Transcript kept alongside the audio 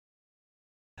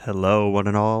Hello, one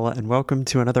and all, and welcome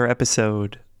to another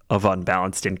episode of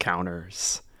Unbalanced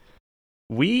Encounters.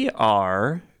 We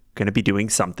are going to be doing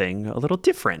something a little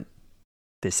different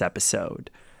this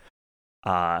episode.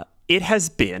 It has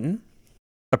been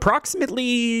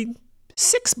approximately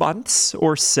 6 months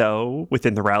or so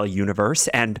within the Rally universe,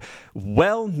 and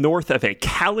well north of a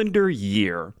calendar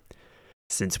year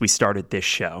since we started this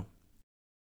show.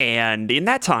 And in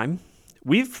that time,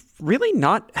 we've really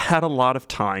not had a lot of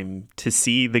time to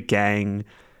see the gang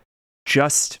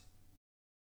just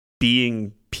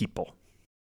being people.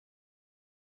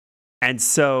 And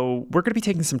so we're going to be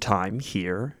taking some time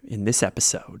here in this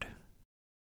episode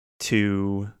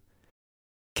to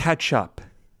catch up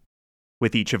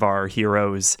with each of our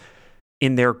heroes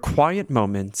in their quiet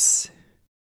moments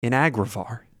in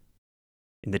Agravar,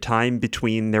 in the time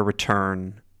between their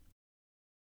return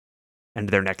and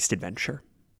their next adventure.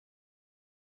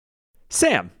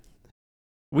 Sam,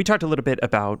 we talked a little bit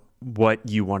about what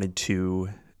you wanted to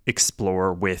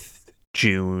explore with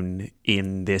June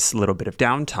in this little bit of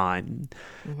downtime.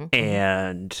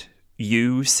 And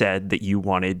you said that you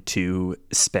wanted to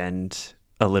spend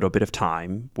a little bit of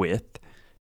time with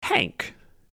Hank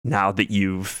now that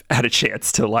you've had a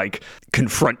chance to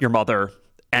confront your mother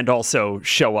and also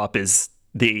show up as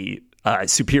the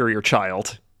superior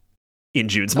child in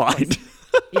June's mind.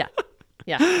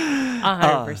 Yeah,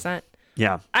 100%.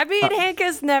 Yeah. I mean, Hank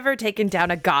has never taken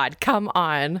down a god. Come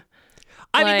on.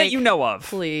 I mean, that you know of.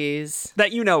 Please.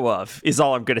 That you know of is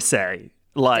all I'm going to say.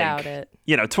 Doubt it.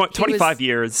 25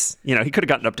 years, he could have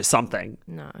gotten up to something.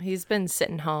 No, he's been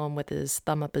sitting home with his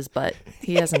thumb up his butt.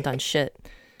 He hasn't done shit.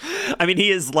 I mean,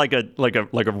 he is like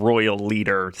a royal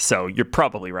leader, so you're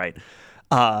probably right.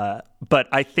 But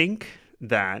I think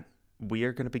that we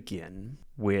are going to begin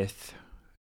with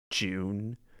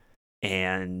June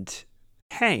and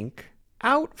Hank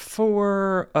out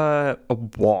for a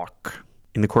walk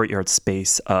in the courtyard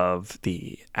space of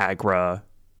the Agra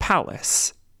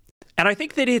Palace. And I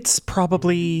think that it's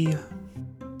probably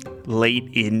late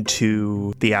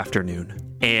into the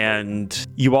afternoon. And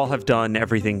you all have done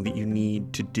everything that you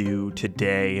need to do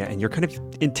today. And you're kind of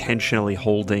intentionally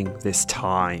holding this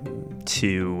time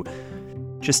to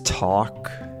just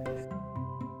talk.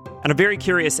 And I'm very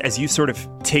curious, as you sort of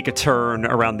take a turn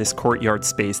around this courtyard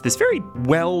space, this very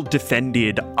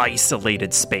well-defended,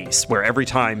 isolated space where every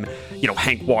time,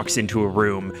 Hank walks into a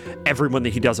room, everyone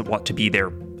that he doesn't want to be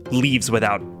there leaves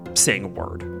without saying a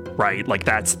word, right? Like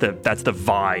that's the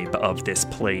vibe of this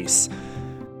place.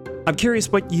 I'm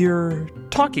curious what you're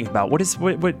talking about.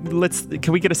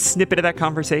 Can we get a snippet of that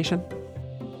conversation?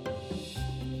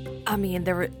 I mean,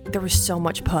 there was so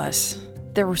much pus.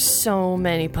 There were so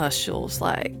many pustules.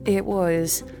 It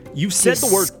was. You've said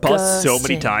the word pus so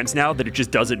many times now that it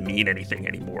just doesn't mean anything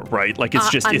anymore, right? It's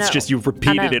just you've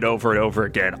repeated it over and over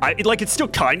again. It's still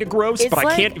kind of gross, but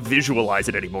I can't visualize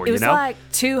it anymore. It was like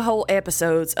 2 whole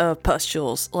episodes of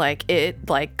pustules,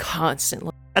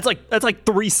 constantly. That's like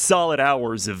 3 solid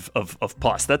hours of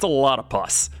pus. That's a lot of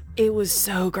pus. It was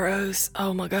so gross.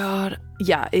 Oh my god.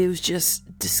 Yeah, it was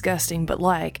just disgusting. But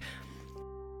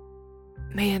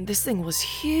man, this thing was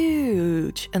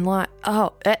huge. And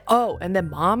and then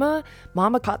Mama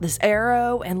caught this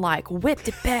arrow and whipped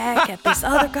it back at this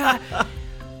other guy.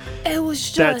 It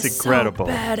was just That's incredible.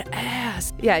 So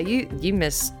badass. Yeah, you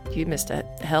missed a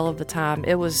hell of a time.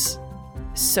 It was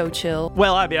so chill.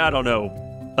 Well, I mean, I don't know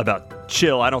about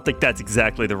chill. I don't think that's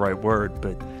exactly the right word,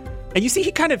 and you see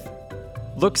he kind of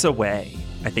looks away.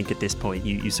 I think at this point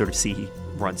you sort of see he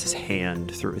runs his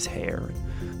hand through his hair.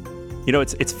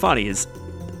 It's funny, as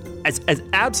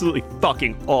absolutely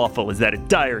fucking awful as that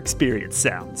entire experience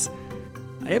sounds,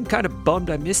 I am kind of bummed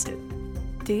I missed it.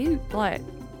 Do you,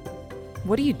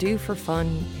 what do you do for fun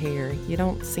here? You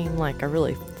don't seem like a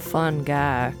really fun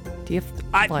guy. Do you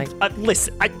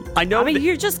listen, I know. I mean,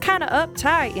 you're just kind of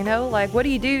uptight, what do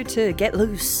you do to get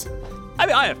loose? I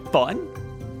mean, I have fun.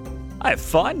 I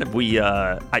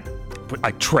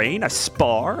train, I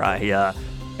spar,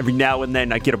 every now and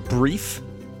then I get a brief.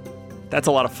 That's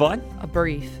a lot of fun. A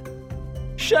brief?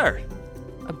 Sure.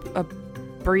 A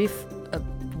brief of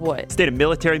what? State of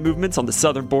military movements on the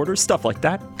southern border, stuff like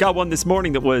that. Got one this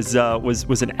morning that was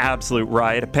an absolute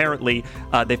riot. Apparently,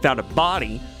 they found a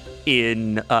body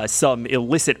in some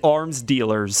illicit arms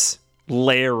dealer's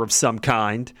lair of some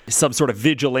kind. Some sort of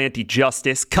vigilante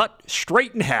justice cut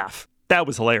straight in half. That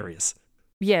was hilarious.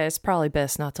 Yeah, it's probably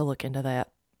best not to look into that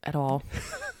at all.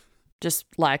 Just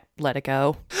let it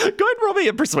go. Go ahead and roll me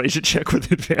a persuasion check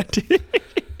with advantage.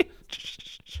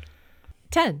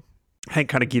 10. Hank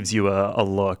kind of gives you a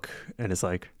look and is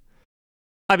like,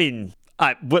 I mean,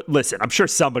 Listen, I'm sure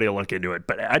somebody will look into it,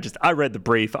 but I read the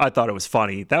brief. I thought it was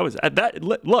funny. That was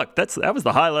that was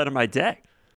the highlight of my day.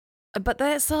 But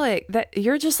that's like that.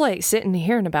 You're just like sitting and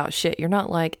hearing about shit. You're not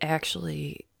like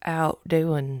actually out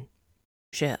doing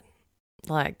shit.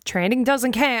 Like training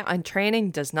doesn't count, and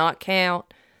training does not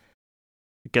count.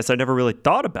 I guess I never really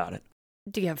thought about it.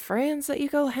 Do you have friends that you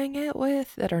go hang out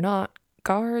with that are not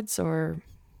guards or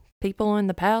people in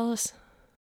the palace?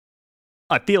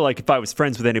 I feel like if I was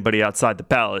friends with anybody outside the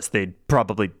palace, they'd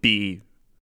probably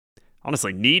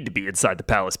honestly need to be inside the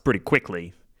palace pretty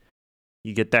quickly.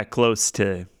 You get that close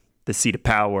to the seat of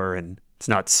power, and it's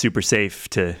not super safe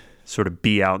to sort of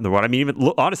be out in the world. I mean,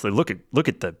 even honestly, look at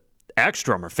the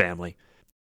Axtrummer family.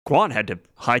 Guan had to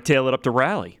hightail it up to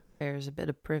Raleigh. There's a bit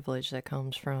of privilege that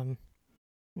comes from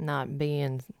not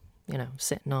being,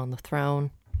 sitting on the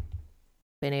throne,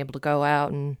 being able to go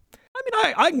out and. I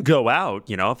mean, I can go out,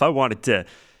 if I wanted to,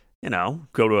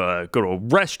 go to a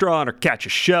restaurant or catch a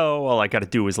show. All I got to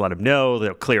do is let them know.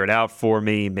 They'll clear it out for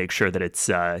me, make sure that it's,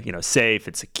 safe,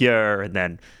 it's secure, and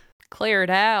then clear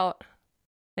it out.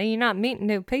 And you're not meeting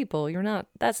new people.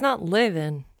 That's not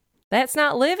living. That's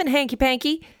not living, hanky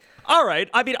panky. All right.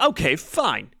 I mean, okay,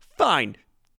 fine.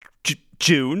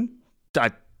 June.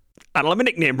 I don't have a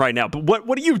nickname right now, but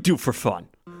what do you do for fun?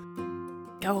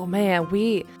 Oh man,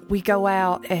 we go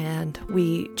out and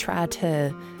we try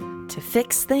to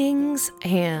fix things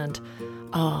and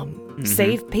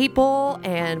save people,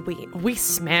 and we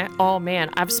smash. Oh man,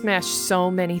 I've smashed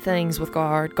so many things with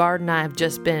Guard. Guard and I have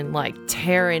just been like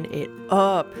tearing it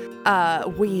up.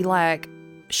 We like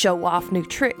show off new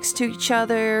tricks to each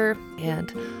other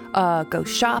and go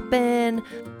shopping.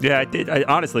 Yeah, I did.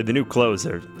 Honestly, the new clothes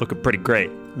are looking pretty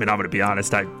great. I mean, I'm gonna be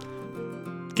honest. I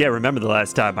can't remember the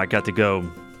last time I got to go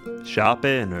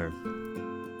shopping or.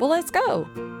 Well, let's go.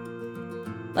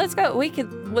 Let's go.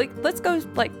 Let's go.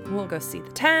 Like, we'll go see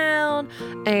the town,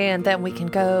 and then we can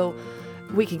go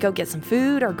get some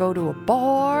food or go to a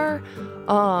bar.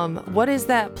 What is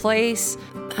that place?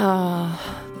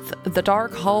 The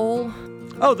Dark Hole.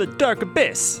 Oh, the Dark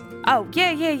Abyss. Oh,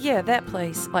 yeah, that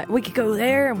place. Like, we could go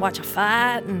there and watch a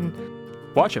fight and.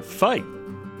 Watch a fight?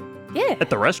 Yeah. At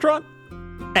the restaurant?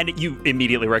 And you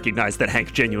immediately recognize that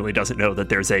Hank genuinely doesn't know that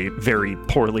there's a very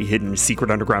poorly hidden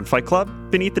secret underground fight club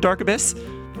beneath the Dark Abyss.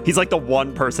 He's like the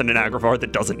one person in Agravar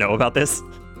that doesn't know about this.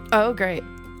 Oh, great.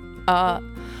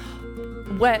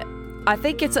 What? I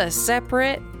think it's a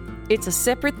separate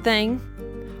thing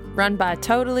run by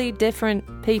totally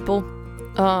different people,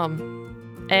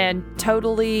 and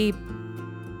totally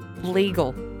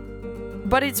legal.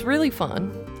 But it's really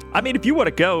fun. I mean, if you want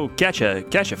to go catch a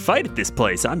fight at this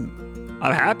place, I'm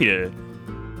happy to.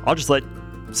 I'll just let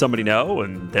somebody know,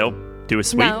 and they'll do a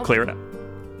sweep, clear it up.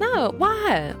 No,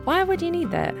 why? Why would you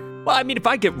need that? Well, I mean, if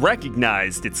I get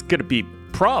recognized, it's going to be a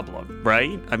problem,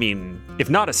 right? I mean, if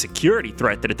not a security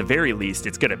threat, then at the very least,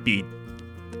 it's going to be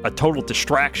a total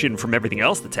distraction from everything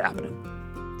else that's happening.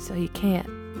 So you can't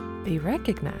be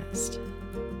recognized.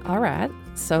 All right,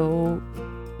 so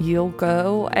you'll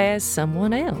go as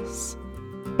someone else.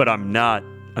 But I'm not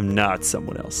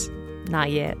someone else. Not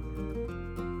yet.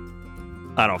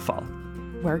 I don't follow.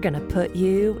 We're going to put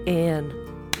you in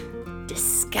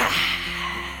disguise.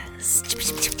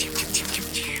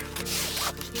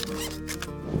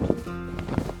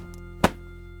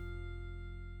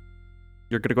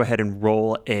 You're going to go ahead and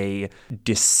roll a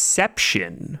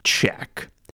deception check.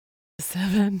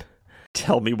 7.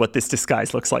 Tell me what this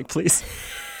disguise looks like, please.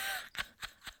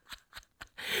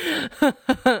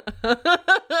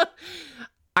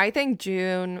 I think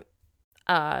June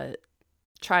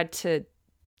tried to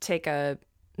take a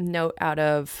note out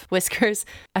of Whiskers.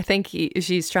 I think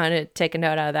she's trying to take a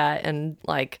note out of that, and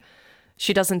like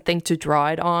she doesn't think to draw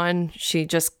it on. She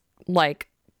just like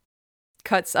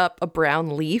cuts up a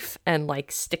brown leaf and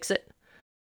like sticks it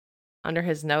under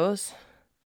his nose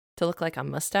to look like a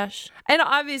mustache. And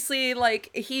obviously, like,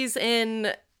 he's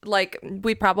in, like,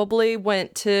 we probably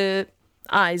went to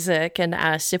Isaac and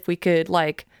asked if we could,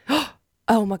 like,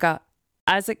 oh my God,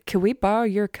 Isaac, can we borrow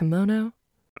your kimono?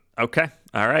 Okay.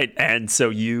 All right. And so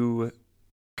you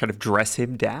kind of dress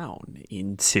him down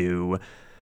into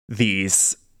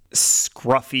these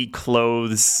scruffy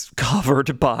clothes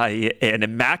covered by an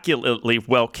immaculately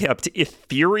well-kept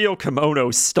ethereal kimono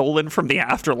stolen from the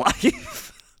afterlife.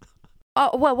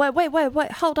 Oh,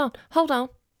 wait. Hold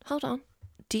on.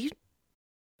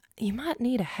 You might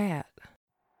need a hat.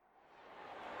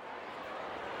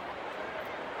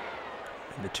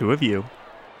 And the two of you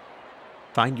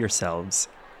find yourselves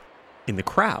in the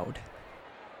crowd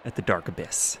at the Dark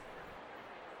Abyss.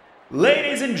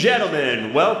 Ladies and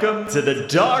gentlemen, welcome to the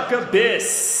Dark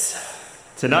Abyss.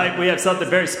 Tonight we have something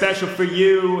very special for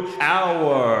you,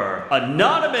 our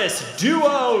Anonymous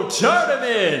Duo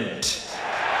Tournament.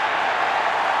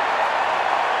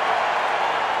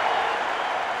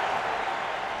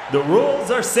 The rules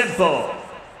are simple.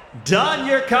 Don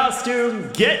your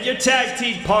costume, get your tag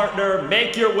team partner,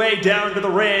 make your way down to the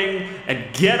ring,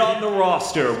 and get on the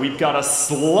roster. We've got a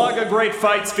slug of great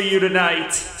fights for you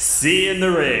tonight. See you in the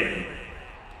ring.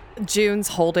 June's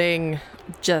holding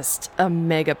just a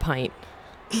mega pint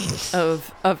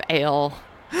of ale.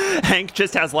 Hank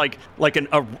just has like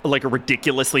a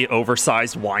ridiculously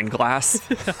oversized wine glass.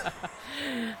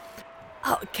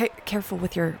 Oh, careful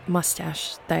with your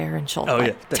mustache there, and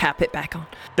she'll tap it back on.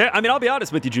 I'll be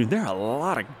honest with you, June. There are a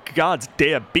lot of God's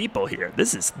damn people here.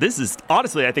 This is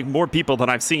honestly, I think, more people than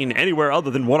I've seen anywhere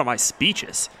other than one of my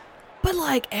speeches. But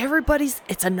like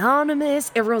it's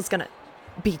anonymous. Everyone's gonna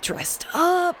be dressed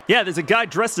up. Yeah, there's a guy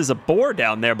dressed as a boar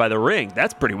down there by the ring.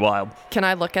 That's pretty wild. Can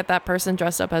I look at that person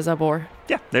dressed up as a boar?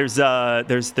 Yeah, there's a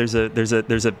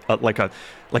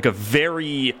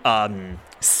very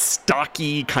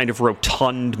stocky, kind of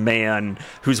rotund man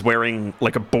who's wearing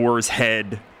like a boar's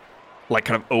head, like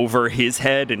kind of over his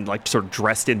head and like sort of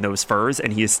dressed in those furs,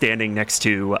 and he is standing next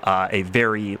to a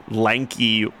very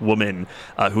lanky woman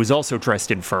who is also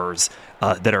dressed in furs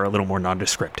that are a little more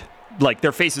nondescript. Like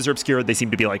their faces are obscured. They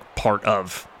seem to be like part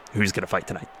of who's going to fight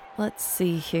tonight. Let's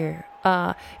see here.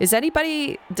 Does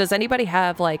anybody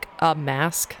have like a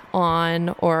mask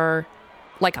on or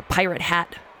like a pirate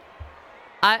hat?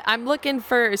 I'm looking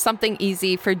for something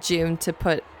easy for June to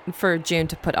put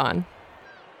on,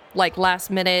 like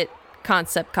last minute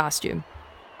concept costume.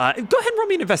 Go ahead and roll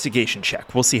me an investigation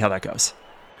check. We'll see how that goes.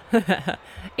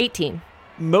 18.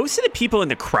 Most of the people in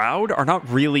the crowd are not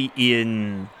really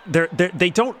in.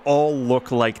 They don't all look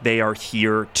like they are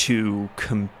here to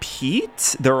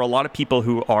compete. There are a lot of people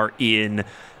who are in.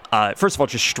 First of all,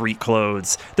 just street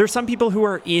clothes. There are some people who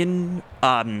are in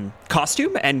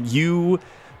costume, and you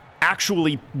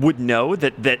actually would know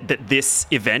that this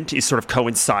event is sort of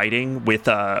coinciding with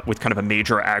kind of a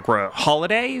major Agra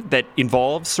holiday that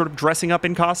involves sort of dressing up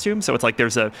in costume. So it's like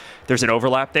there's an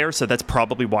overlap there. So that's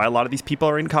probably why a lot of these people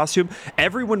are in costume.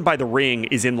 Everyone by the ring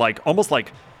is in like almost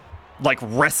like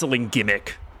wrestling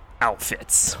gimmick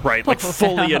outfits, right? Like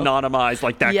fully anonymized,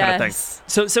 like that kind of thing.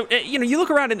 So you look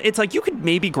around and it's like you could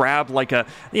maybe grab like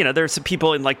there's some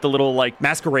people in like the little like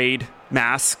masquerade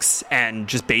masks and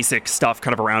just basic stuff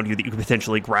kind of around you that you could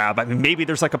potentially grab. I mean, maybe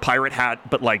there's like a pirate hat,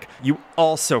 but like you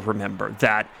also remember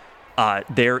that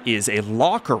there is a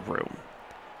locker room,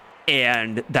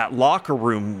 and that locker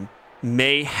room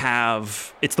may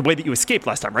have, it's the way that you escaped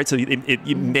last time, right? So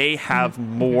you may have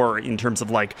more in terms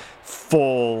of like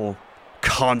full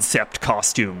concept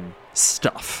costume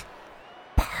stuff.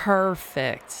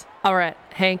 Perfect. All right,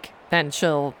 Hank. Then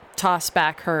she'll toss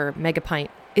back her mega pint.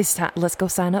 It's time. Let's go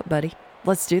sign up, buddy.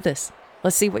 Let's do this.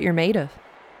 Let's see what you're made of.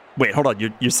 Wait, hold on.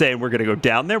 You're saying we're gonna go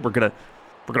down there? We're gonna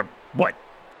what?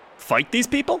 Fight these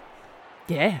people?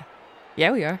 Yeah,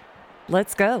 we are.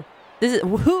 Let's go.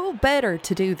 Who better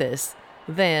to do this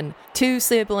than two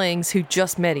siblings who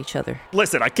just met each other?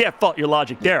 Listen, I can't fault your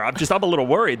logic there. I'm a little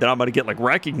worried that I'm going to get like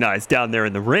recognized down there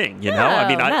in the ring, you know?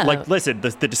 No. Listen,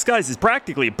 the disguise is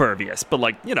practically impervious, but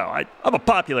like, I'm a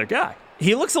popular guy.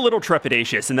 He looks a little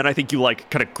trepidatious, and then I think you like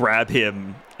kind of grab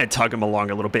him and tug him along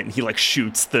a little bit, and he like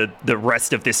shoots the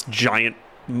rest of this giant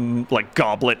like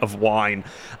goblet of wine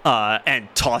and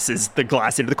tosses the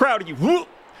glass into the crowd, and you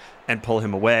and pull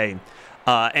him away.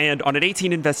 And on an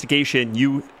 18 investigation,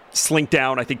 you slink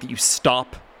down. I think that you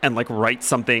stop and like write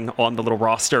something on the little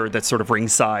roster that's sort of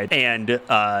ringside, and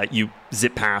you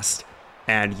zip past,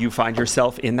 and you find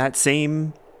yourself in that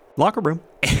same locker room.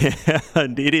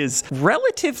 And it is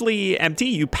relatively empty.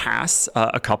 You pass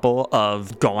a couple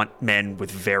of gaunt men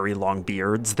with very long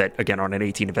beards that, again, on an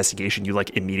 18 investigation, you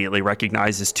like immediately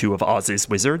recognize as two of Oz's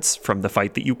wizards from the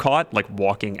fight that you caught, like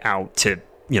walking out to,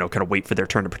 kind of wait for their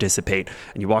turn to participate.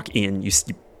 And you walk in, you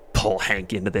pull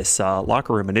Hank into this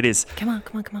locker room, and it is... Come on.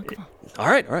 All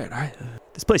right.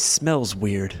 This place smells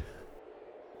weird.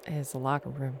 It's a locker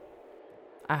room.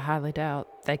 I highly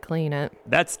doubt they clean it.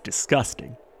 That's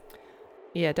disgusting.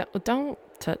 Yeah, don't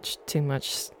touch too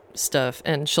much stuff,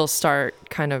 and she'll start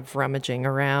kind of rummaging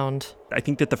around. I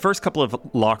think that the first couple of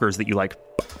lockers that you like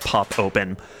pop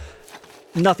open,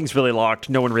 nothing's really locked.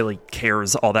 No one really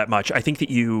cares all that much. I think that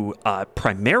you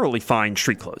primarily find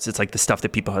street clothes. It's like the stuff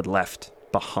that people had left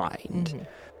behind. Mm-hmm.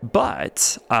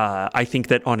 But I think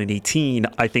that on an 18,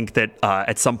 I think that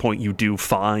at some point you do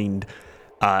find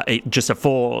just a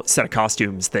full set of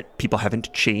costumes that people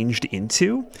haven't changed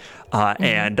into.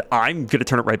 And I'm going to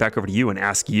turn it right back over to you and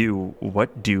ask you,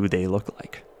 what do they look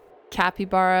like?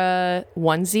 capybara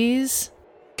onesies.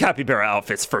 Capybara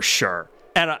outfits for sure.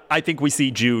 And I think we see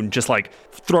June just like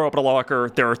throw up a locker.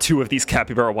 There are 2 of these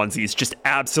capybara onesies just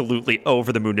absolutely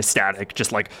over the moon ecstatic,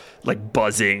 just like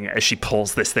buzzing as she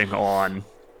pulls this thing on.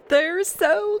 They're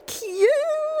so cute.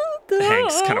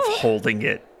 Hank's kind of holding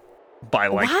it by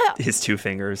like Wow. his 2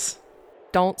 fingers.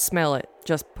 Don't smell it.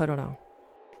 Just put it on.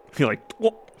 You're like,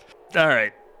 well, all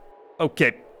right,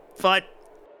 okay, fine.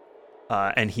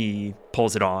 And he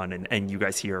pulls it on, and you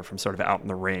guys hear from sort of out in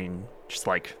the ring, just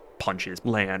like punches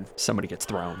land, somebody gets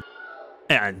thrown.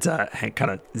 And Hank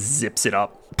kind of zips it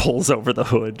up, pulls over the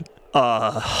hood.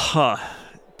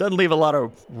 Doesn't leave a lot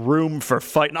of room for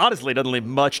fighting. Honestly, doesn't leave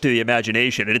much to the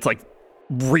imagination, and it's like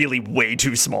really way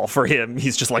too small for him.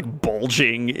 He's just like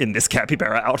bulging in this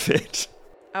capybara outfit.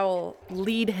 I will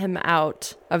lead him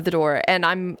out of the door, and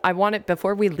I want it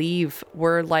before we leave.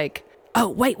 We're like, oh,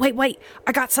 wait.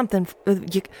 I got something.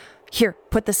 Here,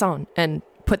 put this on, and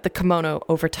put the kimono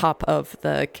over top of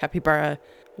the capybara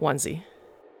onesie.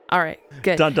 All right,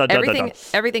 good. Dun.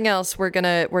 Everything else, we're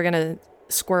gonna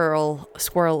squirrel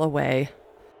away.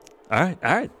 All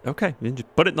right, okay. You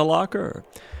just put it in the locker,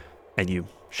 and you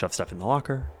shove stuff in the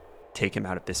locker. Take him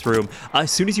out of this room.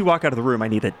 As soon as you walk out of the room, I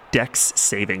need a Dex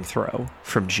saving throw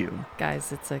from June.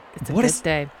 Guys, it's a good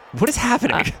day. What is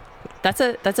happening? That's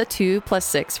a 2 +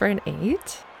 6 for an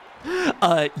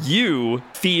 8. You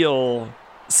feel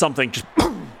something just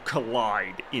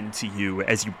collide into you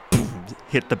as you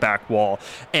hit the back wall,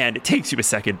 and it takes you a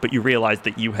second, but you realize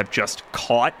that you have just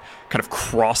caught, kind of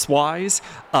crosswise,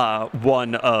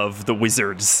 one of the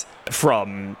wizards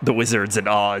from the Wizards in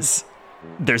Oz.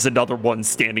 There's another one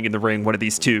standing in the ring, one of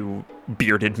these 2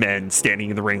 bearded men standing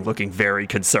in the ring looking very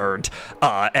concerned.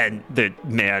 And the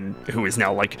man who is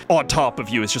now like on top of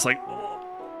you is just like,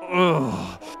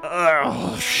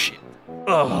 oh shit.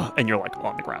 And you're like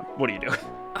on the ground. What do you do?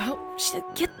 Oh shit!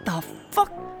 Get the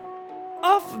fuck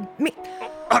off of me!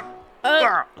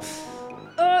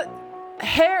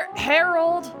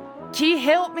 Harold, can you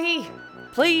help me,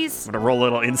 please? I'm gonna roll a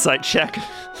little insight check.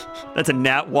 That's a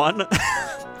nat 1.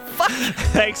 Fuck!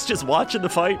 Thanks, just watching the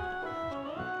fight.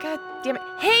 God damn it,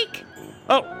 Hank!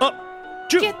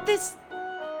 June. Get this!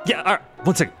 Yeah, all right.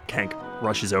 1 second. Hank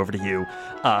rushes over to you,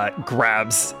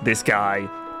 grabs this guy,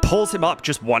 pulls him up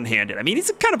just one-handed. I mean,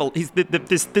 he's kind of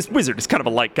this wizard is kind of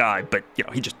a light guy, but you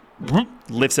know, he just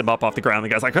lifts him up off the ground. The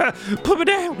guy's like, put me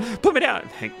down.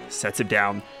 Hank sets him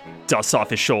down, dusts off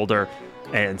his shoulder,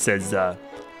 and says,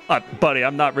 buddy,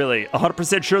 I'm not really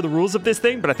 100% sure the rules of this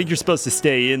thing, but I think you're supposed to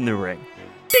stay in the ring.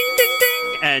 Ding, ding,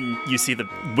 ding. And you see the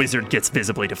wizard gets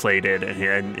visibly deflated,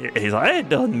 and he's like, it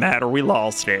doesn't matter, we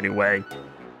lost anyway.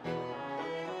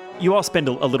 You all spend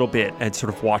a little bit and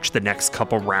sort of watch the next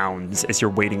couple rounds as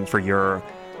you're waiting for your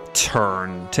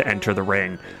turn to enter the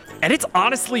ring. And it's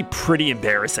honestly pretty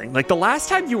embarrassing. Like, the last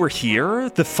time you were here,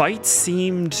 the fight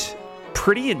seemed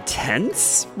pretty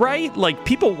intense, right? Like,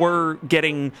 people were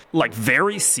getting, like,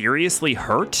 very seriously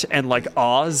hurt, and, like,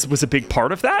 Oz was a big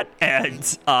part of that,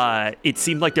 and it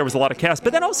seemed like there was a lot of chaos.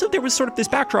 But then also there was sort of this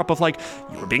backdrop of, like,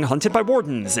 you were being hunted by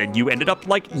wardens, and you ended up,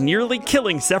 like, nearly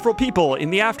killing several people in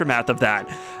the aftermath of that.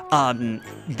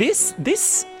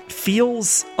 This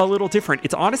feels a little different.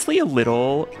 It's honestly a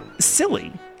little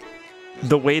silly,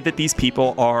 the way that these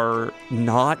people are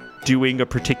not doing a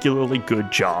particularly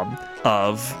good job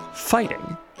of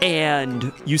fighting.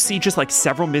 And you see just like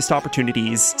several missed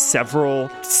opportunities, several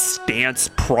stance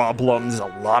problems, a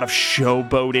lot of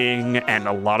showboating, and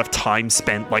a lot of time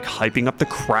spent like hyping up the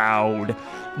crowd.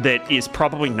 That is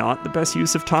probably not the best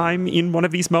use of time in one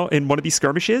of these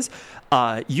skirmishes.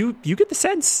 You get the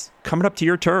sense coming up to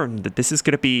your turn that this is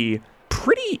going to be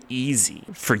pretty easy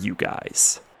for you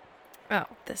guys. Oh,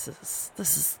 this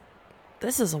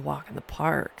is a walk in the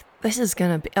park. This is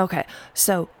gonna be okay.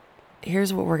 So,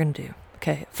 here's what we're gonna do.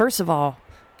 Okay, first of all,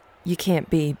 you can't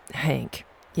be Hank.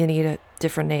 You need a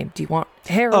different name. Do you want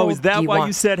Harold? Oh, is that why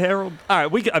you said Harold? All right,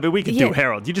 we can do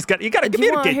Harold. You got to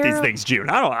communicate these things, June.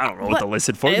 I don't know what to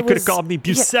listen for. You could have called me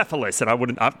Bucephalus, and I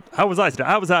wouldn't. How was I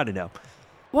to know?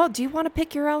 Well, do you want to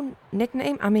pick your own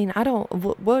nickname? I mean, I don't.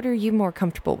 What are you more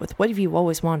comfortable with? What have you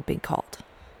always wanted to be called?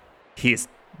 He's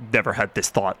never had this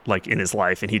thought like in his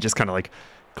life, and he just kind of like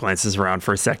glances around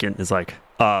for a second and is like,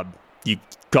 you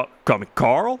call me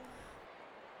Carl?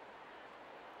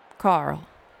 Carl.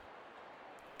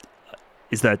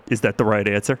 Is that the right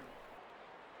answer?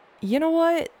 You know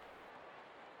what?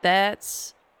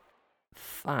 That's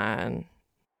fine.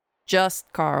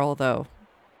 Just Carl, though.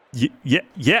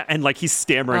 Yeah, and like he's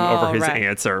stammering over his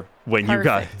answer when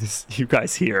Perfect. you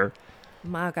guys hear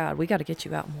My God, we got to get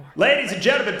you out more. Ladies and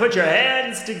gentlemen, put your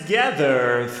hands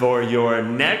together for your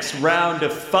next round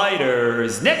of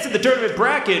fighters. Next in the tournament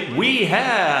bracket, we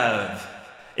have,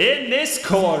 in this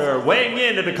corner, weighing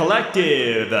in at a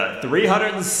collective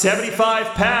 375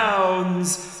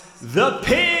 pounds, the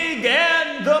pig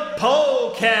and the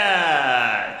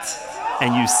polecat.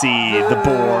 And you see the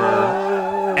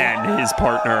boar and his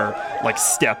partner like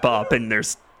step up, and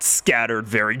there's scattered,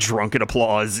 very drunken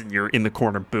applause, and you're in the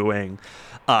corner booing.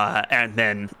 And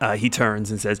then he turns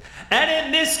and says, and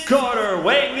in this corner,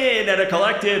 weighing in at a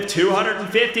collective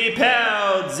 250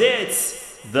 pounds,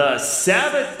 it's the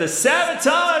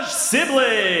Sabotage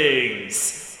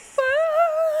Siblings.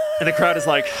 And the crowd is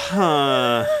like,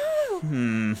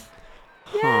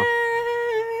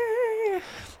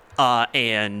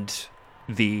 and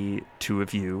the two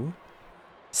of you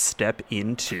step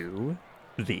into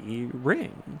the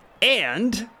ring.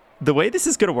 And the way this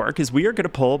is going to work is we are going to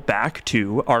pull back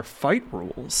to our fight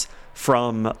rules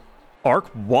from Arc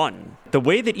 1. The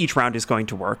way that each round is going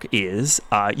to work is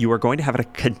you are going to have a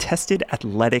contested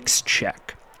athletics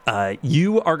check.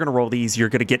 You are going to roll these. You're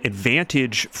going to get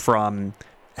advantage from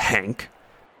Hank.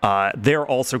 They're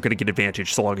also going to get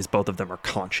advantage so long as both of them are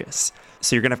conscious.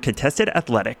 So you're going to have contested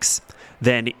athletics.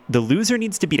 Then the loser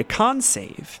needs to beat a con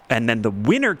save. And then the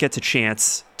winner gets a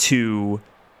chance to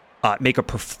make a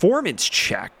performance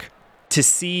check to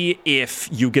see if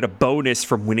you get a bonus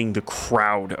from winning the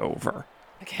crowd over.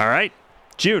 Okay. All right,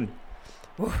 June.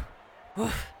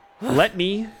 Let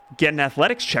me get an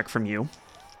athletics check from you.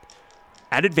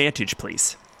 At advantage,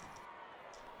 please.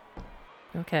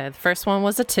 Okay, the first one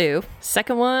was a 2.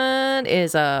 Second one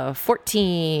is a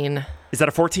 14. Is that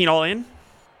a 14 all in?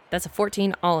 That's a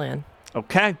 14 all in.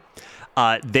 Okay.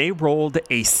 They rolled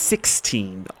a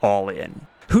 16 all in.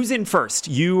 Who's in first,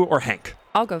 you or Hank?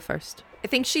 I'll go first. I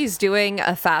think she's doing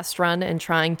a fast run and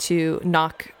trying to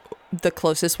knock the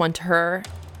closest one to her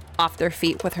off their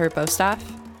feet with her bow staff.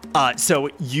 So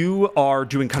you are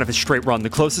doing kind of a straight run. The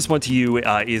closest one to you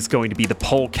is going to be the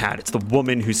polecat. It's the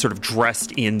woman who's sort of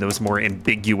dressed in those more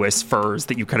ambiguous furs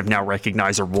that you kind of now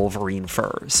recognize are Wolverine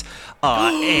furs.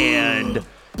 And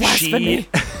Blasphemy.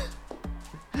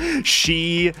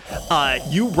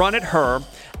 You run at her,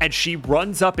 and she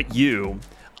runs up at you.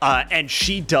 And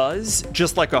she does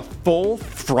just like a full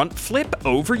front flip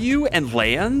over you and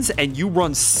lands, and you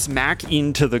run smack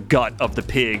into the gut of the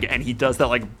pig, and he does that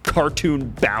like cartoon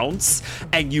bounce,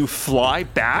 and you fly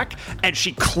back, and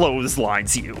she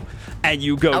clotheslines you, and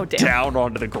you go down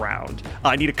onto the ground.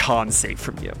 I need a con save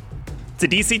from you. It's a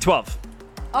DC 12.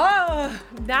 Oh,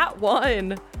 that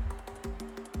one.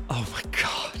 Oh my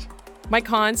God. My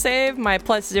con save, my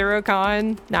 +0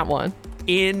 con, that one.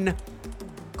 Incredible.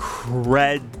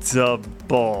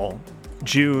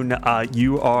 June,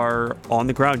 you are on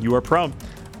the ground. You are prone.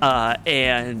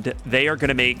 And they are going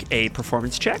to make a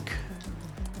performance check.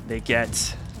 They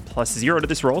get +0 to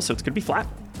this roll, so it's going to be flat.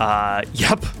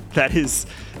 Yep, that's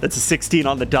a 16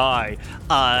 on the die.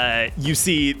 You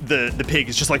see the pig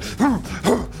is just like,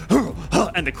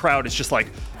 and the crowd is just like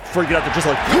freaking out. They're just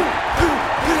like,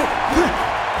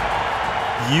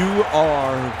 you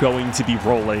are going to be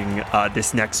rolling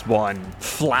this next one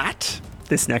flat.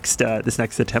 This next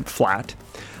attempt flat,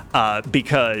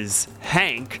 because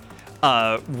Hank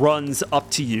runs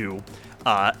up to you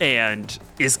and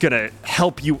is gonna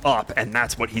help you up, and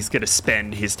that's what he's gonna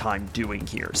spend his time doing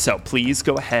here. So please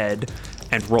go ahead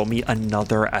and roll me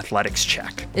another athletics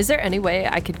check. Is there any way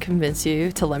I could convince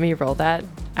you to let me roll that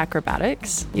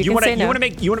acrobatics? You want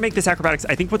to make this acrobatics.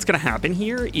 I think what's gonna happen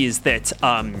here is that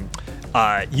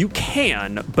you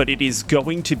can, but it is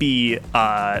going to be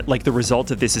like the result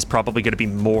of this is probably going to be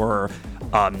more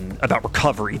about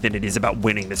recovery than it is about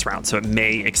winning this round. So it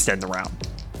may extend the round.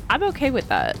 I'm okay with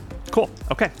that. Cool.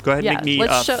 Okay. Go ahead and make me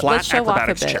a flat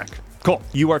acrobatics check. Cool.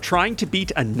 You are trying to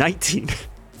beat a 19.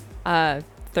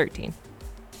 13.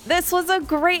 This was a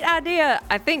great idea.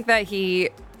 I think that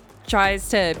he tries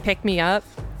to pick me up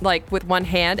like with one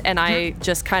hand, and I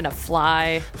just kind of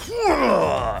fly.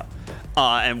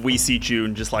 And we see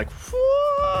June just like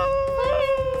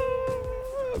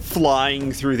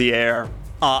flying through the air.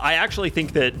 I actually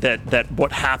think that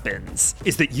what happens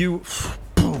is that you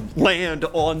land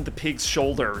on the pig's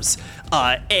shoulders,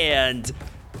 and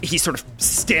he sort of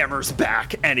stammers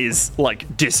back and is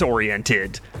like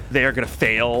disoriented. They are going to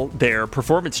fail their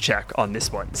performance check on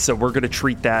this one, so we're going to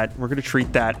treat that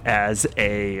as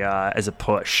a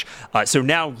push. So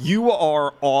now you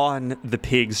are on the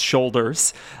pig's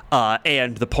shoulders,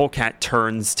 and the polecat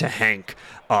turns to Hank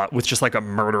with just like a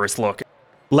murderous look.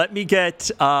 Let me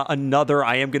get another.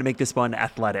 I am going to make this one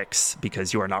athletics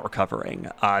because you are not recovering.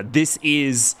 This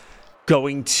is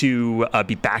going to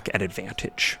be back at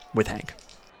advantage with Hank.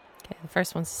 Okay, the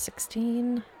first one's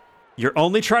 16. You're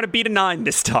only trying to beat a 9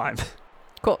 this time.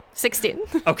 Cool, 16.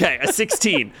 Okay, a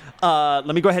 16. Let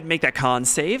me go ahead and make that con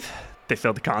save. They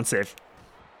failed the con save.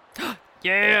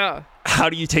 Yeah. How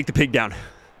do you take the pig down?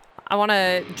 I want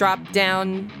to drop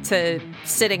down to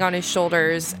sitting on his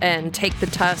shoulders and take the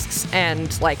tusks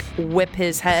and like whip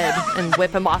his head and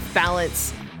whip him off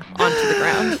balance onto the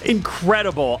ground.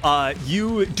 Incredible.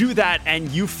 You do that and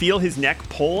you feel his neck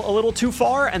pull a little too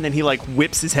far, and then he like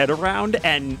whips his head around,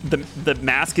 and the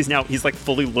mask is now, he's like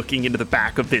fully looking into the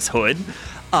back of this hood,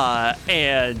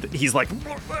 and he's like,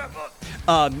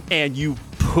 and you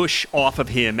push off of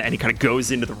him, and he kind of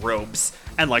goes into the ropes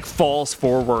and like falls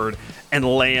forward and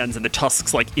lands, and the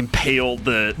tusks like impale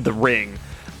the ring,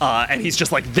 and he's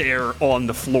just like there on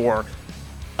the floor.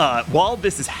 While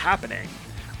this is happening,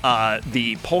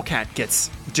 the polecat gets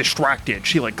distracted.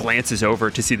 She like glances over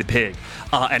to see the pig,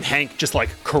 and Hank just like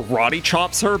karate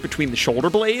chops her between the shoulder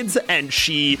blades, and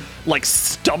she like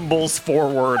stumbles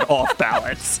forward off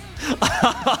balance.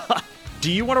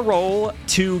 Do you want to roll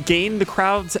to gain the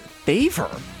crowd's favor?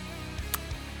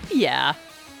 Yeah.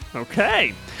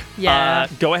 Okay. Yeah.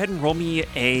 Go ahead and roll me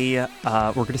a,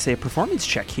 we're going to say a performance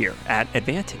check here at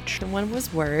advantage. The one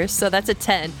was worse, so that's a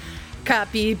 10.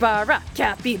 Capybara,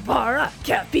 capybara,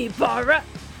 capybara,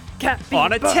 capybara.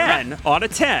 On a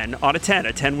 10,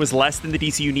 a 10 was less than the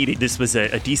DC you needed. This was a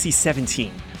DC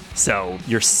 17, so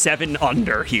you're 7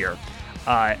 under here.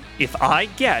 If I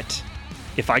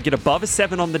get above a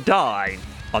 7 on the die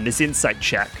on this insight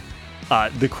check,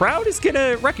 the crowd is going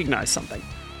to recognize something.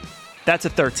 That's a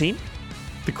 13.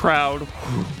 The crowd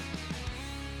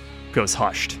goes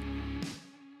hushed.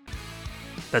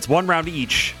 That's 1 round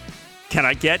each. Can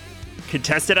I get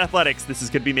contested athletics? This is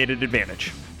going to be made an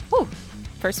advantage. Ooh,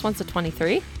 first one's a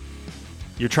 23.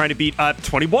 You're trying to beat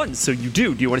 21, so you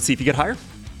do. Do you want to see if you get higher?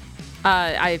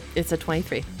 It's a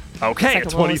 23. Okay, a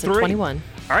 23. 21.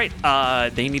 All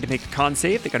right, they need to make a con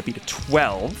save. They got to beat a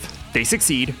 12. They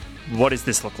succeed. What does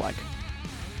this look like?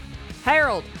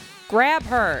 Harold, grab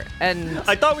her and...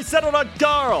 I thought we settled on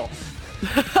Carl.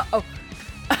 Oh.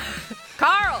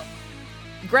 Carl,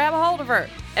 grab a hold of her.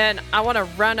 And I want to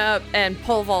run up and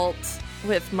pole vault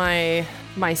with my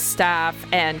staff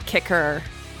and kick her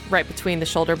right between the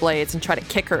shoulder blades and try to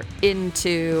kick her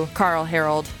into Carl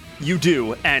Harold. You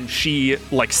do, and she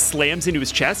like slams into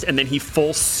his chest, and then he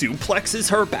full suplexes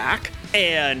her back,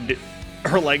 and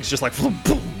her legs just like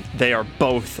boom. They are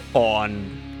both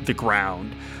on the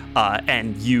ground,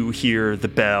 and you hear the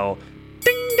bell.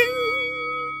 Ding ding.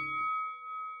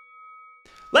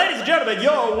 Ladies and gentlemen,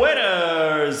 your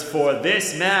winners for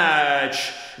this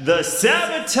match, the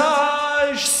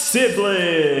Sabotage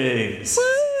Siblings.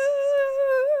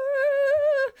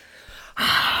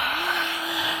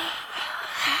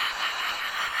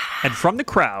 And from the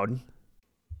crowd,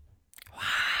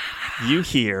 you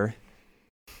hear,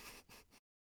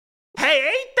 "Hey,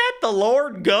 ain't that the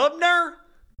Lord Governor?"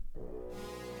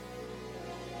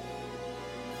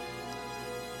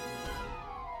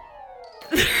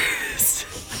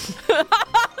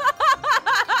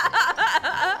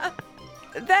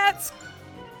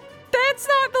 That's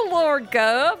not the Lord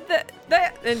Gov.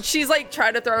 That and she's like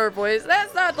trying to throw her voice.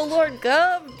 That's not the Lord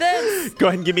Gov. That's Go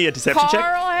ahead and give me a deception check.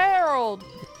 Carl Harold.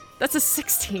 That's a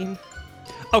 16.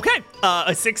 Okay,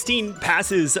 a 16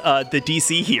 passes the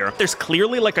DC here. There's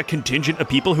clearly like a contingent of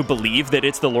people who believe that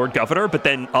it's the Lord Governor, but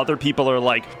then other people are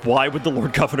like, why would the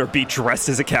Lord Governor be dressed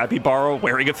as a capybara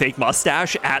wearing a fake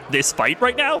mustache at this fight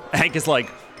right now? Hank is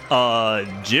like,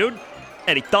 Jude,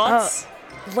 any thoughts?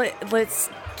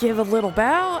 Let's give a little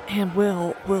bow and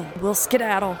we'll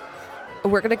skedaddle.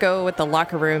 We're gonna go with the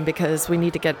locker room because we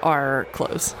need to get our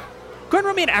clothes. Go ahead and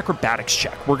roll me an acrobatics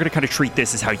check. We're gonna kind of treat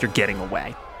this as how you're getting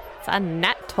away. It's a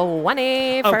nat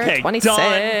 20 for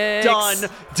 26.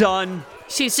 Done.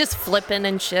 She's just flipping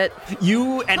and shit.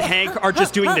 You and Hank are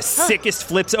just doing the sickest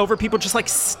flips over people, just like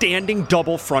standing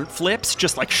double front flips,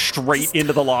 just like straight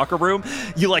into the locker room.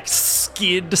 You like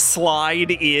skid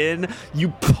slide in, you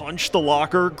punch the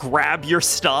locker, grab your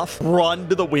stuff, run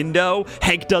to the window.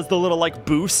 Hank does the little like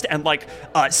boost and like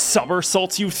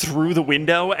somersaults you through the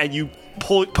window, and you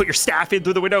put your staff in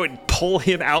through the window and pull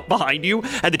him out behind you,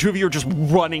 and the two of you are just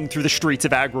running through the streets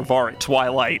of Agravar at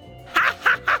twilight.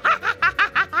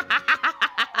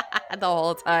 The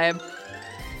whole time.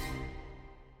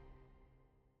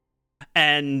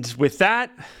 And with that,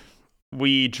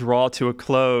 we draw to a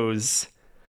close.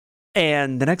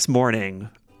 And the next morning,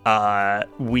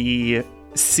 we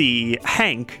see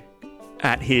Hank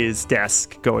at his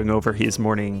desk going over his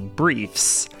morning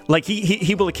briefs. Like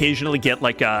he will occasionally get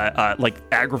like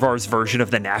Agravar's version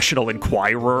of the National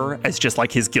Enquirer as just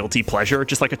like his guilty pleasure,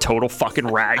 just like a total fucking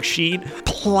rag sheet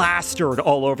plastered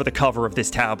all over the cover of this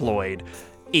tabloid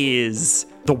is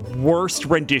the worst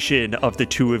rendition of the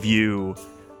two of you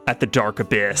at the Dark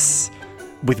Abyss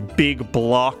with big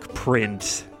block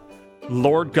print,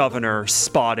 Lord Governor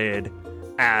spotted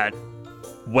at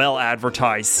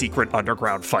well-advertised secret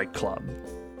underground fight club.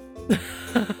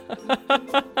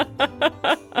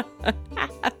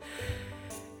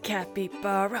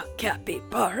 Capybara,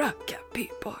 capybara,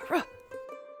 capybara.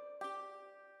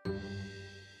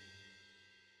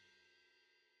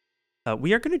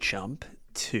 We are going to jump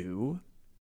to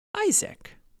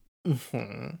Isaac.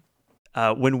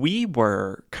 Mm-hmm. When we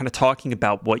were kind of talking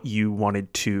about what you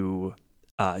wanted to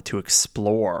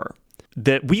explore,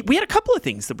 that we had a couple of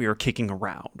things that we were kicking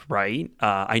around, right?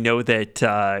 I know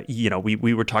that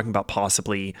we were talking about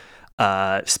possibly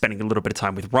spending a little bit of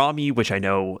time with Rami, which I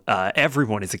know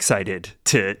everyone is excited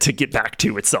to get back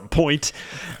to at some point.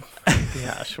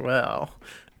 Gosh, well.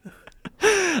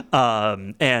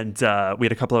 And we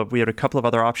had a couple of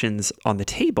other options on the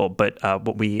table, but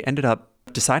what we ended up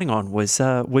deciding on was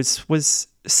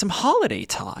some holiday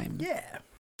time. Yeah.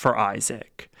 For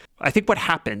Isaac. I think what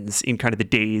happens in kind of the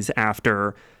days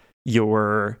after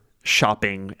your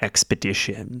shopping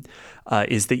expedition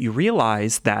is that you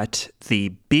realize that the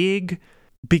big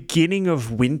beginning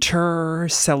of winter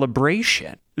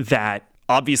celebration that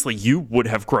obviously you would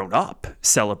have grown up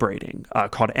celebrating,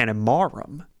 called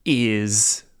Animarum,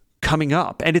 is coming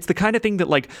up. And it's the kind of thing that,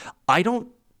 like, I don't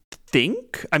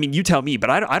think, I mean, you tell me, but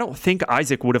I don't think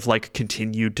Isaac would have like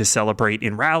continued to celebrate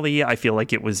in Raleigh. I feel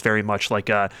like it was very much like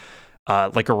a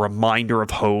reminder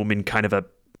of home in kind of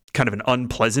an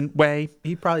unpleasant way.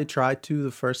 He probably tried to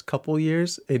the first couple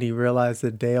years, and he realized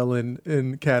that Dale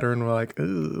and Catherine were like,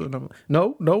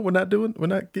 no, we're not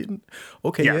getting.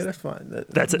 Okay, yes. Yeah, that's fine.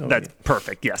 That's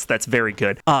perfect. Yes, that's very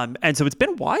good. And so it's been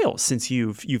a while since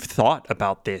you've thought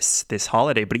about this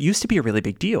holiday, but it used to be a really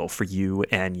big deal for you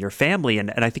and your family,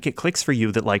 and I think it clicks for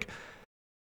you that like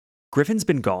Griffin's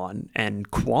been gone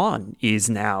and Quan is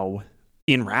now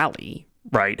in Raleigh.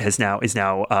 Right, is now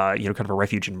kind of a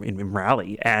refuge in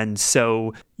Raleigh, and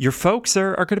so your folks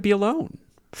are going to be alone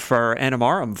for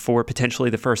Animarum for potentially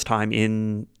the first time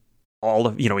in all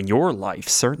of in your life,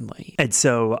 certainly. And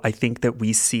so I think that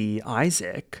we see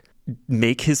Isaac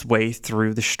make his way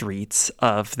through the streets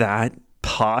of that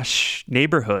posh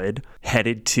neighborhood,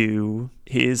 headed to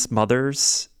his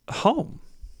mother's home.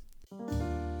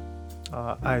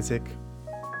 Isaac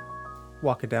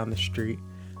walking down the street.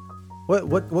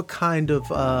 What kind of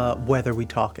weather are we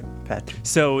talking, Patrick?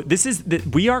 So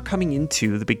we are coming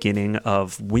into the beginning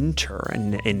of winter,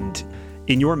 and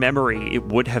in your memory, it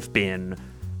would have been,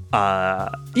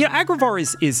 Agravar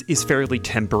is fairly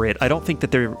temperate. I don't think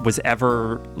that there was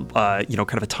ever,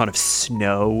 kind of a ton of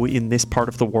snow in this part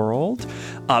of the world,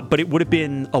 but it would have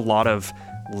been a lot of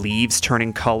leaves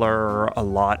turning color, a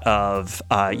lot of,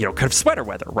 kind of sweater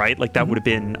weather, right? Like that would have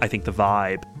been, I think, the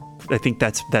vibe. I think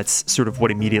that's sort of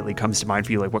what immediately comes to mind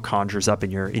for you, like what conjures up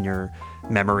in your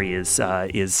memory is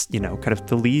kind of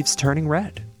the leaves turning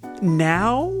red.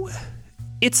 Now,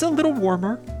 it's a little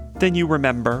warmer than you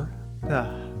remember.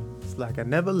 It's like I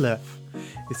never left,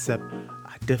 except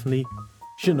I definitely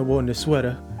shouldn't have worn this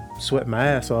sweater. Sweat my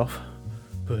ass off,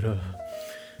 but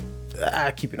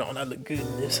I keep it on. I look good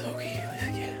in this. Okay,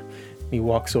 yeah. He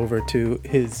walks over to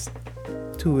his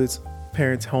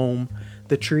parents' home.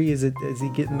 The tree, is he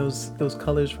getting those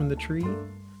colors from the tree?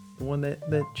 The one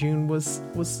that June was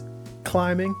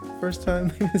climbing first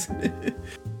time?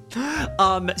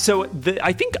 I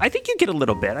think you get a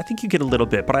little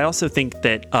bit. But I also think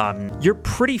that you're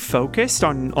pretty focused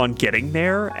on getting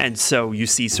there, and so you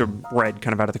see some red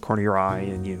kind of out of the corner of your eye,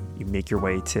 and you make your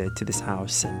way to this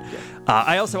house. And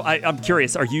I'm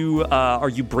curious, are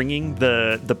you bringing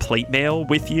the plate mail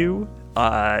with you?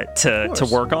 To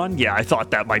work on? Yeah, I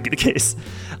thought that might be the case.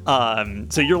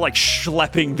 So you're like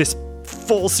schlepping this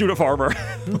full suit of armor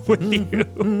with you.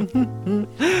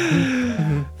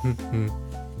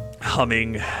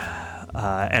 Humming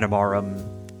Animarum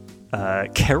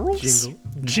carols?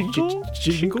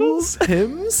 Jingles?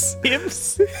 Hymns?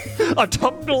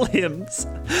 Autumnal hymns.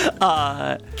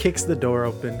 Kicks the door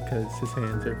open because his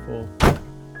hands are full.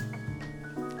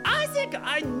 Isaac,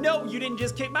 I know you didn't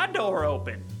just kick my door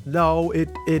open. No,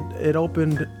 it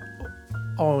opened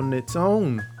on its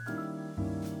own.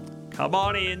 Come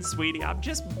on in, sweetie. I'm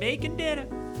just making dinner.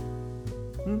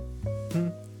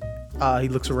 He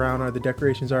looks around. Are the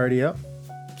decorations already up?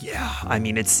 Yeah, I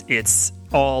mean, it's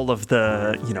all of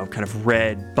the, kind of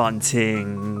red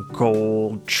bunting,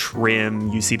 gold trim.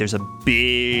 You see there's a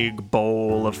big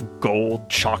bowl of gold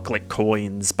chocolate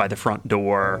coins by the front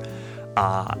door.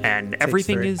 And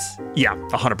everything is,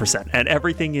 100%. And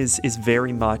everything is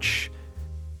very much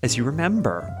as you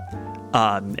remember.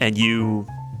 And you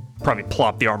probably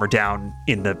plop the armor down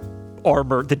in the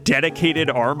dedicated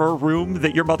armor room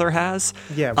that your mother has.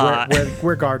 Yeah,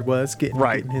 where Guard was getting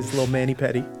his little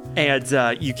mani-pedi.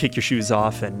 And you kick your shoes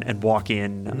off and walk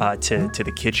in to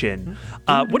the kitchen.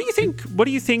 What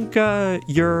do you think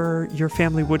your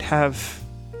family would have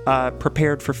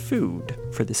prepared for food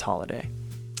for this holiday?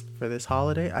 For this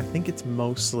holiday, I think it's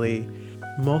mostly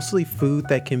food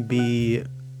that can be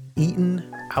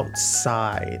eaten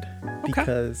outside,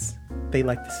 because they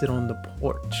like to sit on the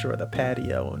porch or the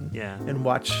patio and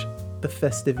watch the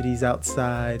festivities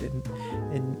outside.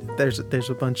 And there's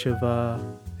a bunch of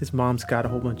his mom's got a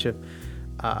whole bunch of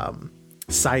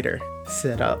cider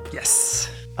set up. Yes.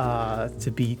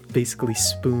 To be basically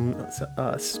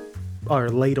are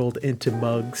ladled into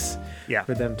mugs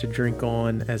for them to drink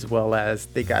on, as well as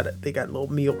they got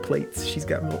little meal plates. She's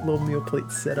got little meal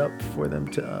plates set up for them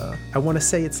to I want to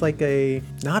say it's like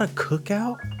not a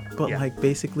cookout, but like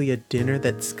basically a dinner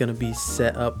that's gonna be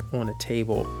set up on a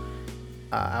table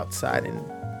outside, and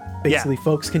basically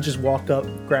folks can just walk up,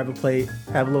 grab a plate,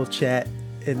 have a little chat,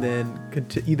 and then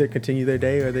either continue their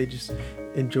day or they just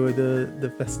enjoy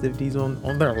the festivities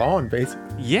on their lawn, basically.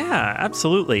 Yeah,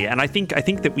 absolutely. And I think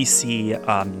that we see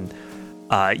a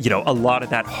lot of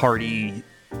that hearty,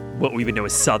 what we would know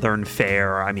as Southern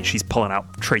fare. I mean, she's pulling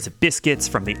out trays of biscuits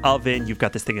from the oven. You've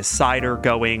got this thing of cider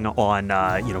going on,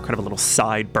 kind of a little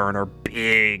side burner,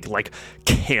 big like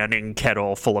canning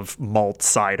kettle full of malt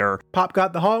cider. Pop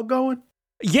got the hog going?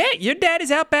 Yeah, your dad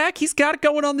is out back. He's got it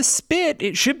going on the spit.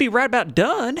 It should be right about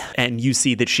done. And you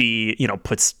see that she,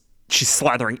 she's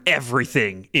slathering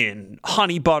everything in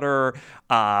honey butter.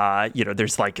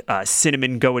 There's like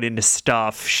cinnamon going into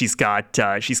stuff. She's got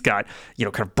kind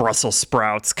of Brussels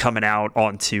sprouts coming out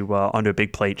onto a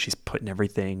big plate. She's putting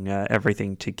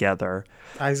everything together.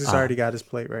 Isaac's already got his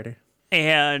plate ready.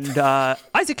 And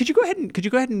Isaac, could you go ahead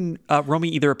and roll me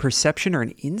either a perception or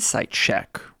an insight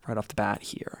check right off the bat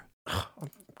here? I'm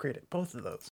great at both of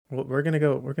those. Well, we're gonna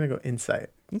go insight,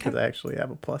 because I actually have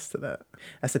a plus to that.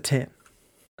 That's a 10.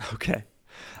 Okay.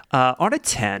 On a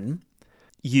 10,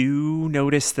 you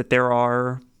notice that there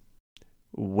are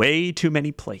way too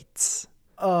many plates.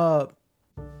 Mama,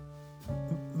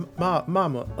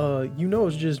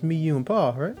 it's just me, you, and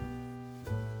Pa, right?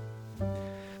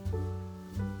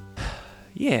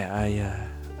 Yeah,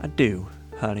 I do,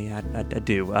 honey. I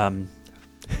do.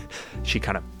 She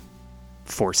kind of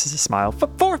forces a smile.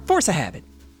 Force a habit,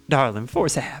 darling.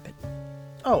 Force a habit.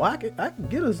 Oh, I can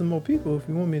get us some more people if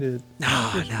you want me to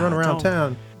run around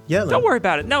town yelling. Don't worry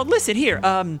about it. No, listen here.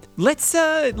 Let's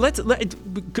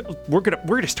we're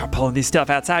gonna start pulling this stuff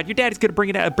outside. Your daddy's gonna bring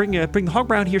it out, bring the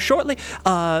hog around here shortly.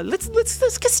 Let's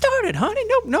get started, honey.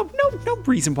 No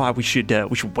reason why we should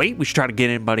wait. We should try to get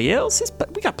anybody else.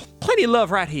 But we got plenty of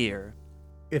love right here.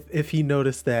 If he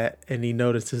noticed that and he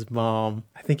noticed his mom,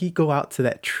 I think he'd go out to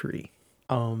that tree,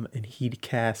 and he'd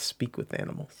cast Speak with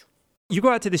Animals. You go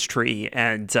out to this tree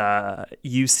and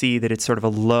you see that it's sort of a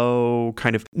low,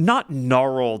 kind of not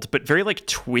gnarled, but very like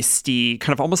twisty,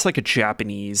 kind of almost like a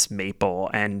Japanese maple,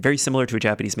 and very similar to a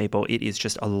Japanese maple. It is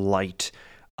just a light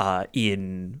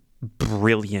in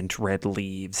brilliant red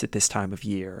leaves at this time of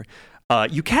year.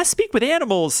 You cast Speak with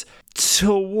Animals.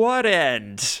 To what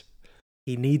end?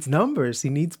 He needs numbers. He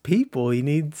needs people. He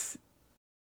needs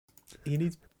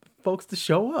folks to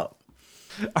show up.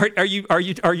 Are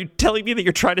you telling me that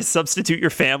you're trying to substitute your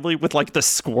family with like the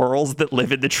squirrels that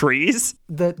live in the trees?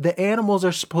 The animals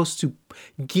are supposed to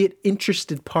get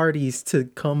interested parties to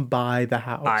come by the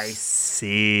house. I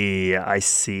see.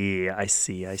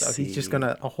 So he's just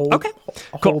gonna a whole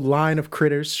line of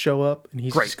critters show up, and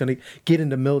he's just gonna get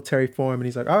into military form, and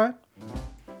he's like, all right,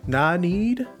 now I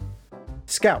need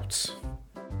scouts.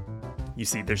 You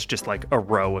see, there's just like a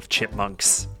row of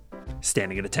chipmunks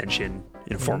standing at attention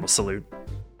in a formal salute.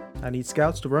 I need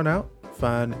scouts to run out,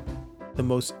 find the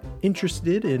most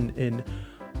interested in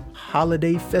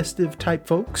holiday festive type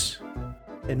folks,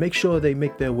 and make sure they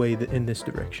make their way in this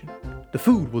direction. The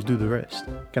food will do the rest.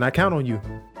 Can I count on you?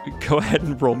 Go ahead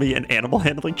and roll me an animal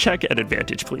handling check at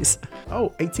advantage, please.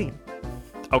 Oh, 18.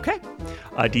 Okay.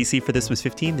 DC for this was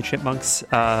 15. The chipmunks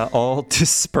all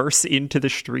disperse into the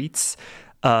streets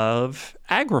of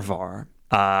Agravar.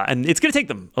 And it's going to take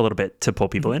them a little bit to pull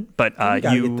people in, but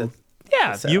you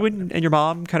and your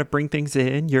mom kind of bring things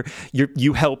in.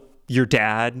 You help your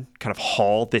dad kind of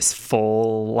haul this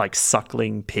full, like,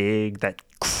 suckling pig, that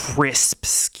crisp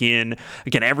skin.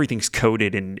 Again, everything's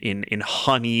coated in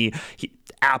honey,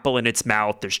 apple in its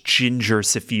mouth. There's ginger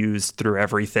suffused through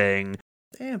everything.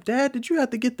 Damn, Dad, did you have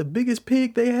to get the biggest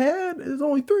pig they had? There's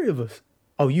only 3 of us.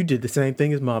 Oh, you did the same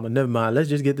thing as Mama. Never mind. Let's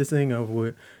just get this thing over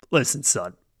with. Listen,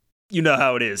 son, you know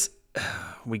how it is.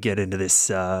 We get into this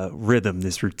rhythm,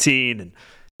 this routine, and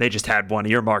they just had one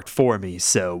earmarked for me,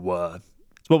 so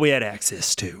it's what we had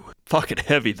access to. Fucking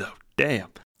heavy, though. Damn.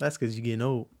 That's because you're getting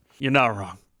old. You're not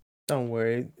wrong. Don't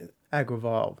worry.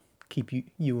 Agravar keep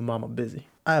you and Mama busy.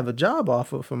 I have a job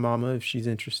offer for Mama if she's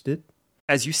interested.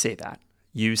 As you say that,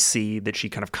 you see that she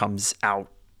kind of comes out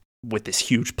with this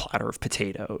huge platter of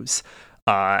potatoes,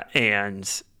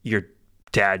 and your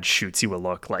dad shoots you a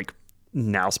look like,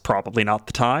 now's probably not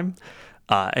the time,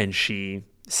 and she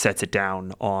sets it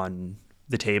down on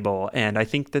the table, and I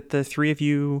think that the 3 of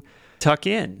you tuck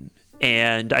in,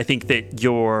 and I think that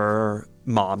your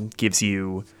mom gives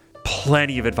you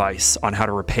plenty of advice on how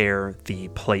to repair the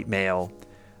plate mail,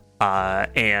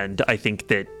 and I think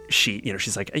that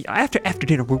she's like, after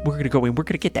dinner, we're going to go in. We're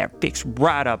going to get that fixed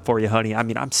right up for you, honey. I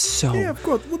mean, I'm so... Yeah, of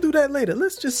course. We'll do that later.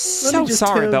 Let me just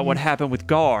sorry about what happened with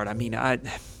Guard. I mean,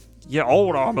 your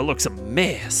old armor looks a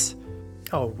mess.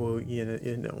 Oh, well, you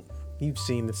know, you've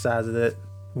seen the size of that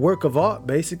work of art,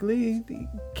 basically. He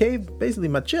caved basically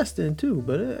my chest in, too.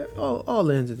 But all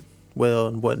ends well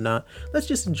and whatnot. Let's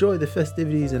just enjoy the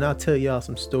festivities, and I'll tell y'all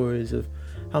some stories of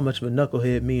how much of a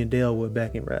knucklehead me and Dale were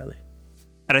back in Raleigh.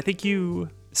 And I think you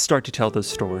start to tell those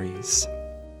stories.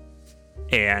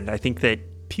 And I think that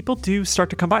people do start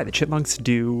to come by. The chipmunks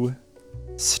do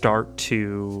start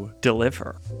to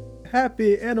deliver.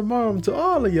 Happy Animarum to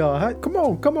all of y'all. Come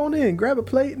on in. Grab a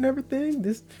plate and everything.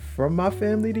 This from my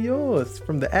family to yours.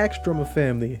 From the Axtroma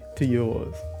family to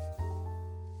yours.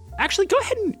 Actually, go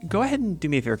ahead and do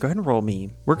me a favor. Go ahead and roll me.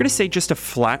 We're going to say just a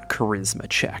flat charisma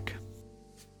check.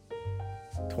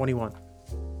 21.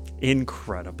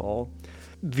 Incredible.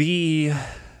 The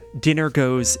dinner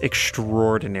goes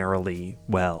extraordinarily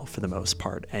well for the most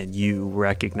part, and you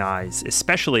recognize,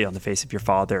 especially on the face of your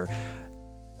father,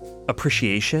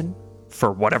 appreciation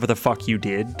for whatever the fuck you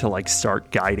did to, like,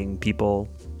 start guiding people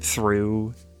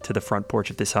through to the front porch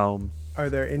of this home. Are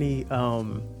there any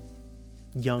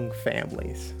young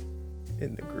families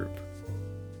in the group?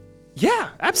 Yeah,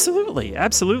 absolutely.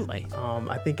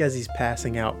 I think as he's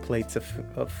passing out plates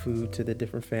of food to the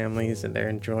different families, and they're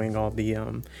enjoying all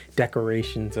the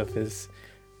decorations of his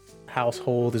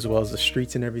household as well as the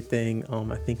streets and everything,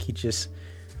 I think he just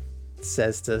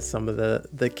says to some of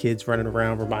the kids running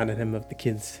around, reminding him of the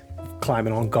kids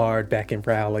climbing on guard back in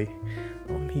Raleigh.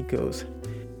 He goes,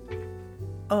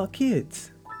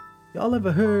 kids, y'all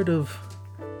ever heard of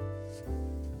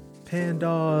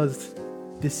Pandar's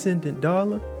descendant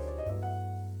Darla?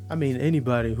 I mean,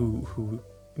 anybody who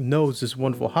knows this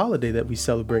wonderful holiday that we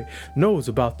celebrate knows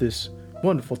about this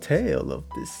wonderful tale of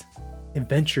this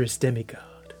adventurous demigod.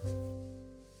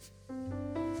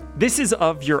 This is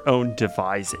of your own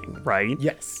devising, right?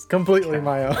 Yes, completely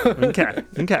my own.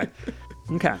 Okay.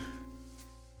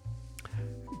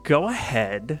 Go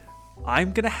ahead.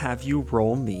 I'm going to have you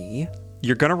roll me.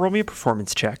 You're going to roll me a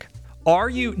performance check.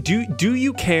 Do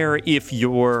you care if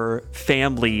your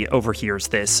family overhears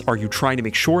this? Are you trying to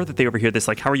make sure that they overhear this?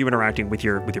 Like, how are you interacting with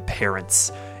your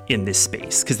parents in this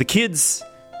space? Because the kids,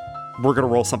 we're gonna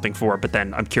roll something for, but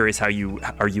then I'm curious how you're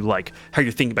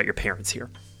thinking about your parents here.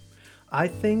 I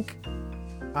think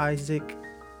Isaac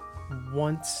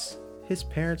wants his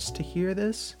parents to hear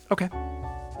this. Okay.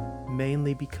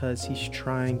 Mainly because he's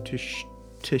trying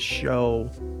to show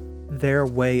their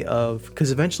way of,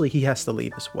 because eventually he has to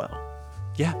leave as well.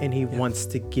 Yeah. And he wants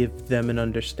to give them an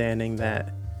understanding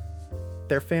that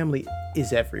their family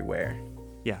is everywhere.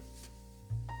 Yeah.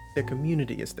 Their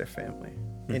community is their family.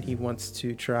 Mm-hmm. And he wants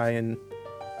to try and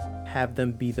have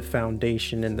them be the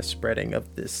foundation and the spreading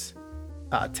of this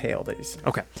tale that he's...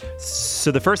 Okay.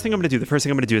 So the first thing I'm going to do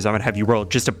is I'm going to have you roll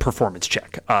just a performance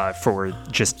check for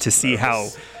just to see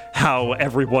how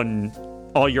everyone,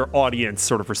 all your audience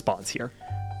sort of responds here.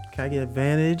 Can I get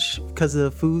advantage because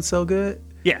the food's so good?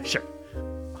 Yeah, sure.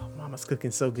 Oh, Mama's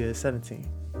cooking so good. 17.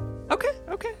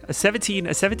 Okay. A 17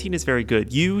 is very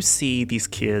good. You see these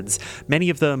kids, many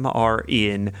of them are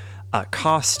in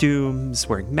costumes,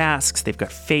 wearing masks, they've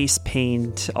got face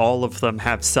paint, all of them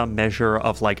have some measure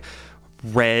of like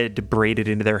red braided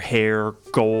into their hair,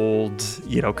 gold,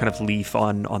 kind of leaf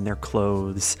on their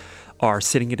clothes, are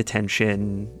sitting at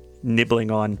attention,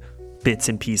 nibbling on bits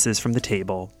and pieces from the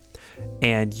table.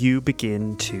 And you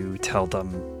begin to tell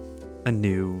them a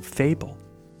new fable.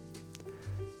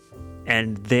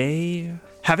 And they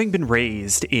Having been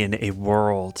raised in a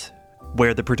world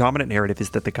where the predominant narrative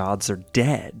is that the gods are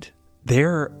dead,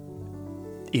 they're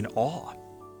in awe.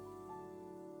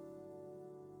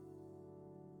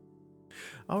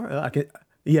 All right, I can.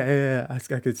 Yeah. I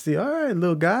could see. All right,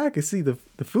 little guy, I can see the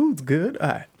food's good. All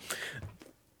right,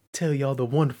 tell y'all the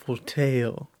wonderful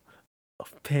tale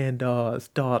of Pandar's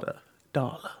daughter,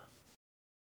 Darla.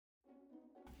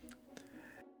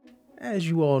 As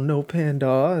you all know,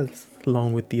 Pandar,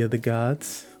 along with the other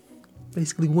gods,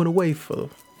 basically went away for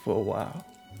a while.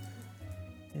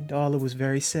 And Darla was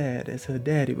very sad as her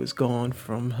daddy was gone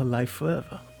from her life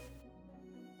forever.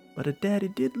 But her daddy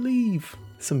did leave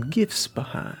some gifts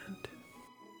behind.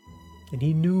 And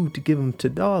he knew to give them to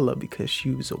Darla because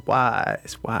she was a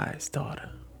wise, wise daughter.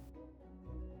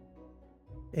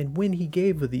 And when he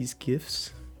gave her these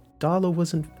gifts, Darla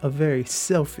wasn't a very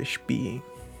selfish being.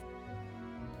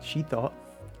 She thought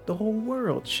the whole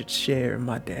world should share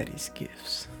my daddy's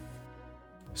gifts.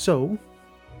 So,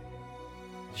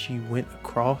 she went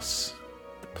across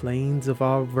the plains of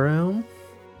our realm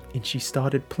and she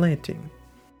started planting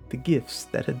the gifts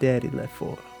that her daddy left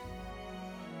for her.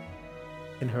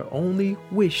 And her only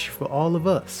wish for all of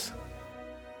us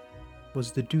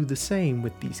was to do the same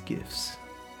with these gifts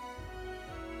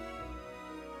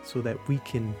so that we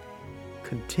can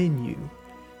continue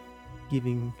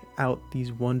giving out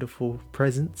these wonderful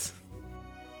presents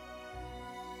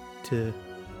to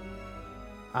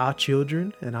our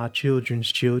children and our children's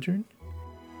children.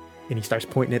 And he starts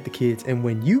pointing at the kids. And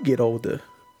when you get older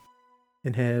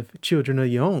and have children of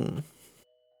your own,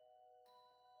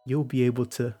 you'll be able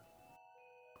to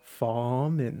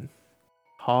farm and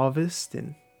harvest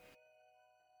and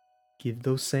give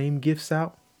those same gifts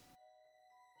out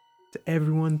to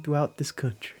everyone throughout this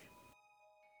country.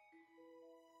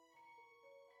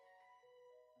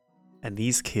 And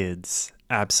these kids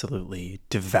absolutely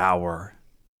devour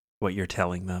what you're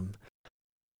telling them.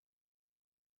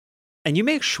 And you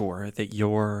make sure that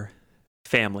your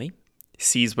family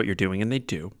sees what you're doing, and they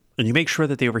do. And you make sure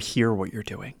that they overhear what you're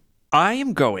doing. I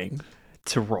am going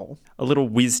to roll a little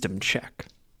wisdom check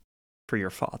for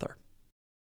your father.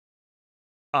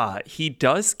 He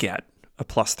does get a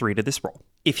 +3 to this roll.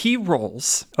 If he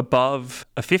rolls above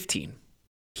a 15,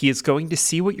 he is going to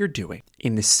see what you're doing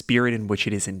in the spirit in which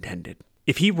it is intended.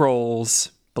 If he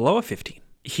rolls below a 15,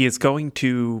 he is going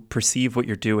to perceive what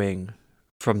you're doing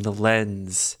from the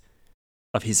lens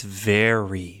of his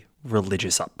very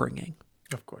religious upbringing.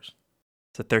 Of course.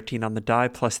 So 13 on the die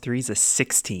 +3 is a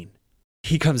 16.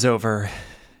 He comes over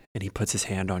and he puts his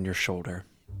hand on your shoulder,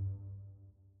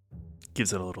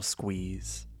 gives it a little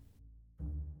squeeze.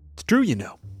 It's true, you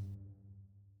know.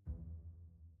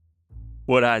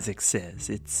 What Isaac says,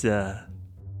 it's a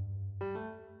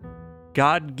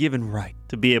God-given right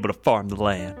to be able to farm the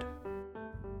land.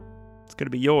 It's going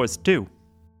to be yours too,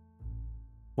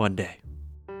 one day.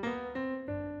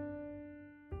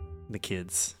 The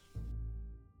kids,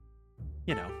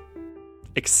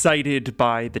 excited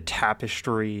by the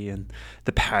tapestry and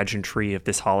the pageantry of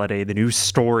this holiday, the new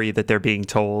story that they're being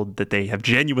told that they have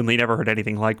genuinely never heard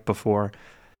anything like before,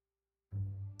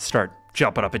 start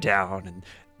jumping up and down, and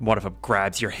one of them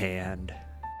grabs your hand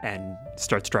and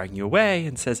starts dragging you away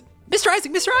and says, Mr.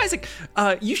 Isaac,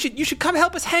 you should come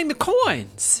help us hang the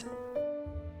coins.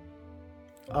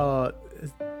 I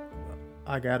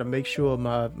gotta make sure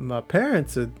my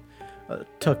parents are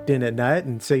tucked in at night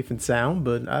and safe and sound,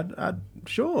 but I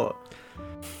sure.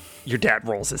 Your dad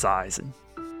rolls his eyes and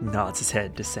nods his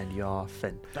head to send you off.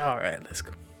 And all right, let's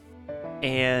go.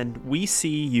 And we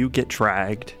see you get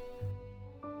dragged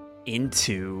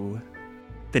into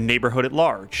the neighborhood at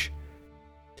large.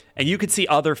 And you can see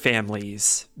other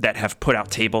families that have put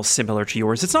out tables similar to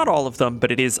yours. It's not all of them,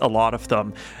 but it is a lot of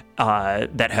them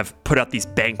that have put out these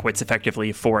banquets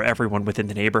effectively for everyone within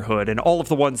the neighborhood. And all of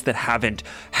the ones that haven't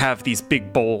have these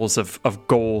big bowls of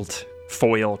gold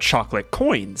foil chocolate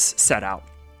coins set out.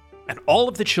 And all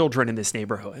of the children in this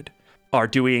neighborhood are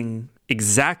doing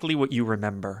exactly what you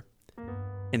remember.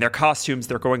 In their costumes,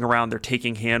 they're going around, they're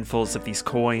taking handfuls of these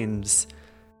coins,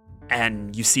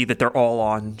 and you see that they're all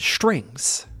on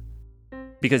strings.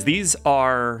 Because these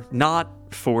are not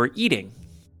for eating,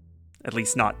 at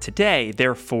least not today,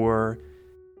 they're for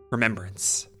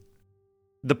remembrance.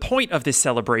 The point of this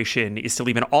celebration is to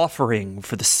leave an offering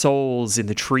for the souls in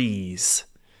the trees,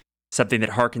 something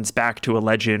that harkens back to a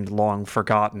legend long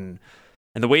forgotten.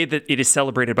 And the way that it is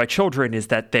celebrated by children is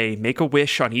that they make a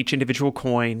wish on each individual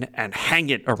coin and hang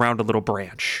it around a little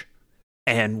branch.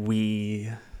 And we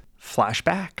flash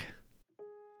back.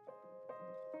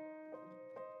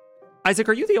 Isaac,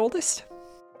 are you the oldest?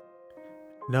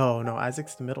 No,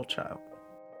 Isaac's the middle child.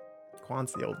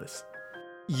 Quan's the oldest.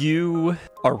 You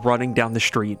are running down the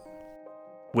street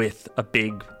with a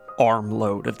big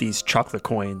armload of these chocolate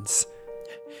coins.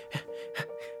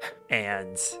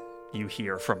 And you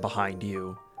hear from behind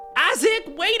you, Isaac,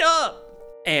 wait up!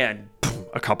 And boom,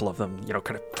 a couple of them,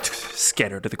 kind of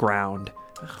scatter to the ground.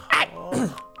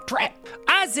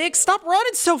 Isaac, stop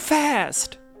running so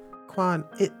fast! Quan,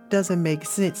 it doesn't make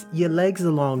sense. Your legs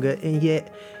are longer, and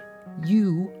yet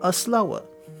you are slower.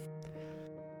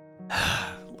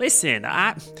 Listen,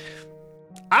 I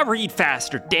read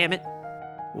faster, damn it.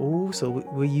 Oh, so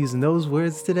we're using those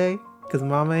words today? Because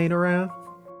Mama ain't around?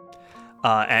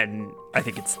 And I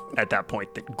think it's at that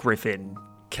point that Griffin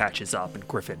catches up, and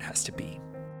Griffin has to be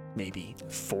maybe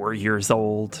 4 years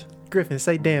old. Griffin,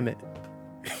 say damn it.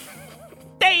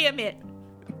 Damn it!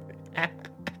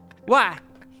 Why?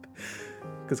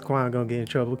 Because Quan gonna get in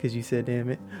trouble because you said damn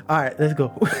it. All right, let's go.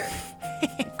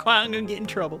 Quan gonna get in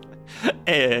trouble.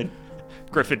 And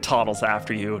Griffin toddles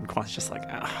after you, and Quan's just like,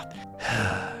 all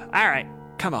right,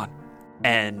 come on.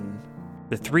 And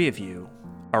the three of you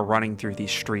are running through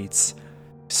these streets,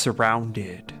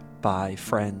 surrounded by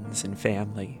friends and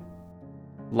family.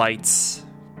 Lights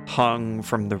hung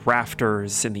from the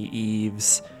rafters and the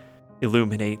eaves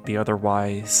illuminate the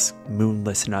otherwise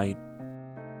moonless night.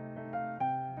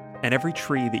 And every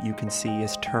tree that you can see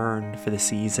is turned for the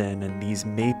season, and these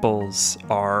maples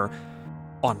are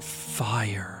on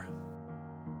fire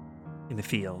in the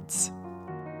fields.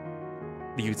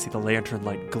 You can see the lantern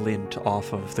light glint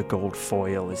off of the gold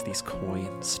foil as these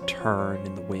coins turn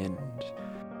in the wind.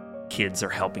 Kids are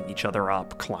helping each other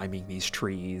up, climbing these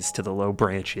trees to the low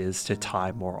branches to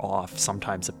tie more off.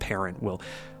 Sometimes a parent will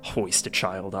hoist a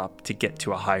child up to get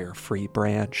to a higher free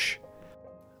branch.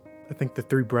 I think the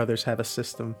three brothers have a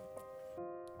system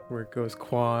where it goes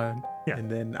Quan, and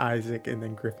then Isaac, and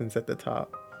then Griffin's at the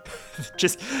top.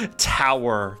 Just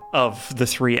tower of the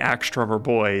three axe drummer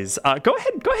boys. Go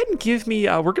ahead and give me,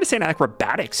 we're going to say an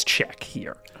acrobatics check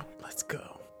here. Oh, let's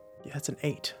go. Yeah, it's an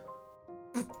 8.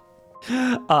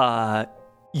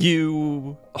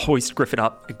 You hoist Griffin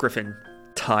up, and Griffin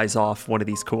ties off one of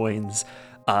these coins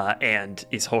and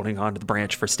is holding onto the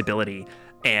branch for stability.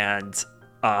 And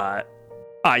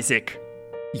Isaac,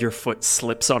 your foot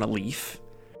slips on a leaf.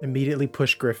 Immediately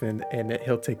push Griffin, and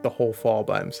he'll take the whole fall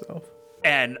by himself.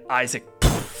 And Isaac,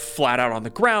 flat out on the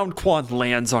ground, Quan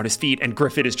lands on his feet, and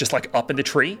Griffin is just like up in the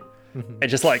tree, and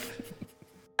just like,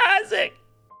 Isaac,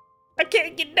 I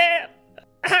can't get down.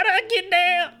 How do I get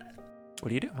down? What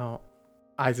do you do? Oh,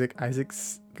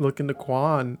 Isaac's looking to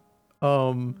Quan,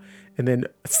 and then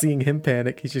seeing him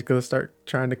panic, he's just gonna start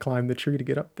trying to climb the tree to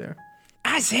get up there.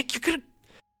 Isaac, you're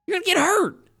gonna get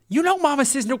hurt. You know Mama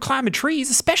says no climbing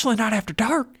trees, especially not after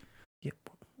dark. Yeah,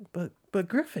 but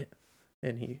Griffin.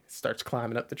 And he starts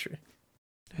climbing up the tree.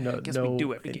 I guess we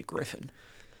do have to get Griffin.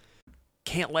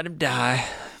 Can't let him die.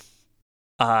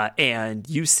 And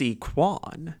you see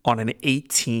Quan on an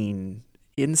 18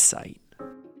 insight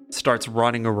starts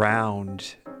running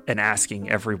around and asking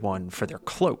everyone for their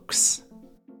cloaks.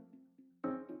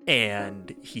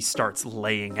 And he starts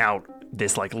laying out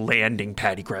this landing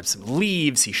pad. He grabs some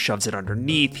leaves, he shoves it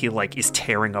underneath, he is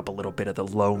tearing up a little bit of the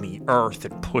loamy earth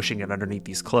and pushing it underneath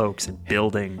these cloaks and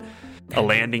building a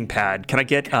landing pad. Can I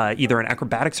get either an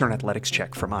acrobatics or an athletics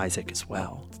check from Isaac as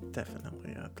well?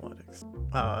 Definitely athletics.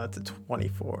 It's a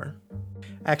 24.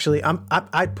 Actually,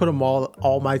 I'd put them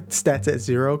all my stats at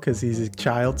 0 because he's a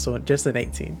child, so just an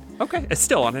 18. Okay, it's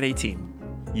still on an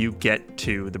 18. You get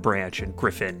to the branch, and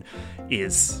Griffin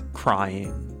is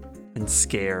crying and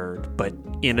scared, but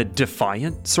in a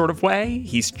defiant sort of way.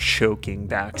 He's choking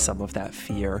back some of that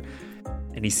fear,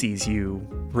 and he sees you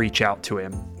reach out to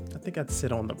him. I think I'd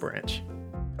sit on the branch.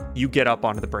 You get up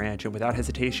onto the branch, and without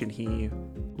hesitation, he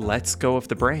lets go of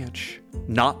the branch,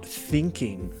 not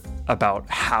thinking about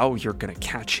how you're going to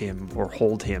catch him or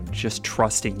hold him, just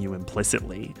trusting you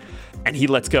implicitly. And he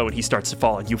lets go, and he starts to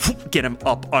fall, and you get him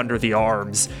up under the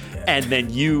arms, and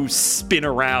then you spin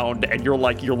around, and your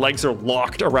legs are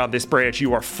locked around this branch.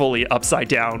 You are fully upside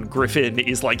down. Griffin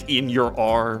is in your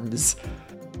arms,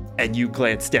 and you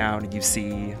glance down, and you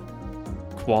see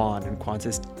Quan, and Quan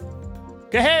says,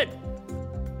 "Go ahead.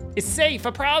 It's safe,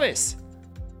 I promise."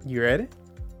 You ready?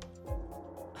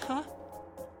 Huh?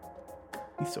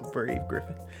 He's so brave,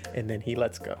 Griffin. And then he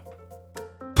lets go.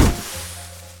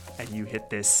 And you hit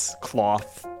this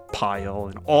cloth pile,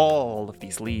 and all of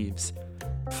these leaves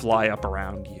fly up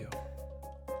around you.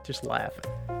 Just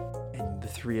laughing. And the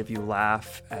three of you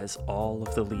laugh as all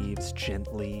of the leaves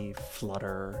gently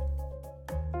flutter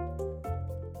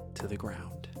to the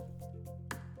ground.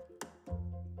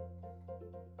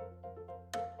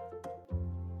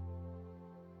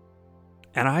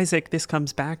 And Isaac, this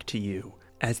comes back to you.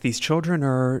 as these children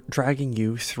are dragging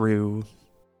you through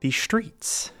these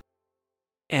streets.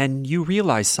 And you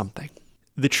realize something.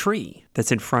 The tree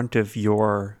that's in front of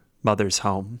your mother's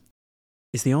home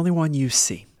is the only one you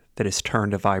see that is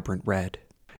turned a vibrant red.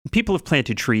 People have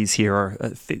planted trees here,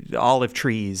 olive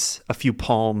trees, a few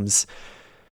palms,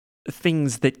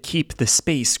 things that keep the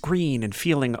space green and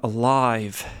feeling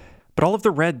alive. But all of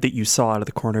the red that you saw out of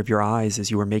the corner of your eyes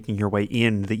as you were making your way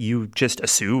in, that you just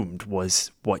assumed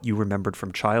was what you remembered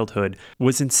from childhood,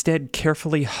 was instead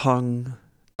carefully hung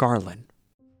garland.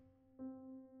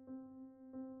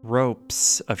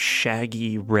 Ropes of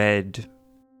shaggy red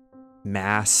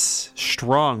mass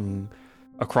strung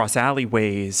across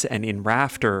alleyways and in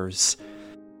rafters.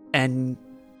 And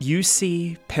you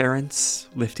see parents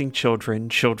lifting children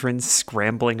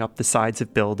scrambling up the sides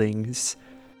of buildings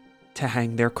to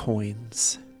hang their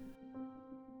coins.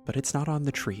 But it's not on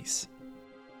the trees.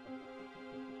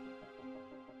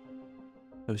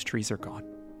 Those trees are gone.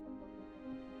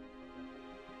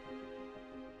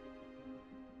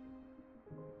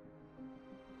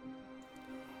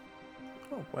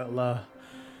 Oh, well,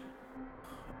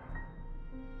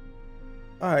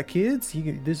 all right, kids,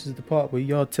 this is the part where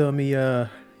y'all tell me,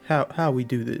 how we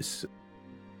do this.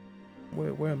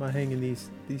 Where am I hanging these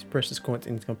precious coins?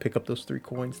 And he's gonna pick up those 3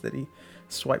 coins that he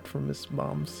swiped from his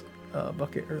mom's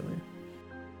bucket earlier.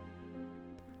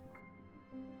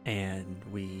 And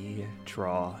we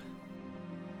draw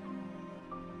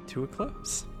to a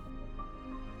close.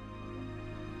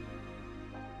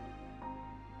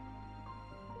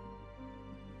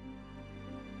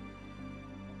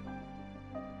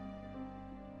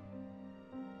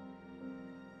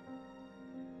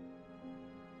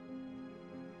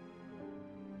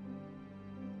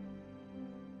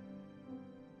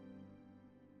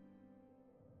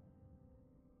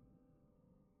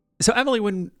 So Emily,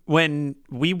 when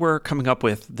we were coming up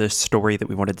with the story that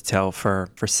we wanted to tell for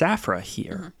Safra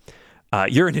here,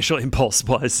 your initial impulse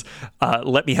was,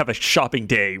 let me have a shopping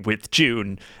day with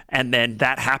June, and then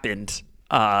that happened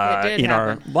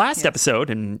our last episode,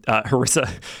 and Harissa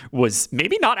was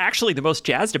maybe not actually the most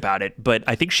jazzed about it, but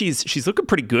I think she's looking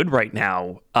pretty good right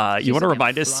now. You want to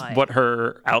remind us what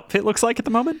her outfit looks like at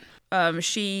the moment?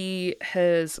 She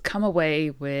has come away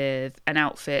with an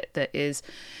outfit that is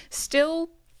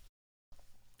still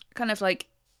kind of like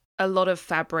a lot of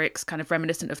fabrics, kind of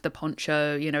reminiscent of the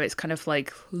poncho. You know, it's kind of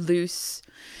like loose,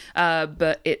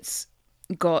 but it's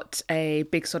got a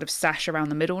big sort of sash around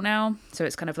the middle now. So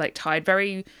it's kind of like tied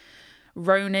very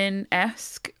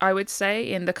Ronin-esque, I would say,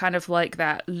 in the kind of like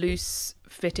that loose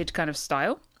fitted kind of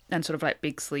style, and sort of like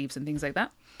big sleeves and things like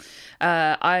that.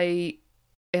 I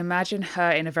imagine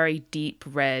her in a very deep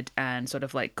red and sort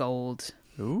of like gold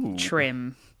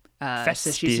trim. So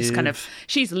she's just kind of,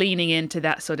 she's leaning into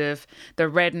that sort of the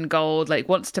red and gold, like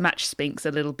wants to match Spinks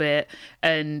a little bit.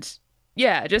 And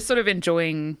yeah, just sort of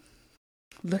enjoying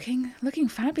looking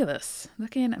fabulous,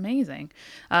 looking amazing.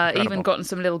 Even gotten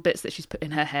some little bits that she's put in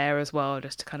her hair as well,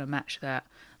 just to kind of match that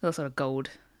little sort of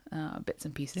gold bits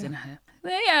and pieces in her hair.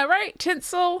 Yeah, right.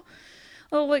 Tinsel,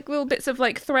 little bits of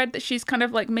like thread that she's kind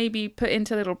of like maybe put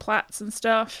into little plaits and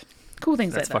stuff. Cool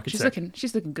things like that.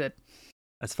 She's looking good.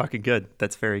 That's fucking good.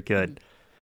 That's very good.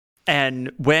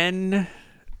 And when,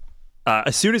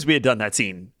 as soon as we had done that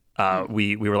scene,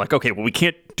 we were like, okay, well, we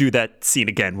can't do that scene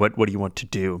again. What do you want to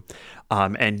do?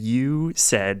 And you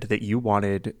said that you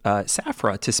wanted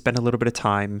Safra to spend a little bit of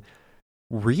time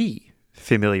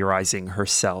re-familiarizing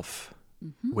herself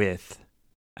with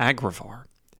Agravar.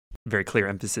 Very clear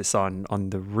emphasis on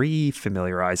the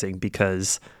re-familiarizing,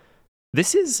 because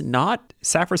this is not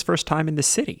Safra's first time in the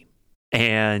city.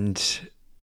 And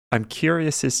I'm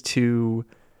curious as to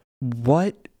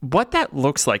what that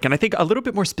looks like. And I think a little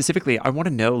bit more specifically, I want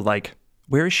to know, like,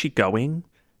 where is she going?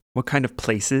 What kind of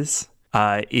places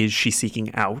is she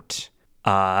seeking out?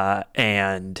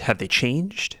 And have they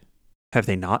changed? Have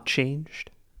they not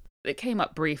changed? It came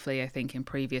up briefly, I think, in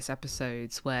previous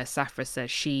episodes where Safra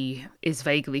says she is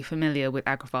vaguely familiar with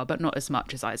Agravar, but not as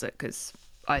much as Isaac, because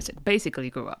Isaac basically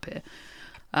grew up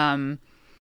here.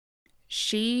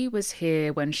 She was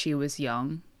here when she was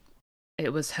young.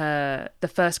 It was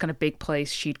the first kind of big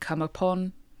place she'd come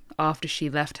upon after she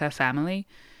left her family.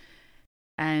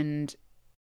 And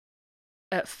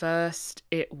at first,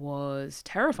 it was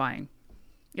terrifying.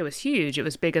 It was huge. It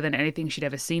was bigger than anything she'd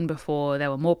ever seen before. There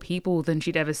were more people than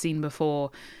she'd ever seen before.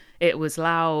 It was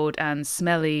loud and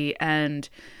smelly and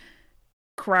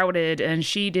crowded, and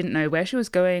she didn't know where she was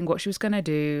going, what she was going to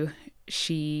do.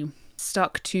 She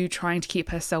stuck to trying to keep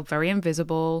herself very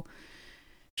invisible,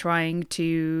 trying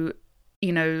to,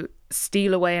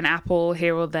 steal away an apple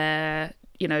here or there,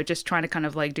 just trying to kind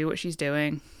of like do what she's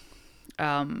doing.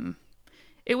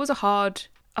 It was a hard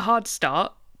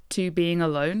start to being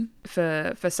alone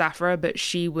for Safra, but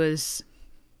she was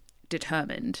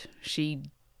determined. She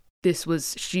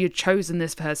had chosen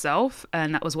this for herself,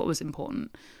 and that was what was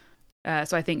important.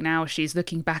 So I think now she's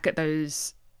looking back at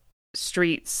those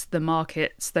streets, the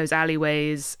markets, those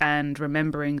alleyways, and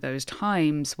remembering those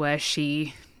times where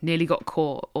she nearly got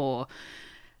caught, or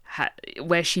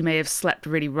where she may have slept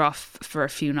really rough for a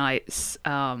few nights.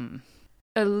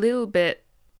 A little bit,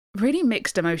 really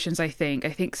mixed emotions, I think.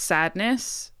 I think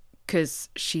sadness, because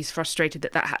she's frustrated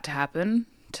that had to happen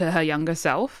to her younger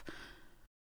self.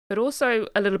 But also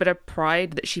a little bit of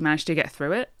pride that she managed to get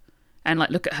through it. And like,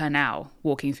 look at her now,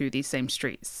 walking through these same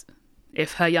streets.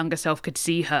 If her younger self could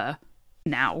see her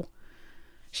now,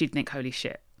 she'd think, holy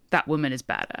shit, that woman is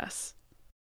badass.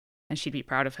 And she'd be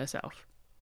proud of herself.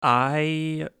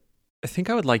 I think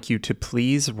I would like you to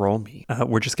please roll me.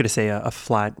 We're just going to say a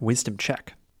flat wisdom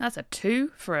check. That's a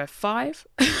 2 for a 5.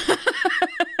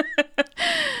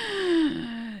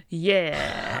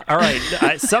 Yeah. All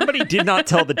right. Somebody did not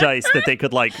tell the dice that they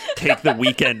could, like, take the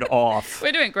weekend off.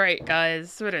 We're doing great,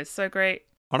 guys. We're doing so great.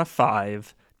 On a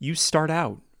 5, you start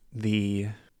out the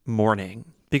morning,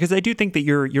 because I do think that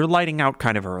you're lighting out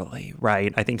kind of early,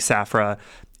 right? I think Safra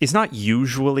is not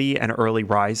usually an early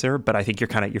riser, but I think you're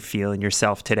feeling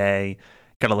yourself today.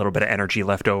 Got a little bit of energy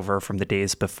left over from the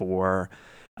days before.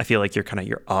 I feel like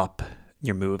you're up,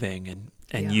 you're moving,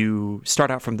 and you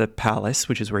start out from the palace,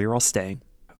 which is where you're all staying.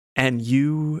 And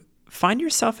you find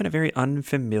yourself in a very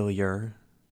unfamiliar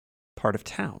part of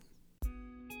town.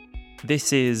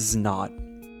 This is not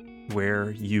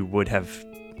where you would have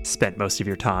spent most of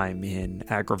your time in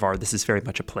Agravar. This is very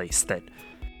much a place that,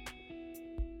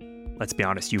 let's be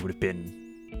honest, you would have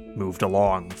been moved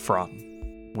along from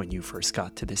when you first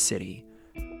got to this city.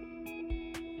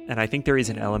 And I think there is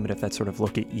an element of that sort of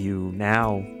look at you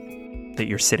now that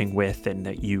you're sitting with and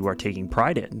that you are taking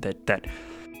pride in, that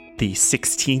the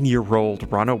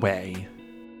 16-year-old runaway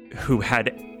who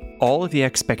had all of the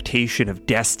expectation of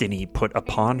destiny put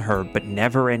upon her, but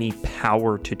never any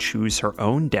power to choose her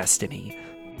own destiny,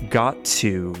 got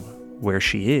to where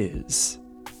she is,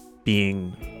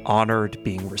 being honored,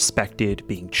 being respected,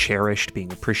 being cherished,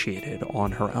 being appreciated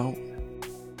on her own.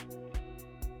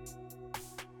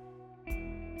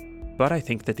 But I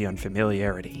think that the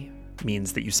unfamiliarity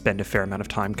means that you spend a fair amount of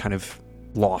time kind of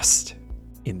lost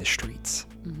in the streets.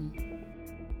 Mm-hmm.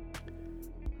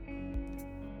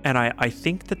 And I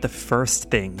think that the first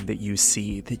thing that you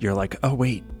see that you're like, oh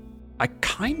wait, I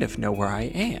kind of know where I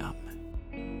am,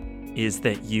 is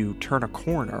that you turn a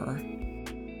corner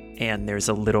and there's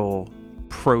a little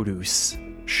produce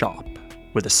shop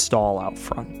with a stall out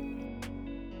front.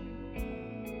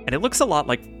 And it looks a lot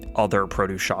like other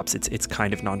produce shops. It's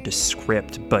kind of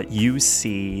nondescript, but you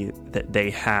see that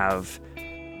they have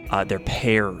their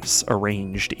pears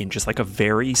arranged in just like a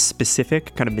very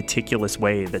specific kind of meticulous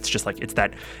way. That's just like, it's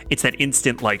that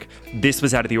instant, like, this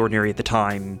was out of the ordinary at the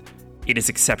time. It is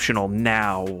exceptional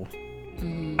now.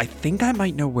 Mm-hmm. I think I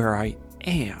might know where I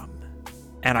am.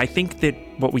 And I think that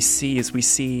what we see is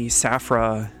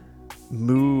Safra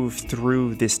move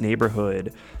through this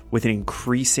neighborhood with an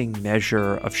increasing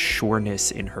measure of sureness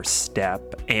in her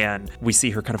step. And we see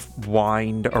her kind of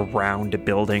wind around a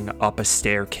building, up a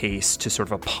staircase to sort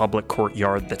of a public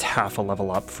courtyard that's half a level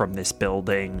up from this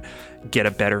building, get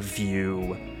a better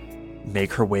view,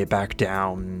 make her way back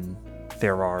down.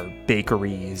 There are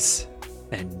bakeries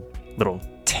and little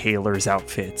tailor's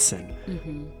outfits,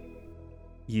 and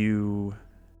you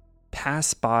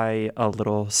pass by a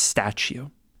little statue,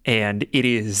 and it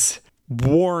is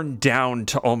worn down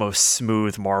to almost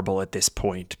smooth marble at this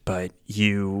point, but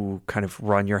you kind of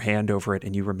run your hand over it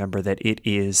and you remember that it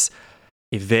is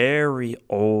a very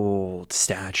old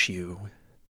statue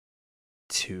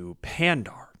to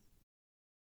Pandar.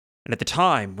 And at the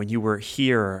time when you were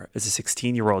here as a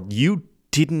 16-year-old, you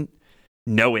didn't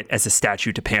know it as a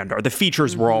statue to Pandar. The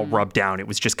features were all rubbed down. It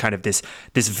was just kind of this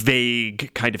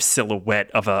vague kind of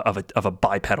silhouette of a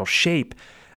bipedal shape.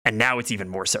 And now it's even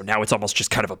more so. Now it's almost just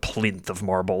kind of a plinth of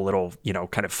marble, little,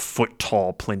 kind of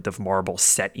foot-tall plinth of marble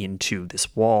set into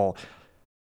this wall.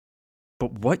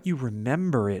 But what you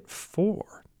remember it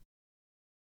for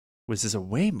was as a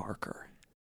way marker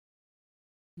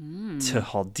to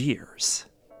Haldir's.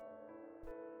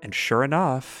 And sure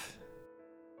enough,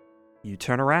 you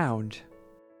turn around,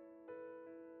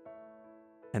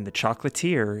 and the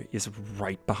chocolatier is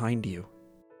right behind you.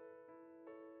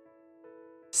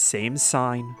 Same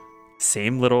sign,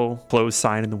 same little closed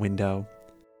sign in the window.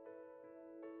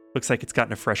 Looks like it's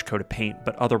gotten a fresh coat of paint,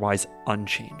 but otherwise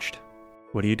unchanged.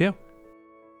 What do you do?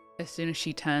 As soon as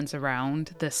she turns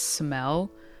around, the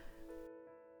smell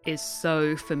is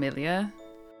so familiar.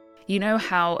 You know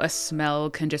how a smell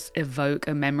can just evoke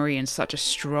a memory in such a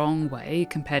strong way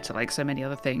compared to like so many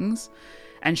other things?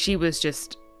 And she was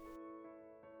just,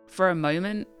 for a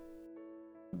moment,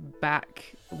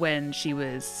 back when she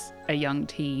was a young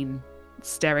teen,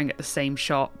 staring at the same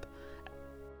shop,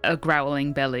 a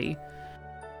growling belly,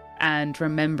 and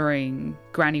remembering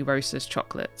Granny Rosa's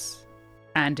chocolates,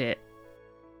 and it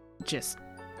just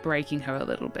breaking her a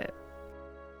little bit.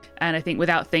 And I think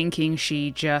without thinking,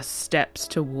 she just steps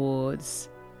towards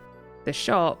the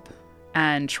shop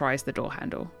and tries the door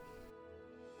handle.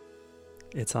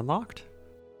 It's unlocked.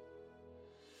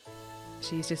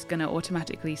 She's just going to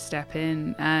automatically step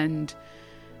in and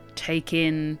take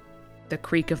in the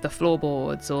creak of the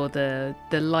floorboards or the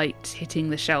light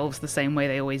hitting the shelves the same way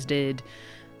they always did.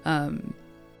 And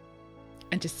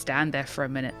just stand there for a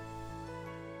minute.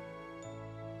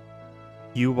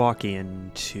 You walk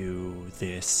into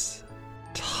this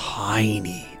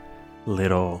tiny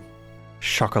little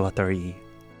chocolaterie.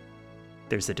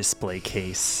 There's a display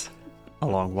case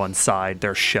along one side.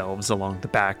 There are shelves along the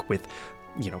back with,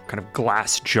 kind of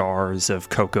glass jars of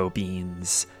cocoa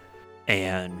beans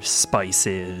and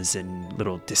spices and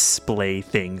little display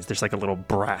things. There's like a little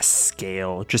brass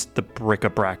scale, just the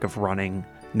bric-a-brac of running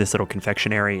in this little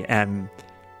confectionery. And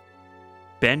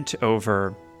bent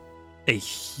over a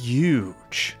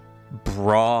huge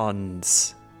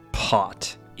bronze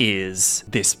pot is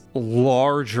this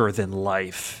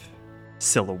larger-than-life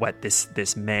silhouette,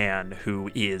 this man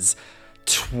who is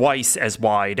twice as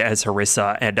wide as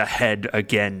Harissa and a head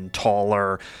again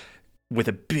taller, with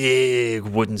a big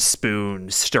wooden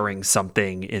spoon stirring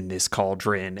something in this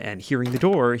cauldron. And hearing the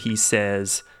door, he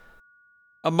says,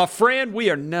 my friend,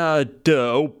 we are not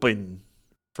open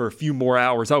for a few more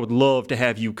hours. I would love to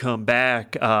have you come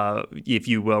back. If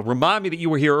you remind me that you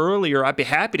were here earlier, I'd be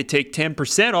happy to take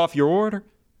 10% off your order.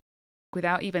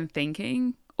 Without even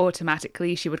thinking,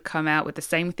 automatically she would come out with the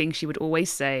same thing she would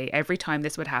always say every time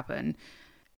this would happen.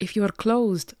 If you are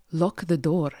closed, lock the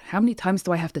door. How many times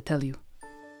do I have to tell you?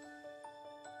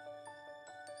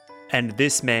 And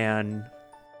this man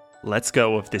lets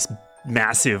go of this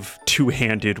massive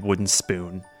two-handed wooden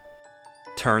spoon,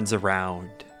 turns around,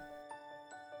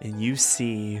 and you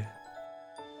see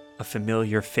a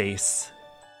familiar face.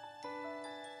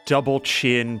 Double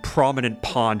chin, prominent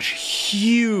paunch,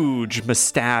 huge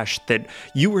mustache that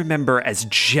you remember as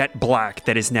jet black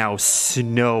that is now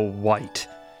snow white.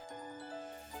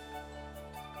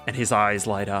 And his eyes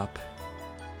light up.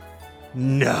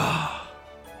 No.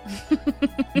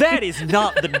 That is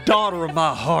not the daughter of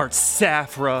my heart,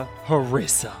 Safra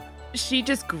Harissa. She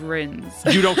just grins.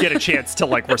 You don't get a chance to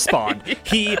respond.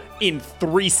 He, in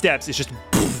 3 steps, is just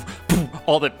poof, poof.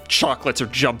 All the chocolates are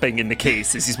jumping in the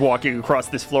case as he's walking across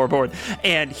this floorboard,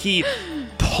 and he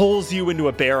pulls you into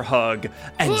a bear hug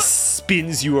and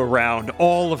spins you around.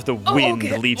 All of the wind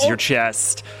leaves your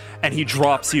chest, and he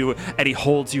drops you and he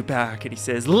holds you back and he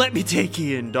says, "Let me take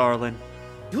you in, darling.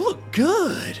 You look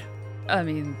good." I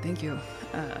mean, thank you.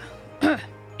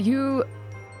 You're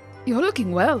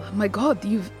looking well. My God,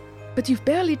 you've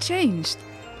barely changed.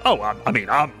 Oh,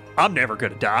 I'm never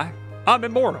gonna die. I'm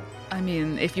immortal. I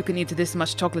mean, if you can eat this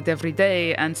much chocolate every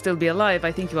day and still be alive,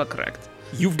 I think you are correct.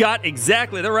 You've got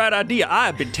exactly the right idea.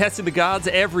 I've been testing the gods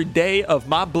every day of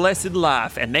my blessed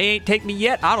life, and they ain't take me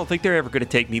yet. I don't think they're ever gonna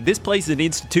take me. This place is an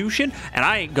institution, and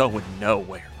I ain't going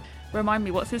nowhere. Remind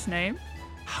me, what's his name?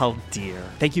 Haldir.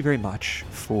 Thank you very much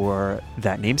for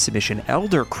that name submission.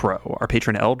 Elder Crow, our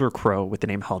patron Elder Crow with the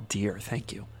name Haldir.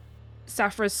 Thank you.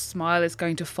 Safra's smile is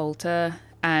going to falter,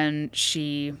 and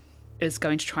she is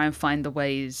going to try and find the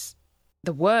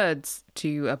words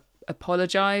to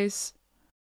apologize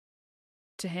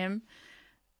to him.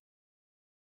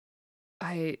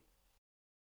 I'm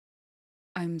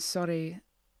sorry,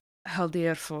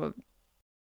 Haldir, for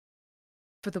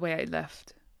the way I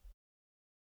left.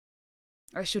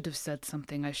 I should have said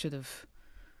something.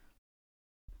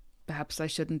 Perhaps I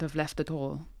shouldn't have left at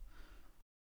all.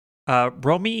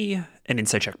 Roll me an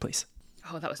insight check, please.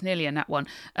 Oh, that was nearly a nat 1.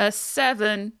 A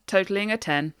 7, totaling a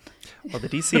 10. Well, the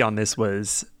DC on this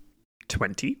was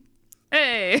 20.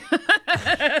 Hey!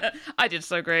 I did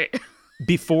so great.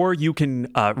 Before you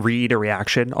can read a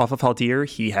reaction off of Haldir,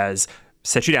 he has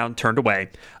set you down, turned away,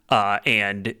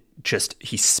 and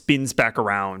he spins back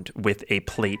around with a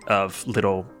plate of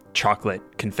little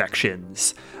chocolate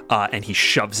confections, and he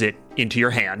shoves it into your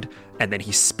hand, and then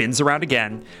he spins around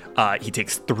again. He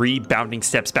takes 3 bounding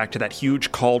steps back to that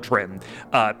huge cauldron,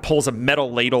 pulls a metal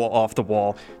ladle off the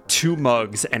wall, 2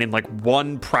 mugs, and in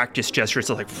one practice gesture,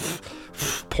 it's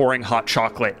pouring hot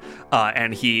chocolate,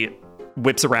 and he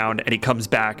whips around and he comes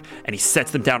back and he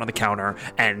sets them down on the counter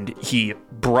and he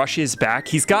brushes back.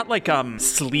 He's got like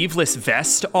sleeveless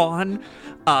vest on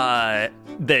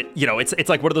that, you know, it's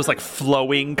like one of those like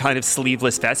flowing kind of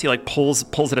sleeveless vests. He like pulls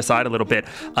it aside a little bit.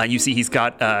 You see he's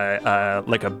got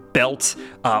like a belt,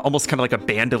 almost kind of like a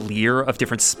bandolier of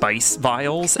different spice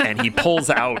vials, and he pulls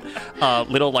out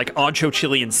little like ancho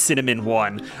chili and cinnamon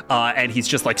one, and he's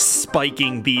just like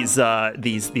spiking these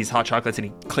hot chocolates, and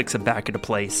he clicks them back into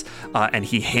place, and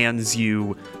he hands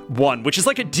you one, which is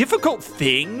like a difficult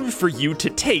thing for you to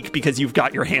take because you've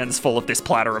got your hands full of this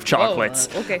platter of chocolates.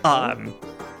 Okay.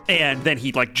 And then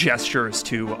he like gestures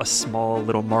to a small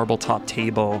little marble top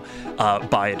table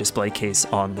by a display case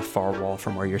on the far wall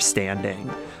from where you're standing,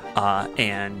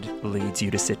 and leads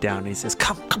you to sit down. And he says,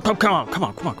 come on.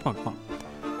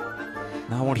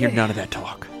 Now I won't hear none of that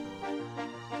talk.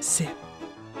 Sit.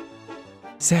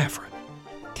 Zafra,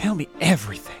 tell me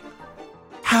everything.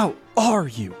 How are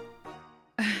you?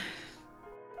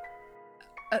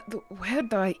 Where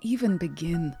do I even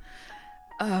begin?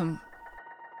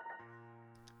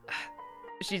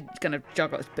 She's gonna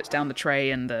puts down the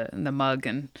tray and the mug,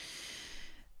 and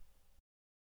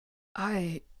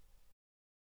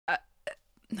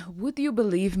would you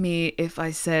believe me if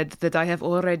I said that I have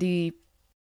already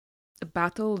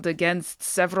battled against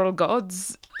several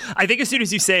gods? I think as soon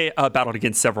as you say battled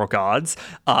against several gods,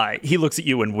 he looks at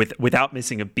you and without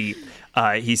missing a beat,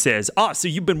 he says, so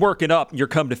you've been working up and you're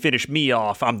coming to finish me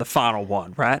off. I'm the final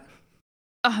one, right?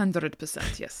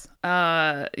 100%, yes.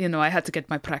 I had to get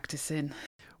my practice in.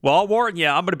 Well, I'll warn you,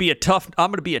 I'm gonna be a tough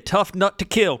nut to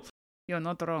kill. You're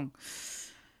not wrong.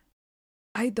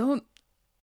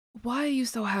 Why are you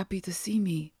so happy to see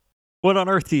me? What on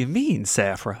earth do you mean,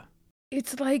 Safra?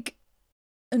 It's like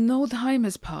no time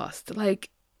has passed.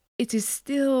 Like, it is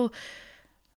still,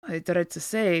 I dread to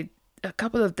say, a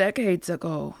couple of decades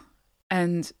ago.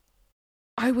 And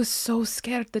I was so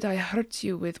scared that I hurt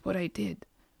you with what I did.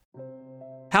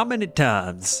 How many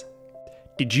times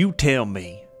did you tell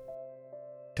me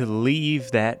to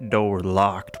leave that door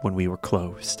locked when we were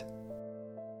closed?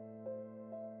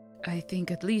 I think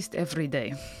at least every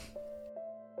day.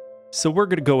 So we're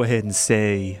going to go ahead and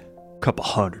say a couple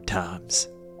 100 times.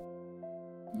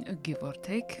 Give or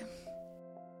take.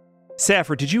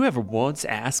 Safra, did you ever once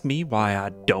ask me why I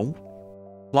don't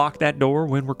lock that door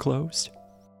when we're closed?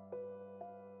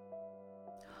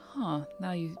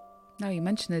 Now you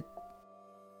mention it,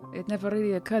 it never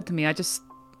really occurred to me.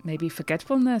 Maybe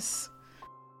forgetfulness.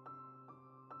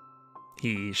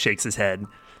 He shakes his head,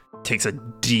 takes a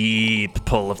deep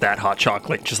pull of that hot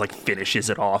chocolate, just like finishes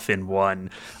it off in one,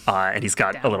 and he's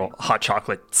got a little hot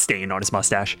chocolate stain on his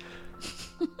mustache.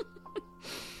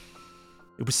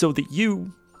 It was so that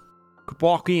you could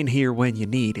walk in here when you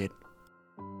needed.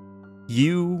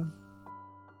 You,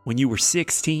 when you were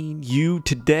 16, you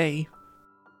today,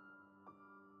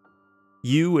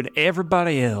 you and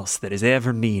everybody else that has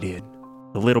ever needed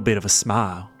a little bit of a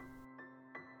smile.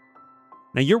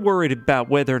 Now, you're worried about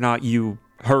whether or not you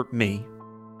hurt me.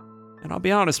 And I'll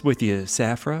be honest with you,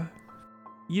 Safra.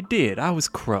 You did. I was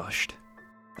crushed.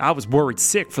 I was worried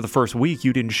sick for the first week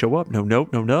you didn't show up. No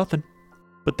note, no nothing.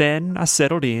 But then I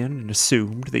settled in and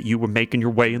assumed that you were making your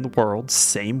way in the world,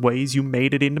 same ways you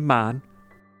made it into mine.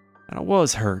 And I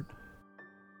was hurt.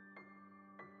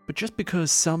 But just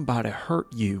because somebody hurt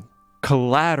you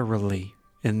collaterally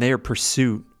in their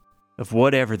pursuit of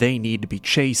whatever they need to be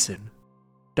chasing,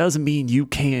 doesn't mean you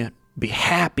can't be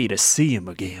happy to see him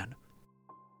again.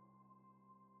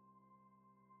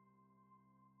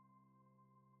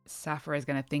 Safra is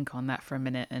going to think on that for a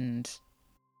minute and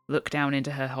look down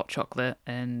into her hot chocolate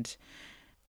and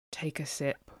take a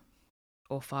sip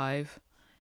or 5.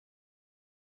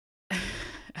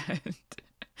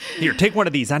 Here, take one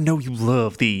of these. I know you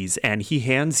love these. And he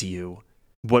hands you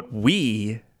what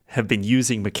we have been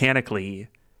using mechanically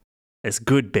as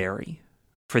Goodberry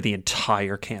for the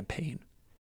entire campaign.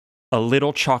 A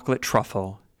little chocolate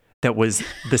truffle that was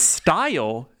the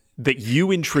style that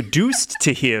you introduced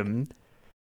to him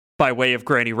by way of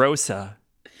Granny Rosa,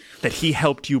 that he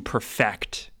helped you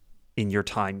perfect in your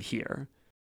time here.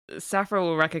 Safra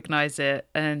will recognize it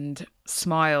and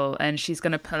smile, and she's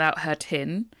going to pull out her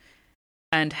tin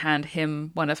and hand him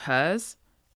one of hers.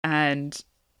 And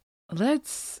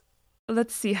let's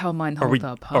see how mine hold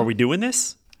up. Huh? Are we doing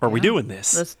this? Are we doing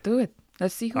this? Let's do it.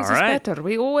 Let's see who's right. better.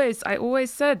 I always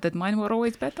said that mine were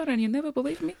always better, and you never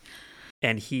believed me.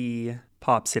 And he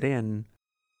pops it in,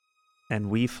 and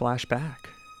we flash back.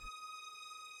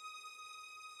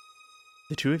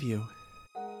 The two of you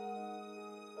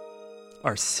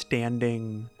are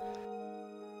standing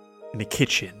in the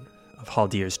kitchen of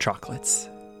Haldier's Chocolates.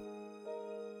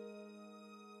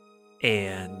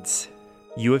 And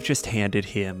you have just handed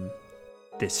him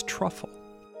this truffle.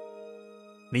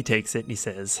 And he takes it and he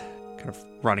says, kind of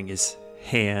running his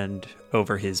hand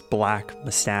over his black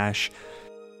mustache,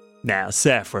 "Now,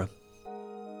 Saffra,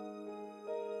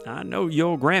 I know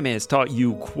your grandma has taught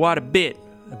you quite a bit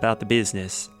about the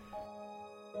business.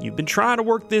 You've been trying to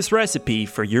work this recipe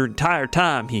for your entire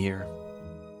time here.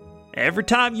 Every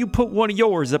time you put one of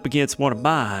yours up against one of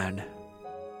mine,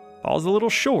 falls a little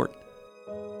short.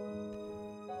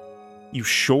 You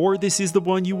sure this is the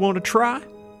one you want to try?"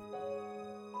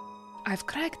 I've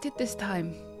cracked it this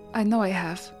time. I know I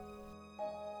have.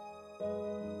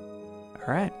 All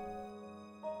right.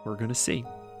 We're going to see.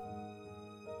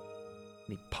 And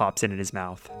he pops it in his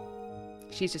mouth.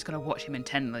 She's just going to watch him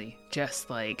intently, just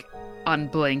like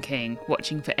unblinking,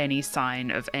 watching for any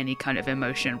sign of any kind of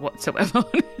emotion whatsoever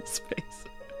on his face.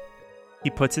 He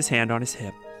puts his hand on his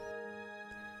hip.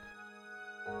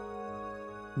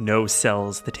 No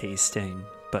sells the tasting,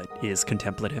 but is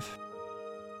contemplative.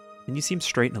 And you see him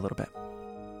straighten a little bit.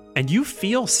 And you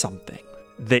feel something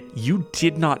that you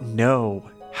did not know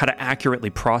how to accurately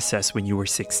process when you were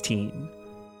 16.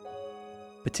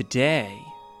 But today,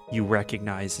 you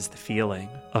recognize as the feeling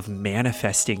of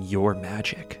manifesting your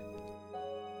magic.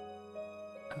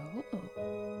 Oh.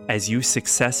 As you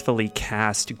successfully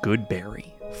cast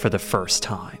Goodberry for the first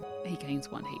time. He gains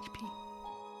 1 HP.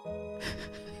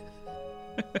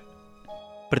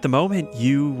 But at the moment,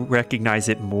 you recognize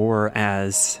it more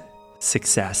as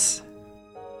success.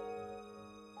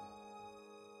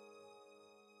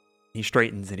 He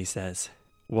straightens and he says,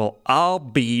 "Well, I'll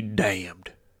be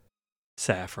damned,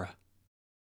 Saffra.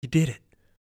 You did it."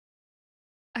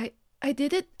 I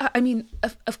did it? I mean,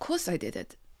 of course I did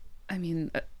it. I mean,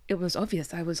 it was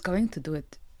obvious I was going to do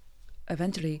it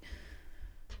eventually.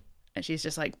 And she's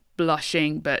just like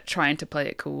blushing, but trying to play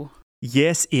it cool.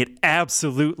 Yes, it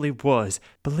absolutely was.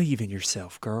 Believe in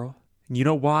yourself, girl. And you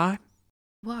know why?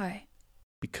 Why?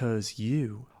 Because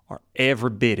you are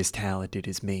every bit as talented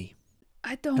as me.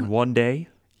 I don't... And one day,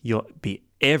 you'll be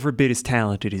every bit as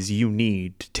talented as you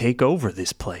need to take over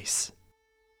this place.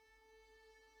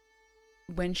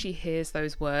 When she hears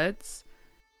those words,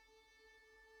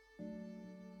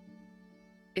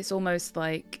 it's almost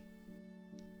like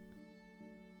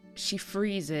she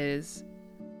freezes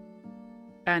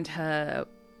and her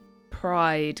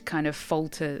pride kind of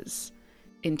falters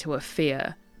into a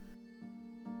fear.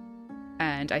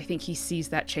 And I think he sees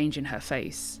that change in her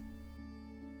face.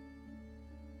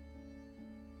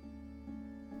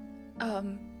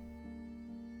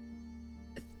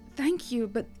 Thank you,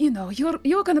 but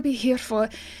you're gonna be here for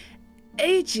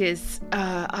ages.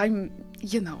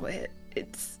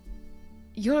 It's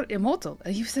you're immortal.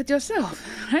 You said yourself,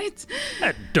 right?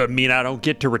 That doesn't mean I don't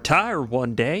get to retire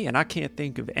one day, and I can't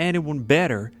think of anyone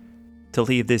better to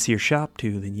leave this here shop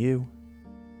to than you.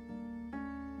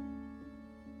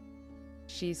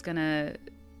 She's gonna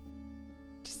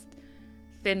just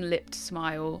thin-lipped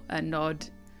smile and nod.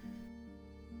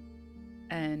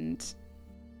 And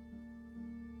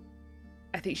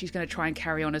I think she's going to try and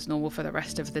carry on as normal for the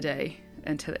rest of the day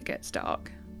until it gets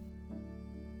dark.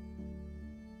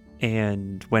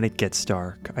 And when it gets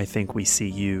dark, I think we see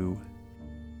you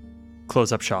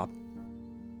close up shop.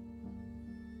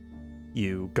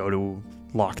 You go to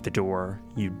lock the door.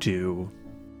 You do.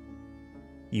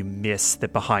 You miss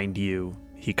that behind you,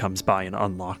 he comes by and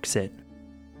unlocks it.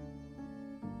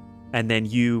 And then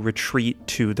you retreat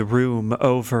to the room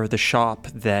over the shop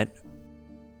that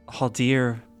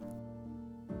Haldir,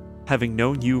 having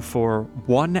known you for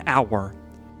 1 hour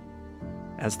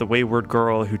as the wayward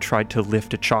girl who tried to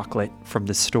lift a chocolate from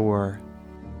the store,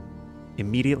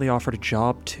 immediately offered a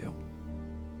job to.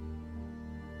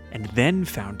 And then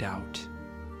found out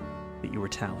that you were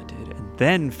talented, and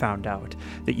then found out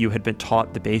that you had been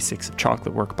taught the basics of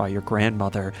chocolate work by your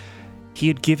grandmother. He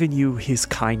had given you his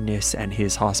kindness and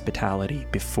his hospitality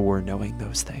before knowing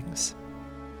those things.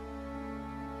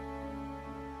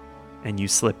 And you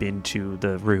slip into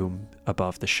the room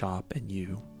above the shop and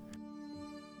you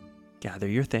gather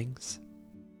your things.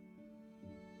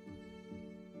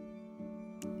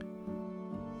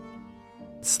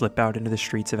 Slip out into the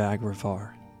streets of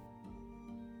Agravar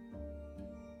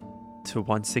to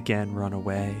once again run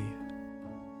away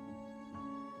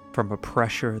from a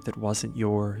pressure that wasn't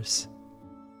yours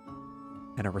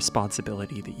and a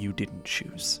responsibility that you didn't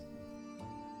choose.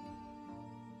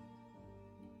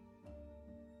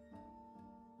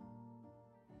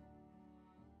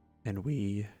 And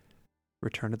we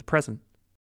return to the present.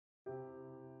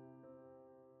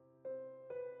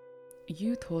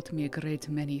 You taught me a great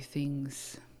many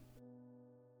things.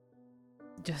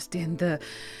 Just in the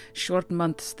short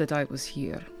months that I was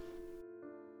here.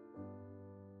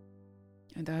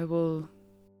 And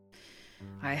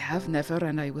I have never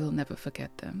and I will never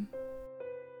forget them.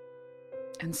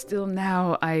 And still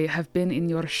now, I have been in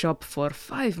your shop for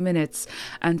 5 minutes,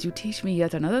 and you teach me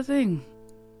yet another thing.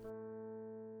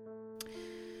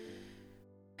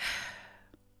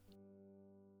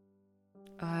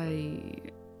 I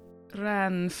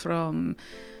ran from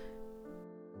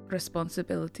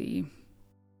responsibility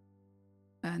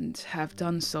and have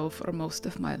done so for most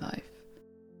of my life.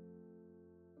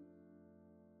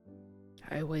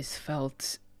 I always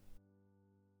felt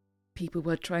people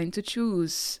were trying to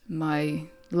choose my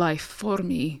life for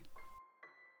me.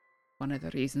 One of the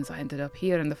reasons I ended up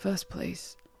here in the first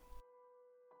place.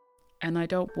 And I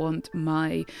don't want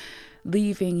my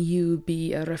leaving you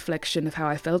be a reflection of how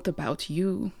I felt about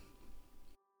you.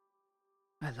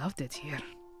 I loved it here.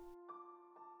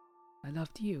 I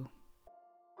loved you.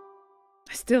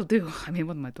 I still do. I mean,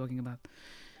 what am I talking about?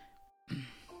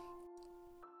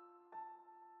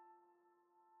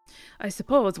 I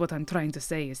suppose what I'm trying to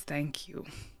say is thank you.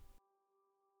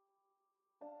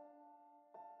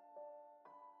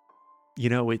 You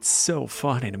know, it's so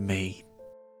funny to me.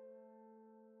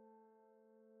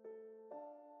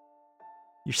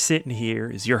 You're sitting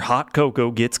here as your hot cocoa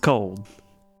gets cold,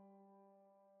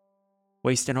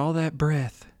 wasting all that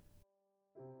breath,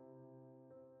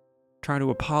 trying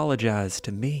to apologize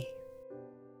to me.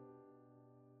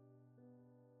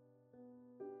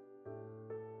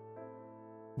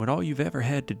 When all you've ever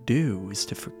had to do is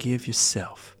to forgive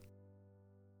yourself.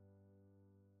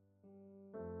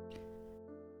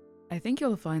 I think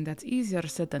you'll find that's easier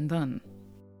said than done.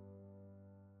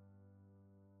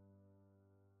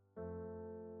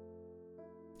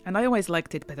 And I always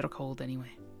liked it better cold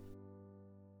anyway.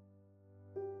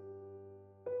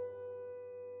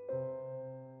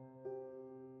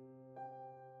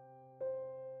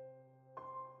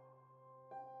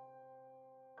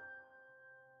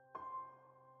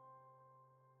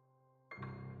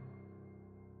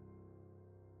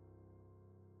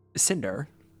 Cinder.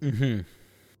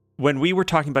 When we were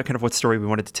talking about kind of what story we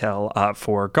wanted to tell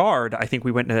for Guard, I think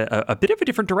we went in a bit of a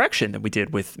different direction than we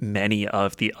did with many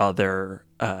of the other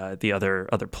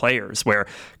players, where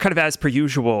kind of as per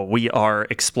usual, we are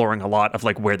exploring a lot of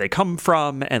like where they come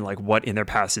from and like what in their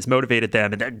past has motivated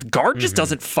them. And Guard just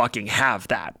doesn't fucking have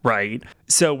that, right?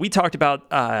 So we talked about,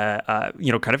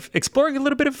 kind of exploring a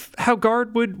little bit of how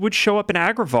Guard would show up in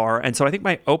Agravar. And so I think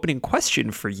my opening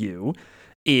question for you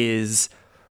is,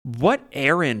 what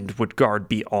errand would Guard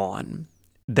be on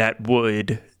that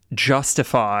would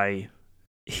justify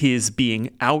his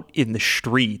being out in the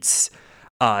streets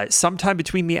sometime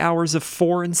between the hours of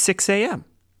 4 and 6 a.m.?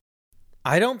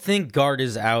 I don't think Guard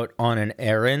is out on an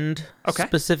errand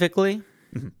specifically.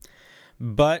 Mm-hmm.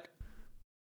 But,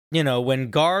 when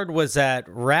Guard was at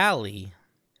Rally,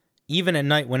 even at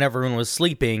night when everyone was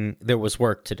sleeping, there was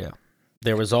work to do.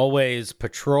 There was always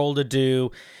patrol to do.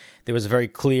 There was very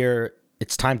clear...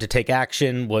 it's time to take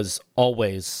action was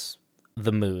always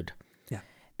the mood. Yeah.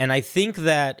 And I think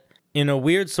that in a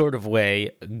weird sort of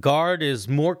way, Guard is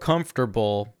more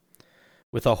comfortable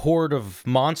with a horde of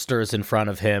monsters in front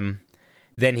of him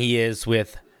than he is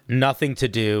with nothing to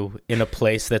do in a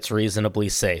place that's reasonably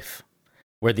safe,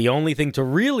 where the only thing to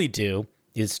really do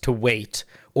is to wait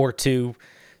or to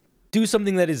do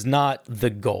something that is not the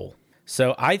goal.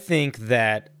 So I think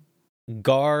that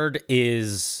Guard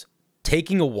is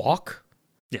taking a walk.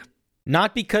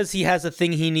 Not because he has a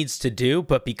thing he needs to do,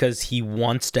 but because he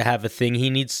wants to have a thing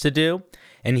he needs to do.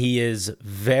 And he is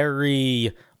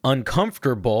very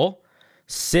uncomfortable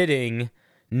sitting,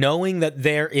 knowing that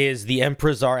there is the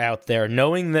Emperors are out there,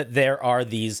 knowing that there are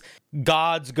these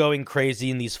gods going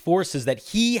crazy and these forces that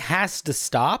he has to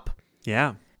stop.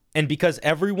 Yeah. And because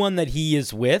everyone that he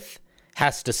is with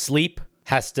has to sleep,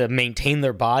 has to maintain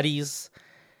their bodies,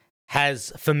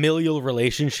 has familial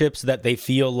relationships that they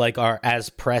feel like are as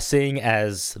pressing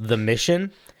as the mission,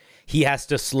 he has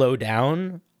to slow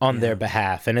down on their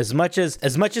behalf. And as much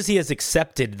as he has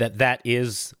accepted that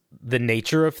is the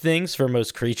nature of things for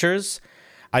most creatures,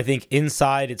 I think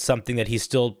inside it's something that he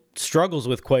still struggles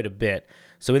with quite a bit.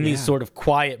 So in these sort of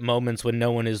quiet moments when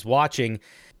no one is watching,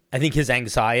 I think his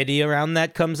anxiety around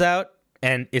that comes out,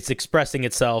 and it's expressing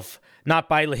itself not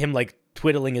by him like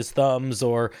twiddling his thumbs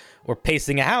or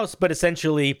pacing a house, but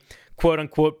essentially, quote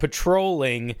unquote,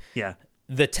 patrolling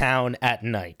the town at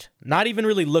night. Not even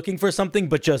really looking for something,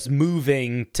 but just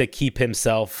moving to keep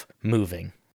himself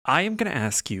moving. I am going to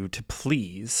ask you to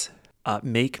please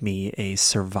make me a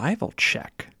survival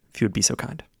check, if you would be so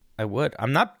kind. I would.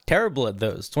 I'm not terrible at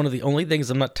those. It's one of the only things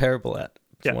I'm not terrible at.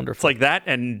 Yeah, wonderful. it's like that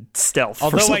and stealth. for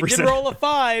Although some I did reason. roll a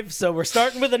 5, so we're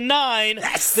starting with a 9.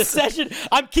 Yes! The session.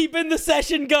 I'm keeping the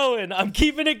session going. I'm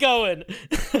keeping it going.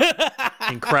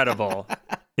 Incredible.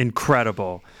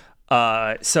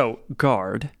 So,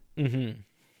 guard, you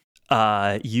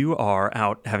are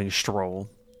out having a stroll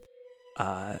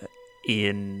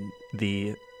in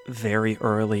the very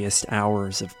earliest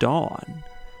hours of dawn.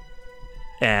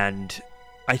 And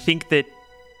I think that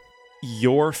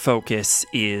your focus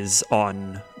is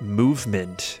on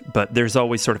movement, but there's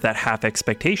always sort of that half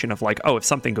expectation of like, oh, if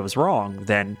something goes wrong,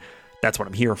 then that's what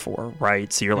I'm here for,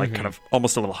 right? So you're like kind of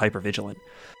almost a little hyper vigilant.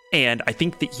 And I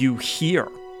think that you hear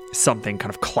something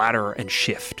kind of clatter and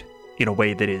shift in a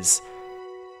way that is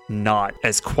not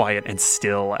as quiet and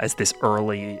still as this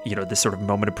early, this sort of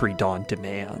moment of pre-dawn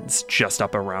demands just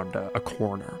up around a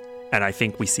corner. And I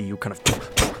think we see you kind of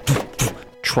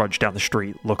trudge down the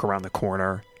street, look around the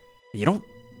corner. You don't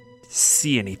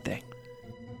see anything.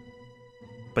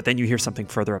 But then you hear something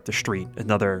further up the street,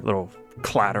 another little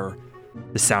clatter,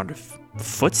 the sound of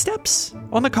footsteps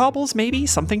on the cobbles, maybe,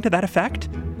 something to that effect.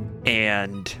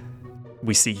 And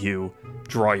we see you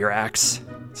draw your axe,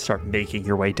 start making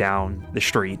your way down the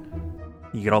street.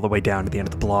 You get all the way down to the end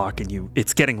of the block, and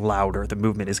it's getting louder. The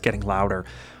movement is getting louder.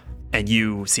 And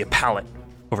you see a pallet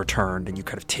overturned, and you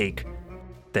kind of take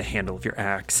the handle of your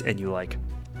axe, and you,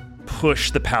 push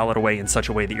the pallet away in such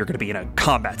a way that you're going to be in a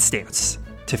combat stance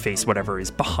to face whatever is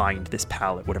behind this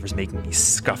pallet, whatever's making these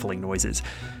scuffling noises.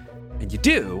 And you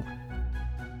do,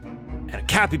 and a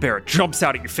capybara jumps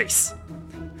out at your face.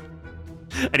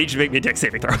 I need you to make me a dex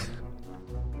saving throw.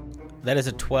 That is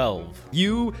a 12.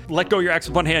 You let go of your axe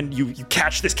with one hand, you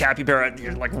catch this capybara,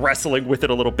 you're wrestling with it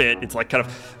a little bit. It's kind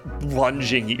of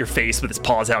lunging at your face with its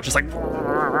paws out, just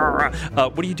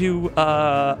what do you do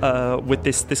with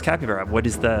this capybara? What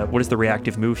is the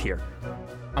reactive move here?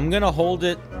 I'm going to hold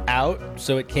it out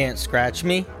so it can't scratch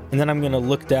me, and then I'm going to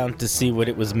look down to see what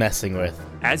it was messing with.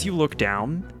 As you look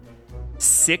down,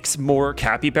 6 more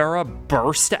capybara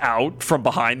burst out from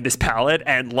behind this pallet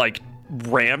and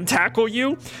ram tackle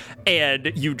you,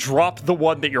 and you drop the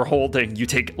one that you're holding. You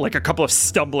take a couple of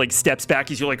stumbling steps back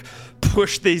as you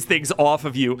push these things off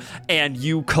of you, and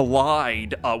you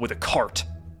collide with a cart,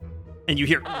 and you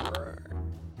hear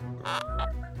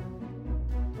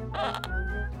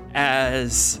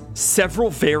as several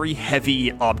very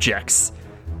heavy objects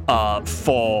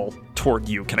fall toward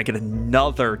you. Can I get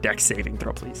another dex saving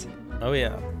throw, please? Oh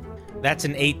yeah, that's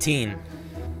an 18.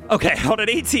 Okay, on an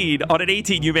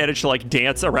 18, you manage to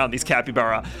dance around these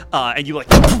capybara, and you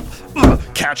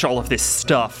catch all of this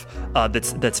stuff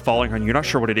that's falling on you. You're not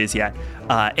sure what it is yet,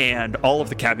 and all of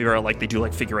the capybara they do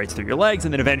figure eights through your legs,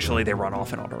 and then eventually they run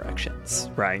off in all directions,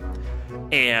 right?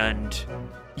 And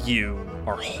you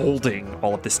are holding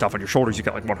all of this stuff on your shoulders. You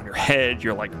got one on your head.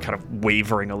 You're kind of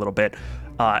wavering a little bit,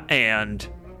 and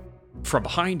from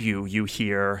behind you, you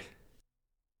hear,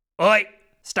 "Oi!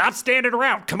 Stop standing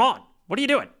around! Come on! What are you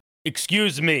doing?"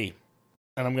 Excuse me.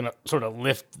 And I'm going to sort of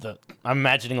lift I'm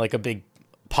imagining a big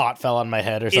pot fell on my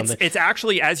head or something. It's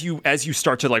actually, as you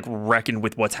start to reckon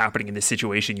with what's happening in this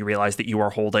situation, you realize that you are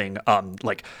holding a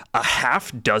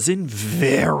half dozen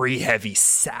very heavy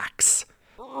sacks.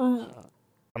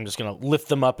 I'm just going to lift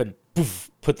them up and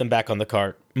put them back on the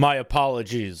cart. My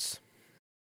apologies.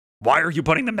 Why are you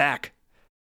putting them back?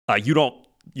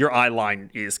 Your eye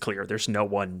line is clear. There's no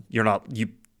one,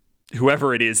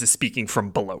 whoever it is speaking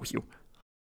from below you.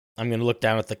 I'm going to look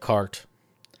down at the cart.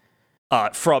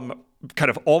 From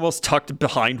kind of almost tucked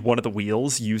behind one of the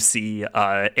wheels, you see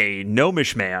a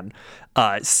gnomish man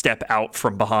step out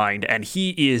from behind, and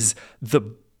he is the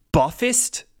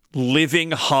buffest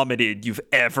living hominid you've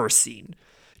ever seen.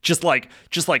 Just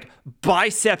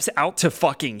biceps out to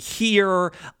fucking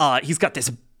here. He's got this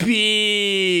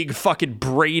big fucking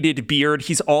braided beard.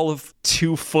 He's all of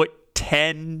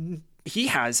 2'10". He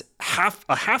has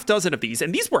a half dozen of these,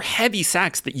 and these were heavy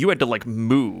sacks that you had to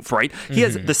move, right? He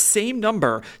has the same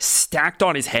number stacked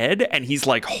on his head, and he's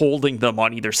holding them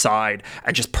on either side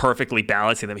and just perfectly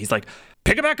balancing them. He's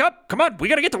pick it back up. Come on, we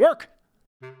gotta get to work.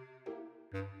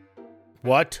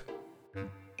 What?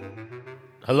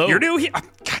 Hello? You're new here.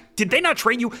 God, did they not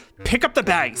train you? Pick up the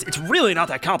bags. It's really not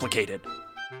that complicated.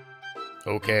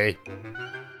 Okay.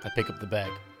 I pick up the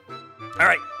bag. All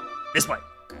right, this way.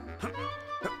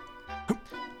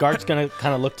 Guard's gonna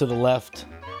kind of look to the left,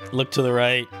 look to the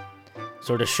right,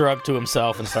 sort of shrug to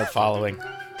himself and start following.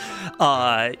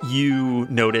 You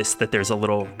notice that there's a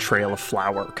little trail of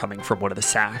flour coming from one of the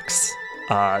sacks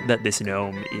that this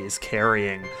gnome is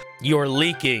carrying. You're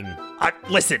leaking.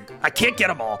 Listen, I can't get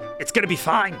them all. It's gonna be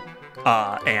fine.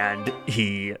 And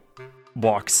he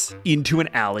walks into an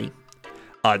alley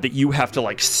that you have to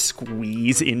like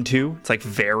squeeze into. It's like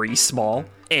very small,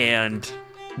 and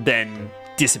then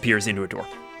disappears into a door.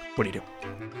 What do you do?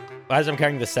 As I'm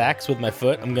carrying the sacks with my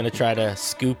foot, I'm going to try to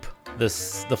scoop the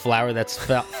flour that's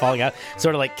falling out,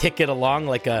 sort of like kick it along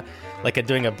like a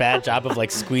doing a bad job of like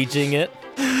squeegeeing it.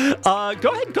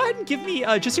 Go ahead and give me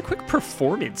just a quick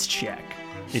performance check.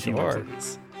 If you Sure. would,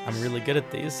 please. I'm really good at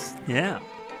these. Yeah.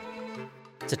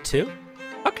 It's a 2.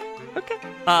 Okay.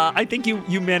 I think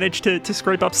you managed to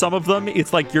scrape up some of them.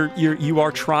 It's like you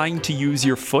are trying to use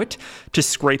your foot to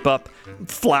scrape up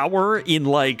flour in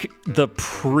like the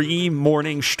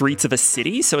pre-morning streets of a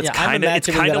city. So it's kind of like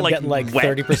getting like wet.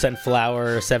 30%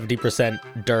 flour,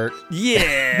 70% dirt.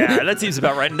 Yeah, that seems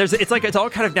about right. And it's all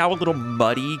kind of now a little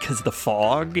muddy because of the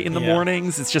fog in the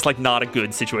mornings. It's just like not a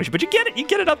good situation. But you get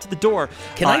it up to the door.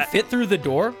 Can I fit through the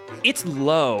door? It's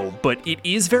low, but it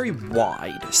is very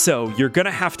wide. So you're going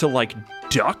to have to like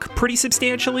duck pretty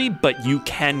substantially, but you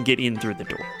can get in through the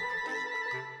door.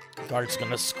 Guard's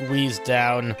gonna squeeze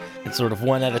down and sort of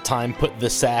one at a time put the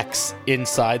sacks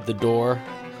inside the door.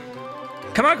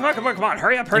 Come on.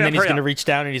 Hurry up. And then he's gonna reach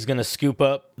down and he's gonna scoop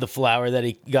up the flour that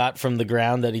he got from the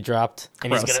ground that he dropped.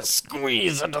 And he's gonna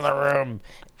squeeze into the room.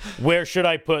 Where should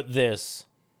I put this?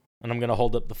 And I'm gonna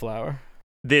hold up the flour.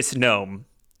 This gnome,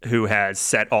 who has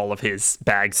set all of his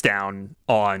bags down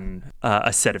on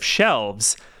a set of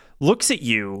shelves, looks at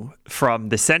you from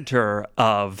the center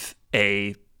of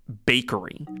a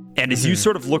bakery. And as you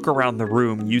sort of look around the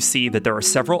room, you see that there are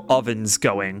several ovens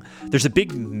going. There's a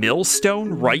big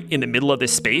millstone right in the middle of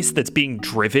this space that's being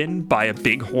driven by a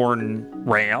bighorn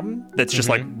ram that's just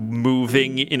like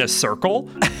moving in a circle.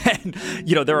 And,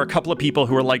 there are a couple of people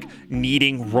who are like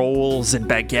kneading rolls and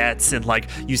baguettes, and like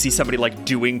you see somebody like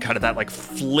doing kind of that like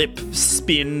flip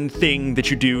spin thing that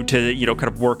you do to, kind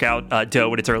of work out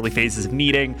dough in its early phases of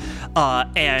kneading.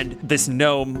 And this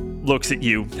gnome looks at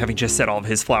you, having just set all of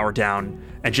his flour down,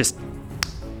 and just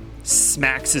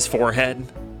smacks his forehead.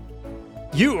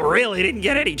 You really didn't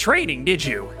get any training, did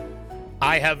you?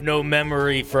 I have no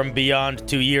memory from beyond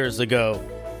 2 years ago.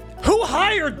 Who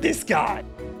hired this guy?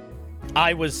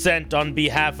 I was sent on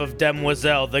behalf of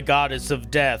Demoiselle, the goddess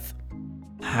of death.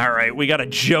 All right, we got a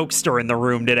jokester in the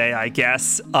room today, I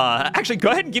guess. Actually, go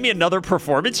ahead and give me another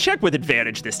performance check with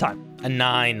advantage this time. A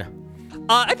 9.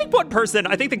 I think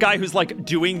the guy who's like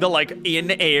doing the like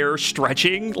in-air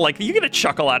stretching, like you get a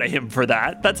chuckle out of him for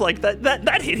that. That's like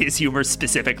that hit his humor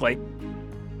specifically.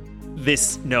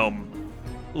 This gnome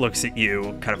looks at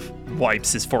you, kind of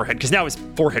wipes his forehead, because now his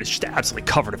forehead is just absolutely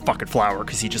covered in fucking flour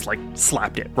because he just like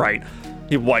slapped it, right?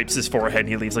 He wipes his forehead and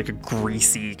he leaves like a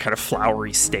greasy, kind of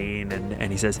floury stain,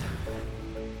 and he says,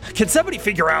 "Can somebody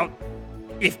figure out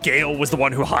if Gale was the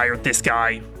one who hired this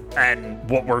guy and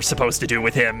what we're supposed to do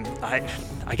with him?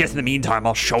 I guess in the meantime,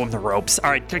 I'll show him the ropes. All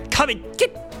right, come in,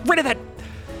 get rid of that.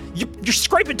 You're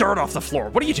scraping dirt off the floor.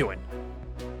 What are you doing?"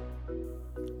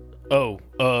 Oh,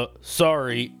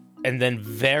 sorry. And then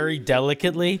very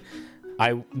delicately,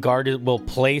 Guard will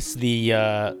place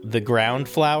the ground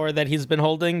flour that he's been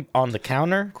holding on the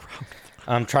counter.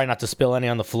 Try not to spill any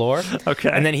on the floor. Okay.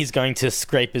 And then he's going to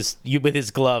scrape with his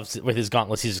gloves, with his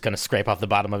gauntlets, he's just going to scrape off the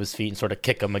bottom of his feet and sort of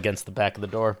kick him against the back of the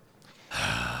door.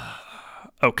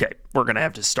 Okay, we're going to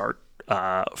have to start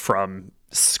from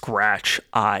scratch,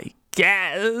 I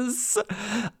guess.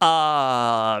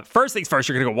 First things first,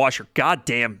 you're going to go wash your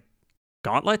goddamn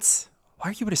gauntlets. Why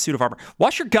are you in a suit of armor?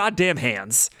 Wash your goddamn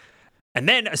hands. And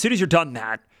then as soon as you're done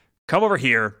that, come over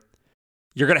here.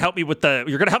 You're going to help me with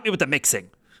the mixing.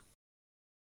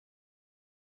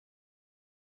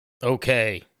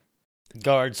 Okay.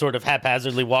 Guard sort of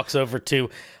haphazardly walks over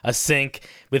to a sink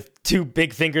with 2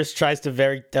 big fingers, tries to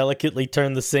very delicately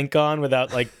turn the sink on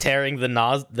without like tearing the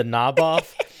knob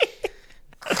off.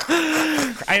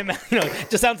 It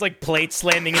just sounds like plates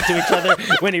slamming into each other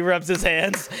when he rubs his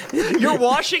hands. You're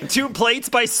washing 2 plates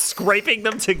by scraping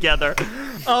them together.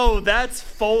 Oh, that's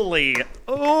Foley.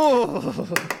 Oh,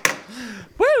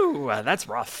 woo, that's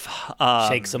rough.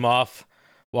 Shakes him off,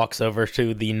 walks over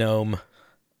to the gnome.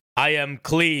 I am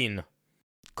clean.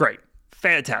 Great.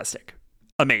 Fantastic.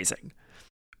 Amazing.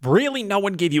 Really, no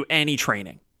one gave you any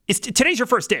training. Today's your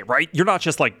first day, right? You're not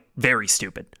just like very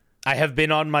stupid. I have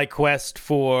been on my quest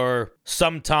for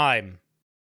some time.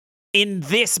 In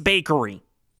this bakery.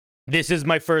 This is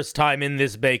my first time in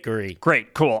this bakery.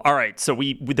 Great, cool. All right, so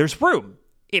there's room.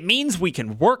 It means we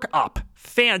can work up.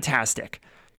 Fantastic.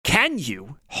 Can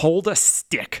you hold a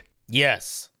stick?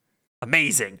 Yes.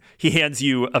 Amazing. He hands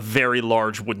you a very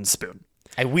large wooden spoon.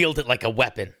 I wield it like a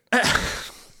weapon.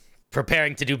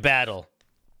 Preparing to do battle.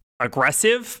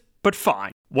 Aggressive? but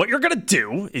fine. What you're going to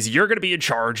do is you're going to be in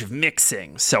charge of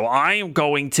mixing. So I am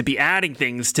going to be adding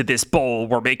things to this bowl.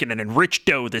 We're making an enriched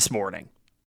dough this morning.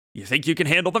 You think you can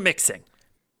handle the mixing?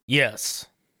 Yes.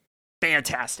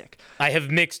 Fantastic. I have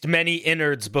mixed many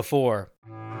innards before.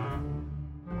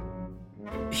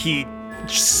 He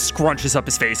scrunches up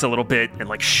his face a little bit and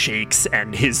like shakes,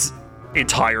 and his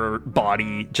entire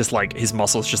body, just like his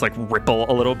muscles just like ripple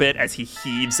a little bit as he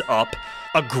heaves up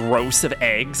a gross of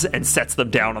eggs and sets them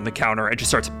down on the counter and just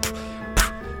starts,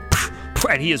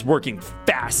 and he is working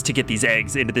fast to get these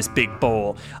eggs into this big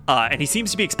bowl, and he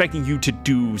seems to be expecting you to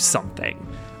do something.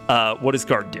 What does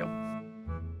Guard do?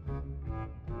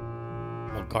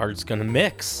 Well, Guard's gonna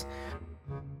mix.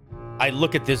 I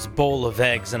look at this bowl of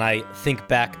eggs and I think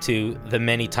back to the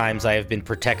many times I have been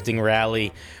protecting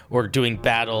Raleigh or doing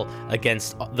battle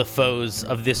against the foes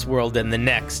of this world and the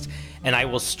next, and I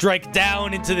will strike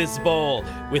down into this bowl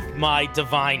with my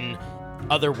divine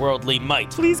otherworldly might.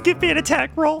 Please give me an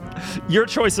attack roll. Your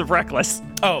choice of reckless.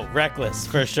 Oh, reckless,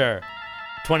 for sure.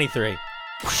 23.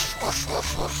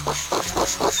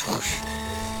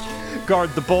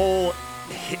 Guard, the bowl,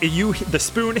 the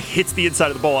spoon hits the inside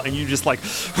of the bowl, and you just like,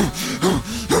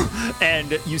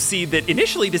 and you see that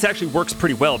initially this actually works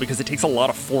pretty well because it takes a lot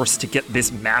of force to get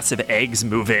this massive eggs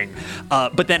moving.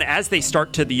 But then as the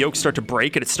yolks start to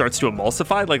break and it starts to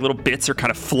emulsify, like little bits are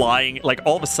kind of flying, like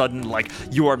all of a sudden, like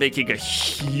you are making a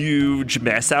huge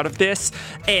mess out of this.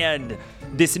 And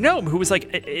this gnome, who was like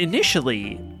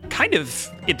initially kind of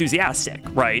enthusiastic,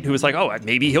 right? Who was like, oh,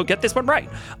 maybe he'll get this one right.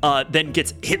 Then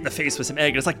gets hit in the face with some egg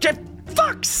and it's like,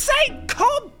 fuck's sake,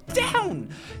 calm down.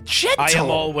 Gentle. I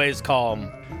am always calm.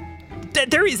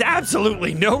 There is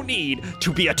absolutely no need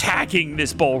to be attacking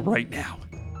this bowl right now.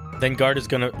 Then Guard is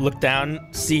gonna look down,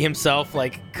 see himself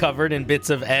like covered in bits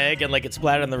of egg and like it's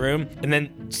splattered on the room, and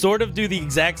then sort of do the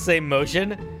exact same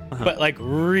motion, but like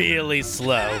really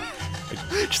slow.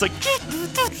 Just like,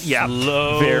 yeah,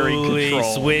 slowly very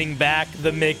controlled. Swing back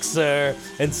the mixer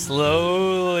and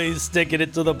slowly stick it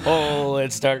into the bowl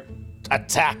and start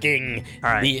attacking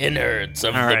the innards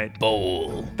of the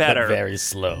bowl. Better. But very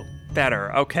slow.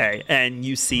 Better. Okay. And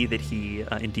you see that he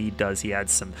indeed does. He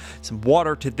adds some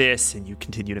water to this, and you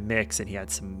continue to mix, and he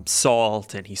adds some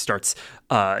salt, and he starts,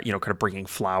 kind of bringing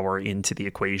flour into the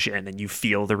equation, and you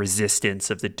feel the resistance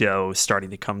of the dough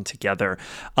starting to come together.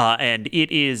 And it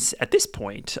is at this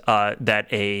point that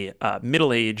a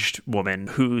middle-aged woman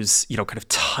whose, kind of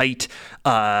tight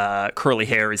curly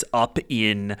hair is up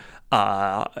in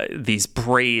these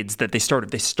braids that they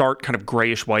start kind of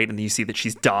grayish white, and then you see that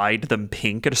she's dyed them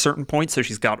pink at a certain point, so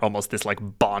she's got almost this like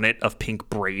bonnet of pink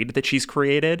braid that she's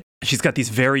created. She's got these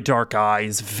very dark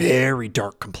eyes, very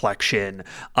dark complexion,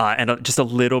 and just a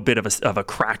little bit of a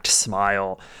cracked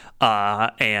smile,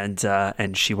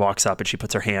 and she walks up and she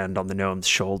puts her hand on the gnome's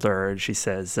shoulder and she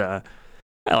says, well,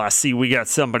 I see we got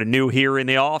somebody new here in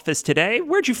the office today.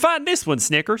 Where'd you find this one,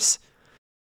 Snickers?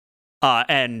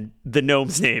 And the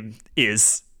gnome's name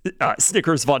is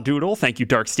Snickers Von Doodle. Thank you,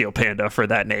 Dark Steel Panda, for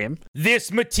that name.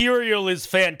 This material is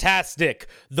fantastic.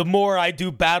 The more I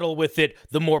do battle with it,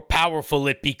 the more powerful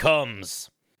it becomes.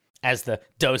 As the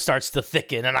dough starts to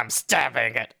thicken and I'm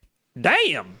stabbing it.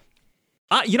 Damn.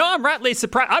 I'm rightly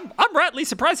surprised. I'm rightly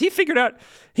surprised he figured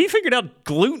out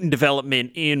gluten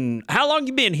development in how long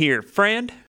you been here,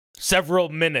 friend? Several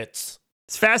minutes.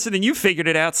 It's faster than you figured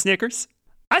it out, Snickers.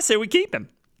 I say we keep him.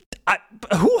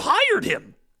 Who hired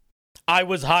him? I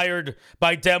was hired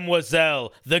by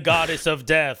Demoiselle, the goddess of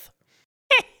death.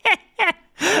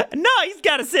 No, he's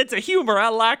got a sense of humor. I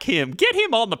like him. Get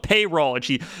him on the payroll. And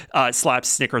she slaps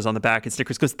Snickers on the back, and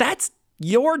Snickers goes, that's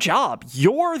your job.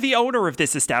 You're the owner of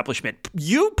this establishment.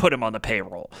 You put him on the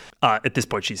payroll. At this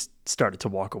point, she's started to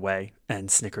walk away,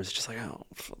 and Snickers is just like, oh,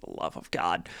 for the love of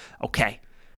God. Okay.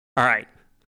 All right.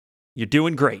 You're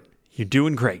doing great. You're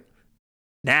doing great.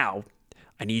 Now,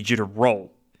 I need you to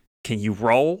roll. Can you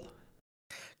roll?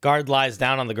 Guard lies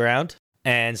down on the ground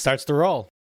and starts to roll.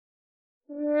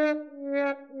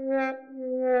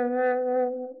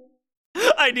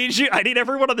 I need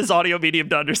everyone on this audio medium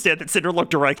to understand that Cinder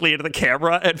looked directly into the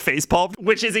camera and facepalmed,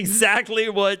 which is exactly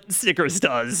what Snickers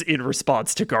does in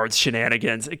response to Guard's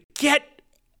shenanigans. Get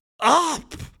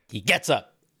up! He gets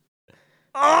up.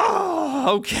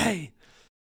 Oh, okay.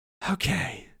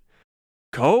 Okay.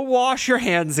 Go wash your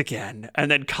hands again,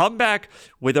 and then come back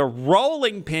with a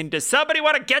rolling pin. Does somebody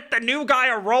want to get the new guy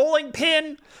a rolling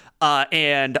pin?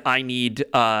 And I need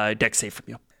dex save from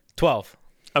you. 12.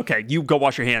 Okay, you go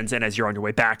wash your hands, and as you're on your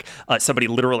way back, somebody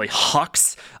literally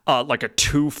hucks like a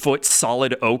 2-foot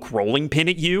solid oak rolling pin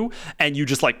at you, and you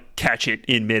just like catch it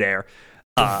in midair.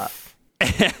 And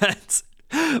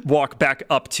walk back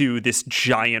up to this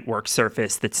giant work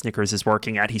surface that Snickers is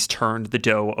working at. He's turned the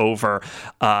dough over,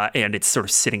 and it's sort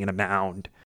of sitting in a mound.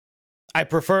 I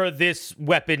prefer this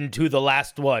weapon to the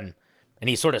last one. And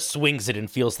he sort of swings it and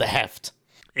feels the heft.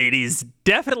 It is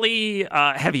definitely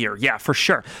heavier. Yeah, for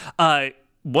sure.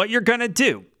 What you're going to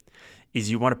do is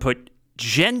you want to put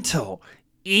gentle,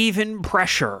 even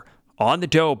pressure on the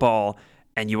dough ball,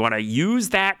 and you want to use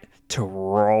that to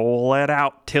roll it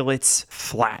out till it's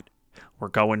flat.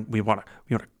 We want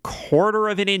a quarter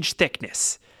of an inch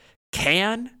thickness.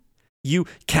 Can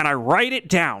I write it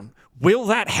down? Will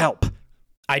that help?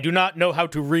 I do not know how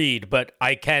to read, but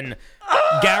I can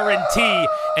guarantee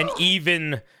an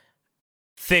even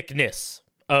thickness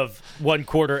of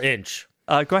 1/4 inch.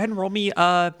 Go ahead and roll me.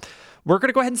 We're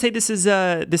gonna go ahead and say this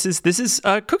is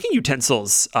cooking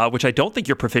utensils, which I don't think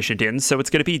you're proficient in. So it's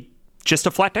gonna be just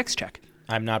a flat dex check.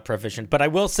 I'm not proficient, but I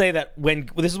will say that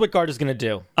this is what Guard is gonna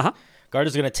do. Guard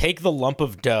is going to take the lump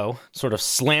of dough, sort of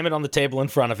slam it on the table in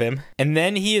front of him, and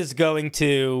then he is going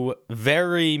to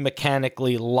very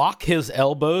mechanically lock his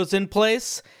elbows in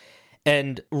place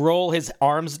and roll his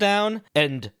arms down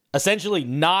and essentially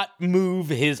not move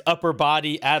his upper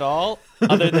body at all,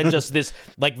 other than just this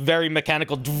like very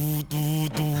mechanical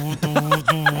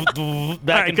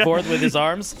back and forth with his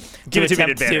arms Give it to me an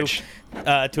advantage.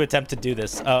 To attempt to do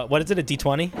this. What is it, a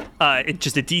D20? It's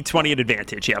just a D20 at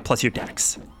advantage, yeah, plus your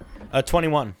dex.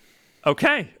 21.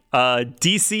 Okay.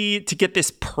 DC to get this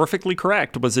perfectly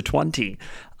correct was a 20.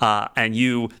 And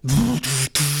you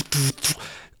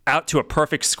out to a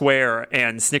perfect square,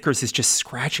 and Snickers is just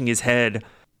scratching his head.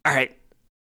 All right.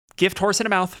 Gift horse in a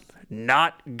mouth.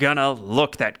 Not gonna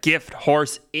look that gift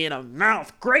horse in a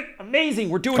mouth. Great. Amazing.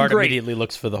 We're doing Card great. Immediately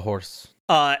looks for the horse.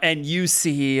 And you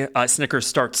see Snickers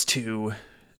starts to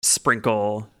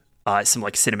sprinkle some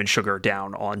like cinnamon sugar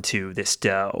down onto this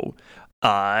dough.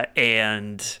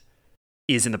 And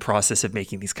is in the process of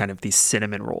making these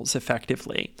cinnamon rolls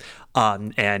effectively.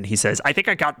 And he says, I think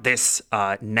I got this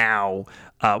now.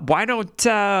 Why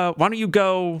don't you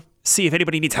go see if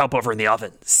anybody needs help over in the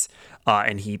ovens?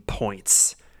 And he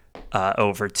points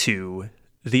over to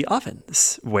the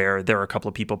ovens where there are a couple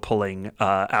of people pulling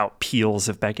out peels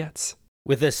of baguettes.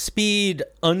 With a speed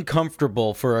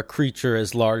uncomfortable for a creature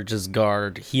as large as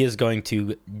Guard, he is going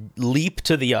to leap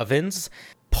to the ovens,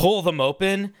 pull them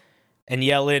open, and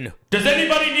yell in, "Does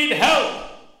anybody need help?"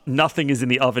 Nothing is in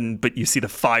the oven, but you see the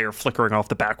fire flickering off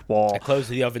the back wall. I close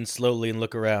the oven slowly and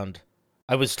look around.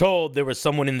 I was told there was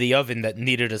someone in the oven that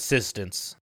needed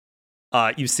assistance.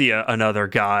 You see another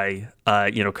guy,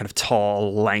 kind of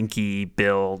tall, lanky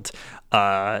build,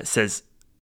 says,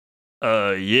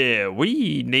 yeah,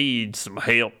 we need some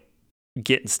help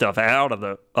getting stuff out of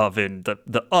the oven,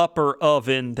 the upper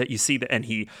oven that you see, and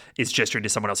he is gesturing to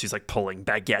someone else who's like pulling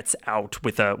baguettes out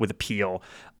with a peel.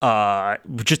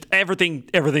 Just everything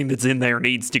that's in there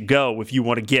needs to go if you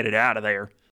want to get it out of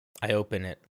there. I open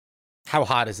it. How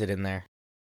hot is it in there?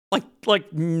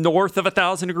 Like north of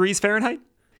 1,000 degrees Fahrenheit.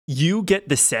 You get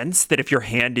the sense that if your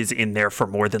hand is in there for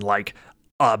more than like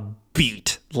a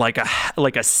beat, like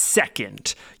a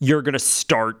second, you're gonna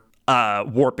start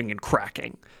warping and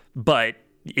cracking. But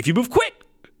if you move quick,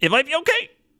 it might be okay.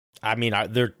 I mean,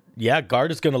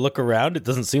 Guard is going to look around. It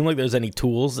doesn't seem like there's any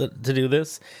tools to do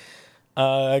this.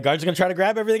 Guard's going to try to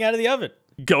grab everything out of the oven.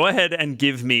 Go ahead and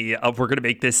give me, we're going to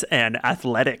make this an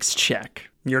athletics check.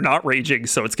 You're not raging,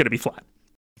 so it's going to be flat.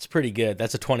 It's pretty good.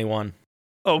 That's a 21.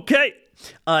 Okay.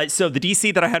 So the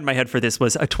DC that I had in my head for this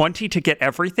was a 20 to get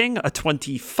everything, a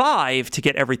 25 to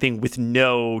get everything with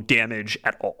no damage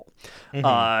at all.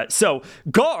 Mm-hmm. So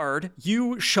Guard,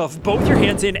 you shove both your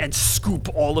hands in and scoop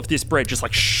all of this bread just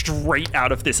like straight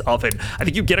out of this oven. I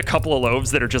think you get a couple of loaves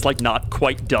that are just like not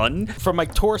quite done. From my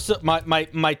torso,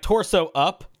 my torso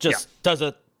up does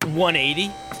a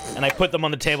 180, and I put them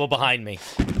on the table behind me.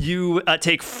 You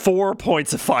take 4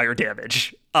 points of fire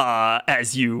damage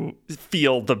as you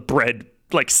feel the bread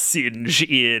like singe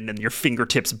in and your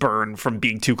fingertips burn from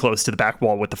being too close to the back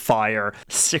wall with the fire.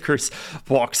 Snickers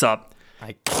walks up.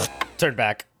 I turn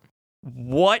back.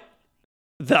 What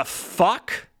the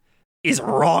fuck is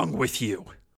wrong with you?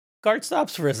 Guard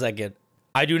stops for a second.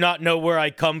 I do not know where I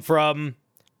come from,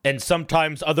 and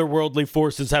sometimes otherworldly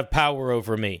forces have power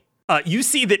over me. You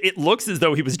see that it looks as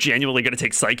though he was genuinely going to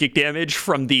take psychic damage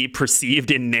from the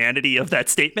perceived inanity of that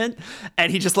statement.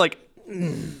 And he just like,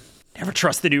 never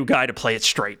trust the new guy to play it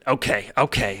straight. Okay.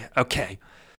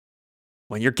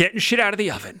 When you're getting shit out of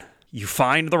the oven, you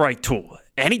find the right tool.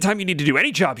 Anytime you need to do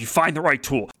any job, you find the right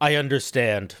tool. I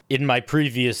understand. In my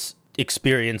previous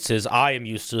experiences, I am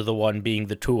used to the one being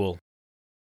the tool.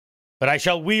 But I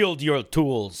shall wield your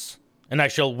tools, and I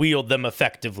shall wield them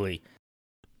effectively.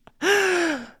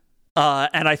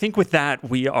 And I think with that,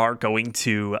 we are going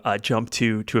to jump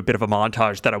to a bit of a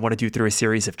montage that I want to do through a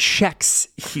series of checks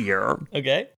here.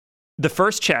 Okay. The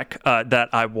first check that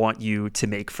I want you to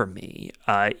make for me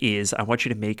is I want you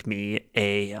to make me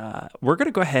we're going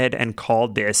to go ahead and call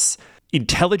this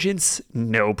intelligence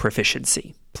no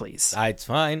proficiency, please. It's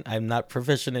fine. I'm not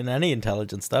proficient in any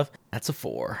intelligence stuff. That's a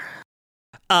 4.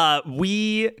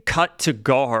 We cut to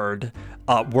Guard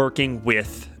working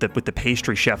with the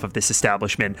pastry chef of this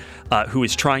establishment, who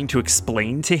is trying to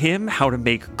explain to him how to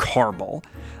make caramel.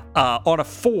 On a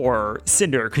 4,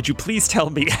 Cinder, could you please tell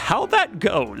me how that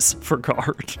goes for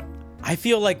Guard? I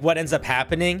feel like what ends up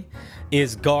happening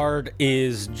is Guard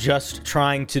is just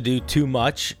trying to do too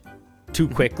much too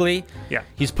quickly. Yeah.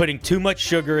 He's putting too much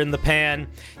sugar in the pan.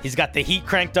 He's got the heat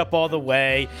cranked up all the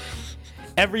way.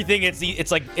 Everything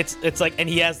it's like and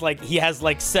he has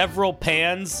like several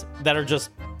pans that are just,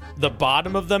 the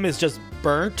bottom of them is just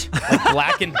burnt, like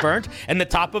black and burnt, and the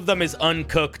top of them is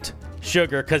uncooked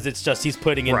sugar because it's just he's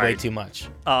putting in way too much.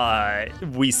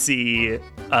 We see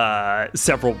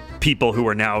several people who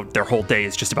are now, their whole day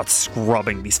is just about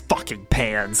scrubbing these fucking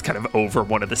pans kind of over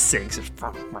one of the sinks.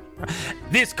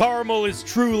 This caramel is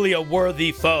truly a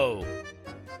worthy foe.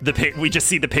 We just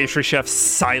see the pastry chef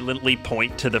silently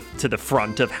point to the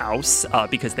front of house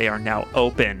because they are now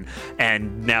open,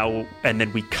 and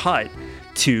then we cut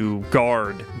to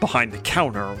Guard behind the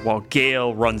counter while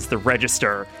Gale runs the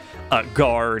register.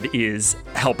 Guard is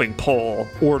helping pull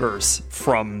orders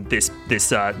from this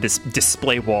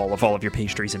display wall of all of your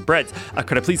pastries and breads.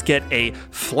 Could I please get a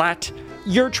flat,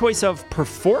 your choice of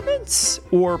performance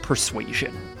or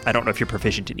persuasion? I don't know if you're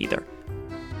proficient in either.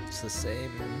 It's the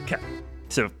same. Okay.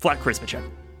 So, flat charisma check.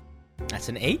 That's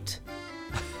an 8?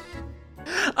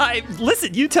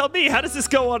 Listen, you tell me, how does this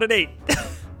go on an 8?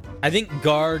 I think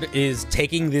Guard is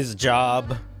taking this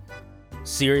job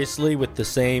seriously with the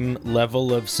same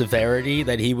level of severity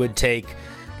that he would take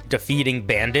defeating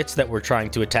bandits that were trying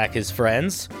to attack his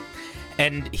friends.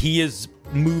 And he is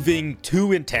moving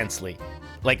too intensely.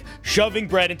 Like, shoving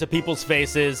bread into people's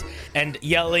faces and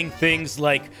yelling things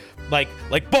like,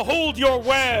 behold your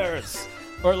wares!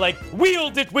 Or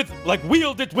wield it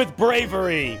with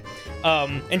bravery,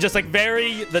 and just like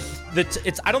very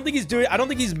I don't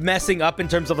think he's messing up in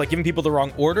terms of like giving people the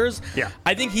wrong orders. Yeah,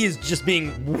 I think he is just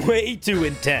being way too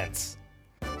intense.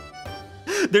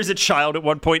 There's a child at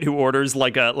one point who orders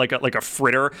like a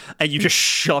fritter, and you just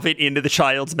shove it into the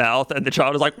child's mouth, and the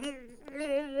child is like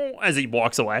as he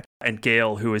walks away. And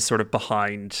Gale, who is sort of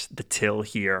behind the till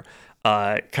here,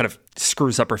 kind of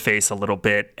screws up her face a little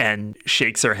bit and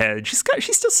shakes her head. She's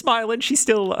still smiling. She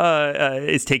still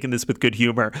is taking this with good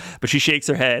humor, but she shakes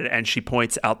her head and she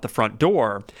points out the front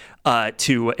door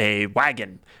to a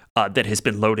wagon that has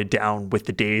been loaded down with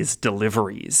the day's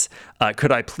deliveries.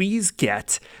 Could I please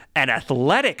get an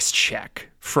athletics check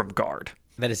from Guard?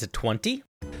 That is a 20.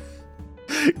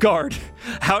 Guard,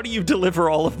 how do you deliver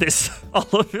all of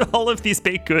these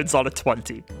baked goods on a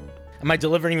 20? Am I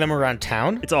delivering them around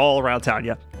town? It's all around town,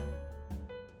 yeah.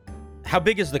 How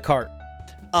big is the cart?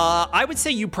 I would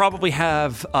say you probably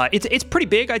have, it's pretty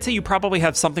big. I'd say you probably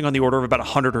have something on the order of about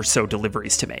 100 or so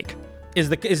deliveries to make.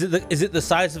 Is it the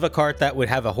size of a cart that would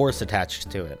have a horse attached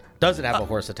to it? Does it have a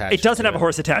horse attached? It doesn't have a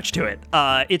horse attached to it.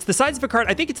 It's the size of a cart.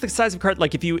 I think it's the size of a cart.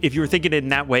 Like if you were thinking in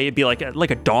that way, it'd be like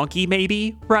a donkey,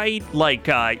 maybe, right? Like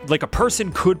a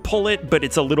person could pull it, but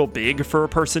it's a little big for a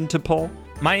person to pull.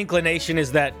 My inclination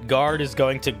is that Guard is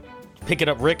going to pick it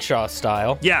up rickshaw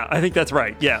style. Yeah, I think that's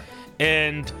right. Yeah,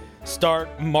 and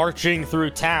start marching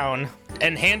through town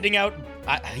and handing out.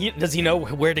 Does he know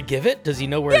where to give it? Does he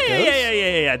know where it goes?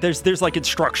 Yeah. There's like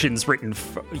instructions written.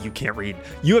 You can't read.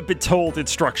 You have been told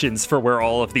instructions for where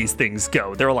all of these things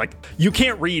go. They're like, you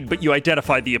can't read, but you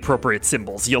identify the appropriate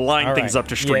symbols. You line things up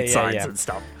to street signs and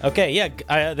stuff. Okay,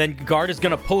 yeah. Then Guard is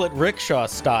going to pull it rickshaw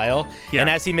style. Yeah. And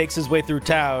as he makes his way through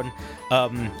town,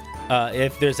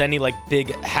 if there's any like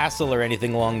big hassle or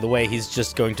anything along the way, he's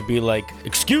just going to be like,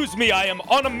 "Excuse me, I am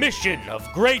on a mission of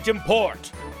great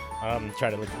import." Try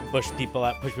to push people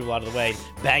out of the way,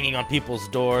 banging on people's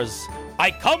doors. I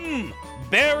come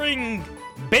bearing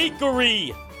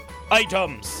bakery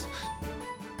items.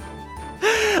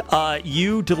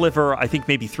 You deliver, I think,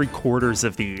 maybe 3/4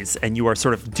 of these, and you are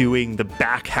sort of doing the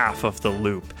back half of the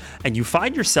loop. And you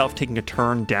find yourself taking a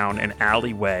turn down an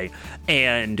alleyway,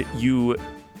 and you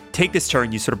take this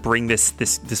turn, you sort of bring this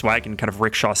wagon kind of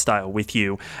rickshaw style with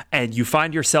you, and you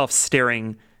find yourself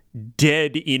staring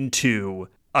dead into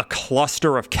a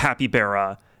cluster of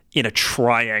capybara in a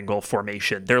triangle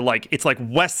formation. They're like, it's like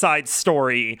West Side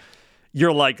Story.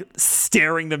 You're like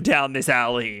staring them down this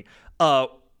alley.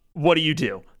 What do you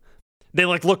do? They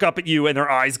like look up at you and their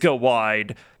eyes go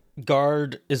wide.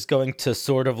 Guard is going to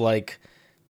sort of like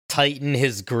tighten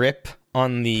his grip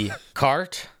on the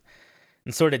cart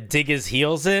and sort of dig his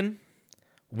heels in.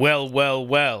 Well, well,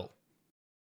 well.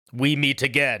 We meet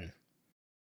again.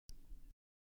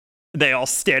 They all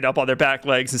stand up on their back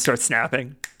legs and start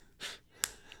snapping.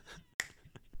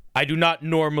 I do not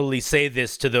normally say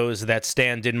this to those that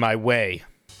stand in my way.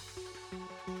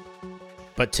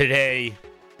 But today,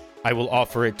 I will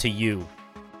offer it to you.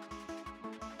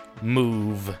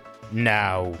 Move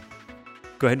now.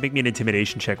 Go ahead and make me an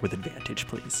intimidation check with advantage,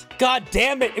 please. God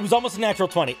damn it! It was almost a natural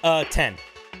 20. 10.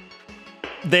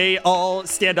 They all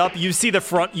stand up. You see the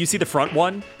front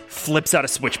one flips out a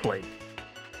switchblade.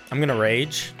 I'm gonna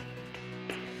rage.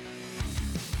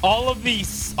 All of the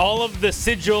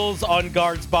sigils on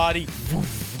Guard's body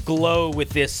glow with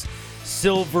this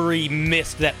silvery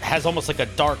mist that has almost like a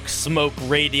dark smoke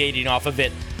radiating off of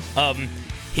it.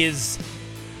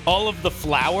 All of the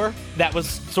flour that was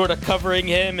sort of covering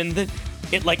him, and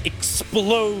it like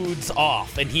explodes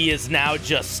off, and he is now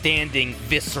just standing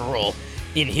visceral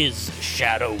in his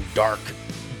shadow dark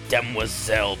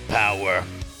demoiselle power.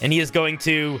 And he is going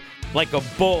to, like a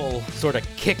bull, sort of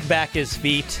kick back his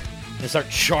feet and start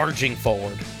charging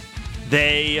forward.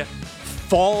 They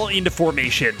fall into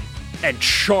formation and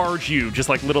charge you, just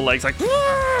like little legs, like,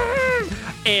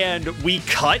 and we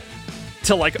cut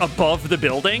to like above the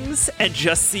buildings and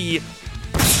just see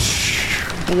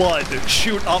blood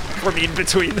shoot up from in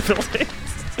between the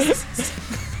buildings.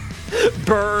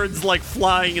 Birds like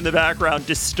flying in the background,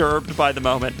 disturbed by the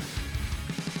moment.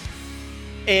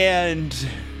 And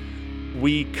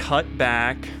we cut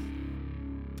back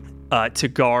to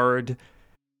Guard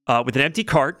with an empty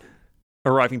cart,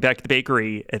 arriving back at the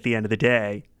bakery at the end of the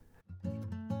day.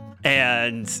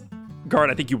 And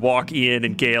Guard, I think you walk in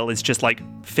and Gail is just like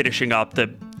finishing up. The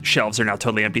shelves are now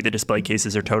totally empty. The display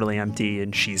cases are totally empty,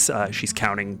 and she's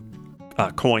counting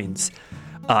coins.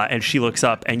 And she looks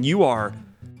up, and you are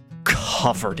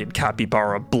covered in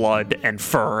capybara blood and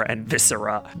fur and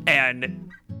viscera.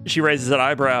 And she raises an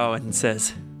eyebrow and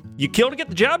says, "You killed to get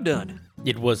the job done."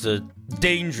 It was a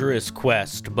dangerous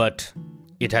quest, but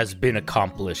it has been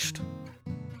accomplished.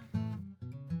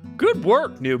 Good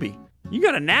work, newbie. You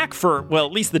got a knack for, well,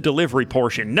 at least the delivery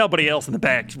portion. Nobody else in the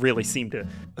back really seemed to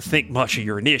think much of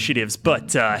your initiatives,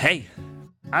 but hey,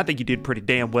 I think you did pretty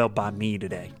damn well by me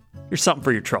today. Here's something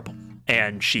for your trouble.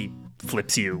 And she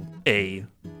flips you a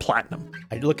platinum.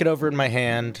 I look it over in my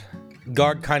hand.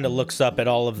 Guard kind of looks up at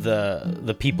all of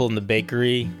the people in the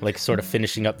bakery, like sort of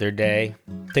finishing up their day,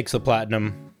 takes the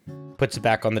platinum, puts it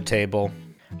back on the table.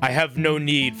 I have no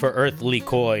need for earthly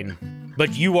coin,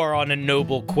 but you are on a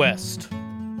noble quest.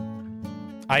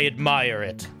 I admire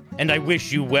it, and I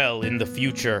wish you well in the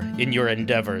future in your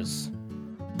endeavors.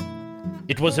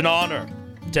 It was an honor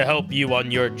to help you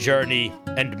on your journey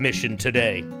and mission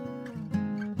today.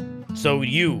 So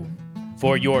you,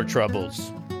 for your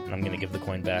troubles. And I'm going to give the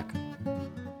coin back.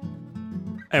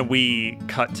 And we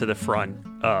cut to the front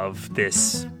of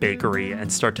this bakery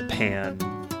and start to pan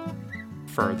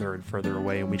further and further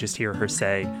away, and we just hear her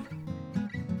say,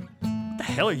 "What the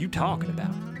hell are you talking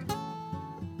about?"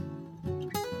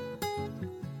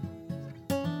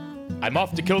 I'm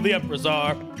off to kill the Emperor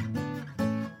Tsar.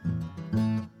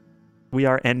 We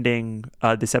are ending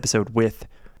this episode with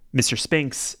Mr.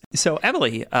 Spinks. So,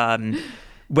 Emily,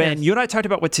 when you and I talked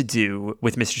about what to do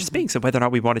with Mr. Spinks and whether or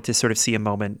not we wanted to sort of see a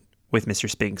moment with Mr.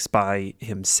 Spinks by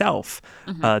himself,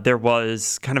 there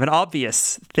was kind of an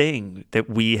obvious thing that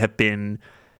we have been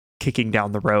kicking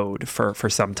down the road for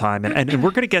some time, and we're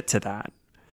going to get to that.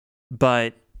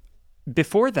 But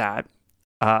before that,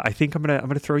 I think I'm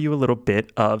gonna throw you a little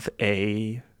bit of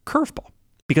a curveball,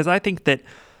 because I think that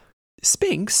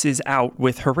Spinks is out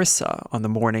with Harissa on the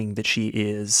morning that she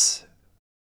is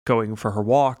going for her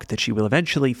walk, that she will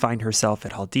eventually find herself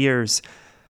at Haldir's.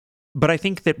 But I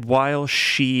think that while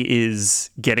she is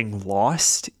getting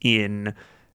lost in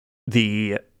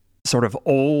the sort of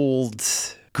old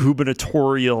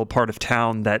gubernatorial part of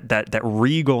town, that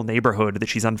regal neighborhood that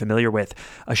she's unfamiliar with,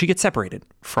 she gets separated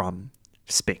from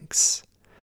Spinks.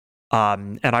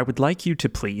 And I would like you to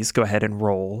please go ahead and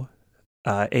roll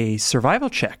a survival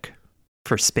check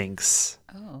for Spinks.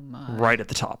 Oh my! Right at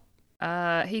the top.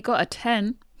 He got a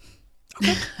 10.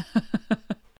 Okay.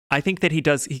 I think that he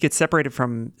gets separated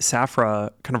from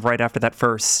Safra kind of right after that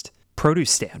first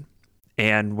produce stand.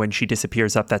 And when she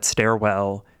disappears up that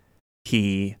stairwell,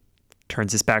 he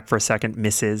turns his back for a second,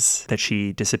 misses that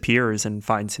she disappears, and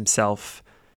finds himself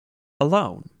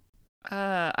alone.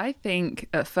 I think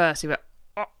at first he went,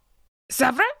 "Oh,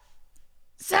 Safra?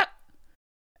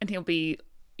 And he'll be,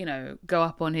 go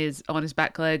up on his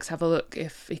back legs, have a look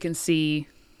if he can see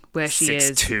where she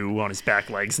is. 6'2" on his back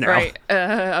legs now. Right,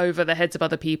 over the heads of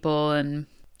other people, and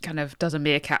kind of does a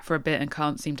meerkat for a bit and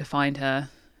can't seem to find her.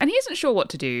 And he isn't sure what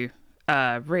to do,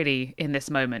 really, in this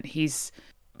moment.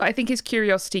 I think his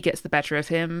curiosity gets the better of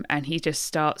him, and he just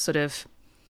starts sort of,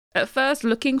 at first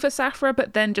looking for Saphira,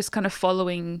 but then just kind of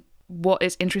following what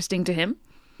is interesting to him.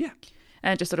 Yeah.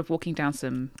 And just sort of walking down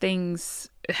some things,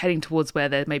 heading towards where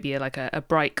there may be a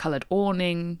bright coloured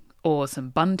awning or some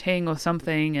bunting or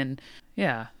something. And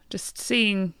yeah, just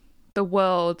seeing the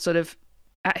world sort of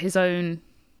at his own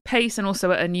pace and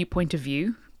also at a new point of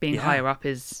view. Being higher up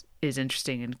is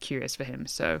interesting and curious for him.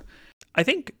 So I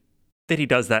think that he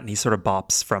does that, and he sort of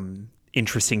bops from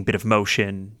interesting bit of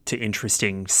motion to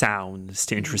interesting sounds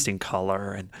to interesting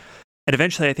color. And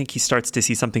eventually I think he starts to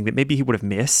see something that maybe he would have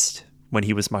missed when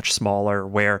he was much smaller,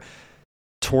 where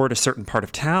toward a certain part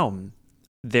of town,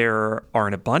 there are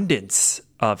an abundance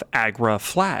of Agra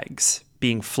flags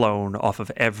being flown off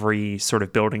of every sort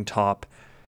of building top.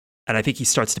 And I think he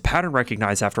starts to pattern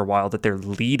recognize after a while that they're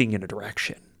leading in a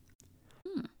direction.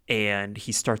 And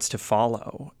he starts to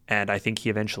follow. And I think he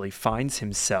eventually finds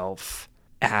himself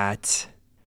at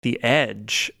the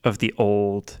edge of the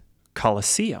old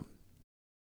Colosseum,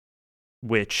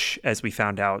 which, as we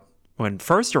found out when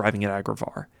first arriving at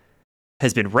Agravar,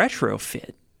 has been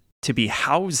retrofit to be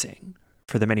housing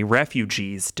for the many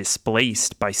refugees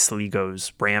displaced by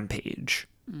Sligo's rampage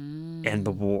and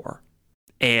the war.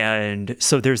 And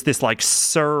so there's this like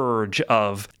surge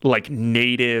of like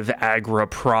native Agra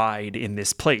pride in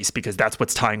this place, because that's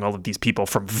what's tying all of these people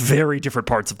from very different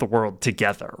parts of the world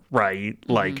together, right?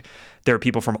 Like there are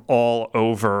people from all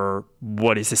over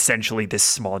what is essentially this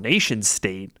small nation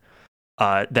state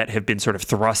that have been sort of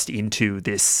thrust into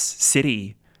this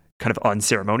city kind of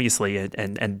unceremoniously,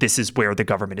 and this is where the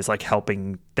government is like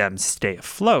helping them stay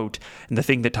afloat. And the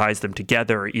thing that ties them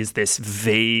together is this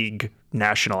vague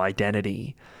national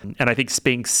identity. And I think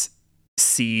Spinks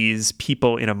sees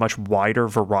people in a much wider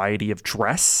variety of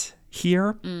dress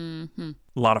here. A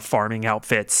lot of farming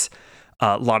outfits,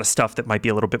 a lot of stuff that might be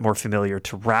a little bit more familiar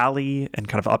to Raleigh and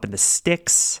kind of up in the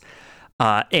sticks.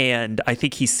 And I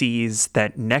think he sees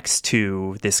that next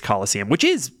to this Colosseum, which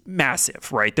is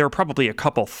massive, right? There are probably a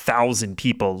couple thousand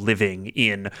people living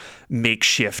in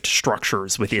makeshift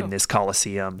structures within this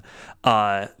Colosseum.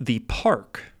 The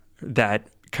park that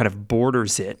kind of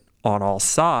borders it on all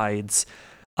sides,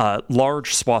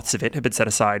 large swaths of it have been set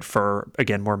aside for,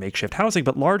 again, more makeshift housing,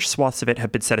 but large swaths of it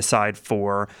have been set aside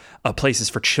for places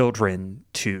for children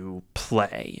to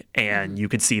play. And you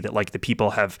can see that like the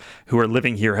people who are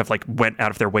living here have like went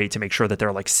out of their way to make sure that there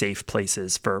are like safe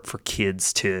places for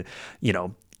kids to,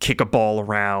 kick a ball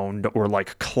around or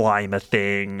like climb a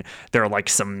thing. There are like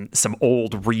some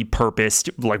old repurposed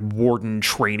like warden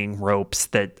training ropes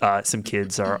that some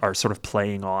kids are sort of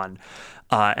playing on.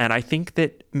 And I think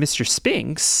that Mr.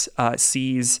 Spinks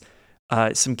sees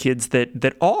some kids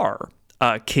that are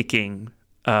kicking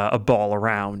a ball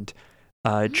around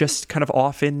just kind of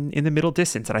off in the middle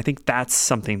distance. And I think that's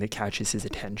something that catches his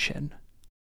attention.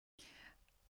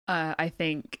 I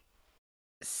think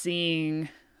seeing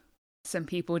some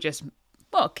people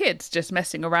kids just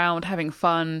messing around, having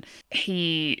fun.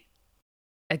 He,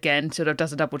 again, sort of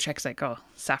does a double check. It's like, oh,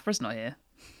 Saphira's not here.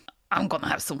 I'm going to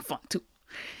have some fun too.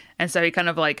 And so he kind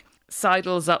of like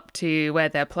sidles up to where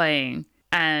they're playing.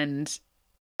 And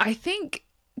I think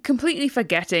completely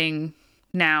forgetting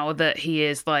now that he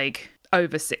is like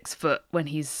over 6 foot when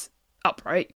he's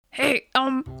upright. Hey,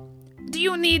 do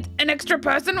you need an extra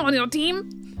person on your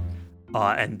team?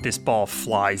 And this ball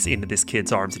flies into this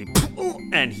kid's arms,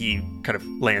 and he kind of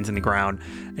lands in the ground,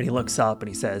 and he looks up and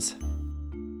he says,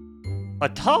 "A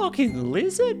talking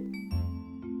lizard?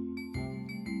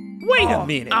 Wait a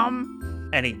minute."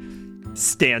 And he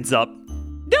stands up.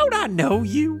 "Don't I know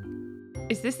you?"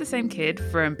 Is this the same kid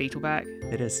from Beetleback?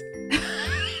 It is.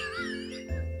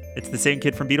 It's the same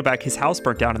kid from Beetleback. His house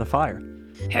burnt down in the fire.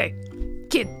 Hey,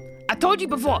 kid, I told you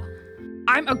before,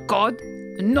 I'm a god,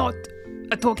 not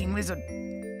a talking lizard.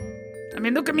 I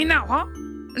mean, look at me now, huh?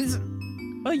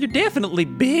 Well, you're definitely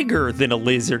bigger than a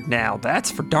lizard now. That's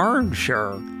for darn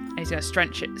sure. And he's going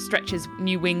to stretch his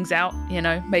new wings out,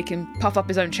 make him puff up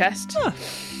his own chest. Huh.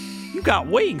 You got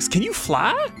wings. Can you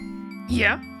fly?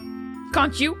 Yeah.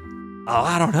 Can't you? Oh,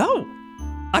 I don't know.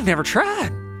 I've never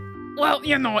tried. Well,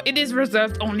 it is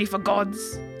reserved only for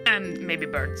gods and maybe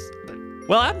birds. But...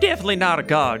 Well, I'm definitely not a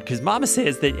god, because Mama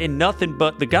says that in nothing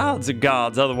but the gods are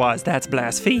gods, otherwise that's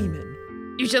blaspheming.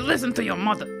 You should listen to your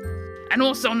mother. And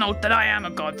also note that I am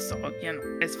a god, so,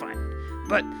 it's fine.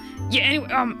 But, yeah, anyway,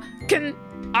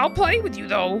 I'll play with you,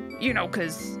 though,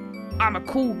 because I'm a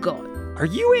cool god. Are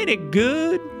you any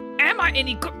good? Am I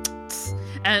any good?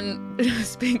 And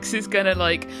Sphinx is gonna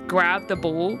like grab the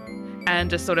ball and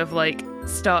just sort of like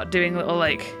start doing little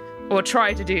like, or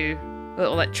try to do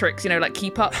little like tricks, like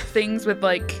keep up things with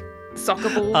like soccer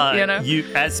ball, You,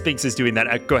 as Sphinx is doing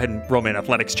that, go ahead and roll me an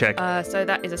athletics check. So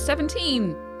that is a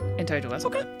 17 in total. That's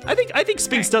Okay. I think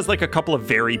Sphinx does like a couple of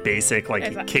very basic, like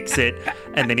he kicks it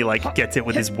and then he like gets it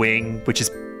with his wing, which is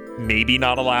maybe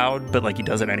not allowed, but like he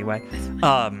does it anyway.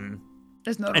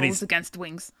 There's no and rules against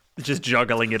wings. Just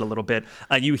juggling it a little bit.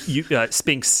 You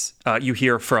Sphinx, you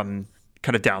hear from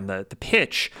kind of down the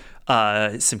pitch,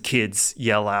 some kids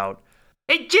yell out,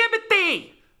 "Hey,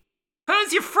 Jimothy!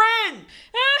 Who's your friend?"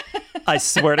 I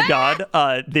swear to God,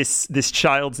 this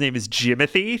child's name is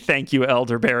Jimothy. Thank you,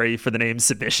 Elderberry, for the name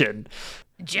submission.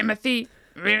 Jimothy?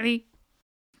 Really?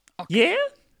 Okay. Yeah?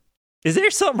 Is there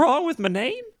something wrong with my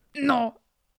name? No.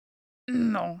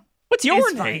 What's your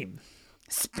It's fine. name?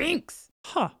 Sphinx.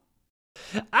 Huh.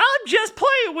 I'm just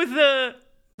playing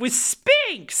with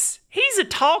Sphinx. He's a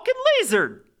talking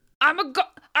lizard. I'm a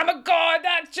god,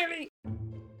 actually.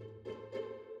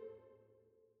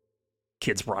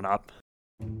 Kids run up.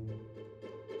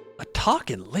 A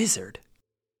talking lizard?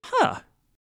 Huh.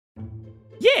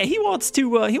 Yeah, he wants to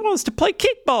play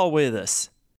kickball with us.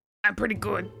 I'm pretty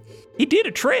good. He did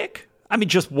a trick. I mean,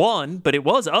 just one, but it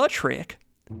was a trick.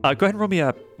 Go ahead and roll me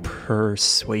a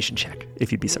persuasion check,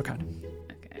 if you'd be so kind.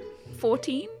 okay.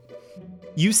 14?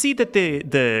 You see that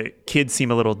the kids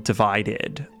seem a little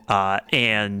divided,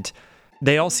 and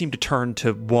they all seem to turn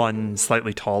to one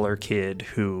slightly taller kid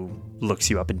who looks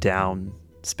you up and down,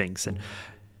 Sphinx, and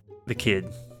the kid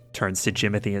turns to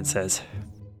Jimothy and says,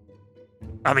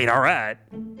 "I mean, all right,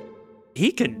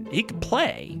 he can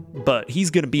play, but he's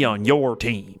gonna be on your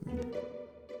team."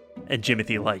 And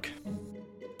Jimothy like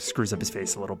screws up his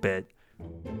face a little bit.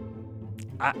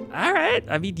 All right,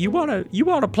 I mean, you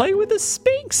wanna play with the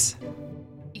Sphinx?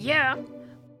 Yeah.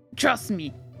 Trust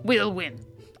me, we'll win.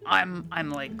 I'm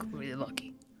like really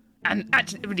lucky. And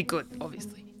actually really good,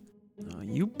 obviously. Oh,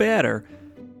 you better.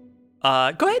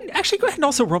 Go ahead and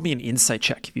also roll me an insight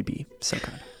check if you'd be so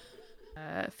kind.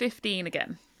 15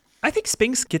 again. I think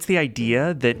Sphinx gets the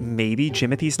idea that maybe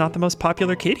Jimothy's not the most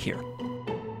popular kid here.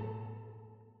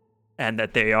 And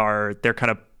that they're kind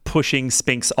of pushing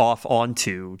Sphinx off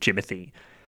onto Jimothy,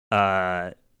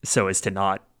 so as to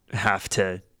not have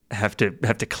to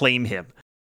claim him.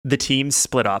 The teams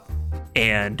split up,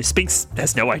 and Sphinx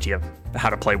has no idea how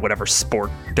to play whatever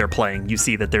sport they're playing. You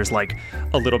see that there's like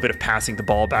a little bit of passing the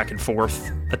ball back and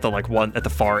forth at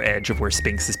the far edge of where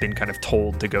Sphinx has been kind of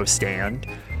told to go stand.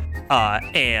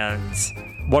 And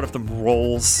one of them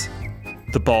rolls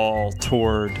the ball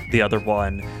toward the other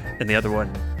one, and the other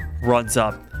one runs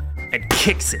up and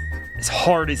kicks it as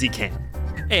hard as he can.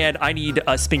 And I need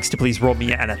Sphinx to please roll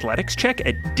me an athletics check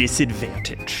at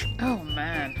disadvantage. Oh,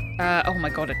 man. Oh, my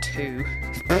God, a 2.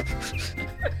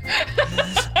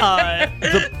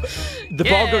 The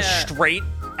ball goes straight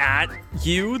at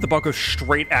you. The ball goes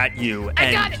straight at you.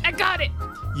 And I got it.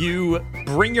 you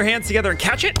bring your hands together and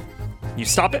catch it. You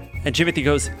stop it. And Jimothy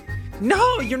goes,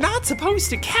 "No, you're not supposed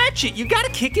to catch it. You got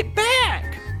to kick it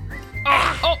back."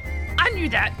 Oh, I knew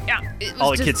that. Yeah. It was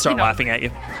All the just, kids start laughing at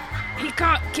you. He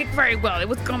can't kick very well. It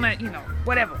was gonna,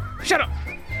 whatever. Shut up.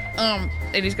 And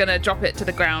he's gonna drop it to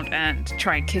the ground and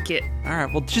try and kick it. All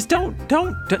right, well, just don't,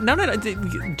 no,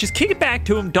 just kick it back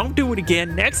to him. Don't do it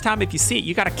again. Next time if you see it,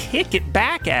 you got to kick it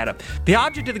back at him. The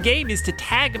object of the game is to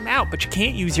tag him out, but you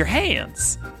can't use your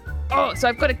hands. Oh, so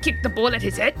I've got to kick the ball at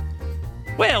his head?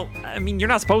 Well, I mean, you're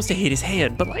not supposed to hit his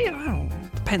head, but I don't know.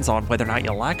 Depends on whether or not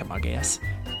you like him, I guess.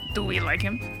 Do we like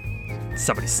him?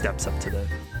 Somebody steps up to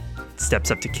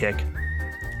kick.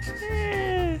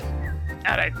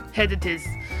 All right, head it is.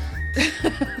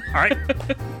 All right.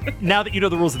 Now that you know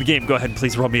the rules of the game, go ahead and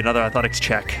please roll me another athletics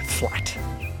check. Flat.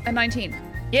 A 19.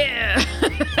 Yeah.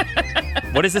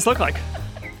 What does this look like?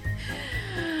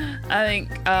 I think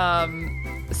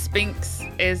Sphinx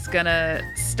is gonna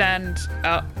stand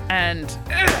up and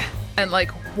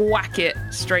like whack it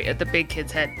straight at the big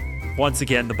kid's head. Once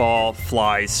again, the ball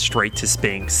flies straight to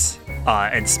Sphinx.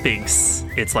 And Sphinx,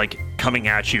 it's like coming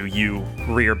at you. You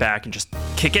rear back and just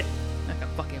kick it. Like a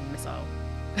fucking missile.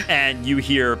 And you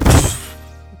hear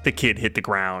the kid hit the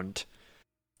ground.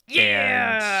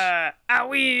 Yeah. I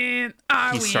win.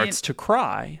 He starts to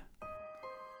cry.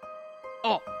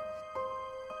 Oh.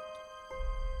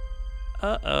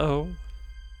 Uh-oh.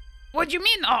 What do you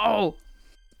mean, uh-oh?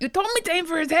 You told me to aim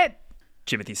for his head.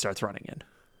 Jimothy starts running in.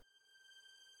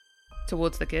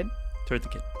 Towards the kid. Toward the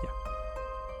kid, yeah.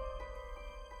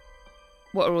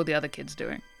 What are all the other kids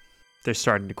doing? They're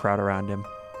starting to crowd around him.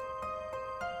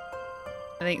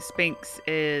 I think Spinks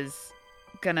is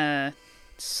gonna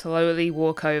slowly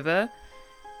walk over,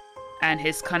 and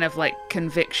his kind of like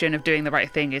conviction of doing the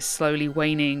right thing is slowly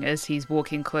waning as he's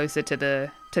walking closer to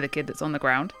the kid that's on the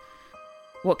ground.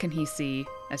 What can he see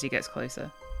as he gets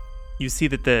closer? You see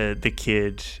that the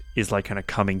kid is like kind of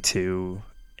coming to,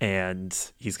 and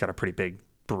he's got a pretty big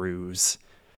bruise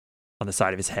on the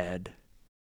side of his head.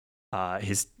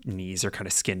 His knees are kind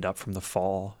of skinned up from the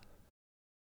fall.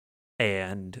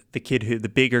 And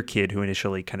the bigger kid who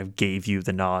initially kind of gave you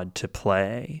the nod to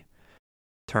play,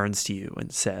 turns to you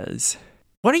and says,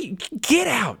 "Why don't you get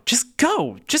out? Just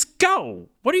go. Just go.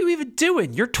 What are you even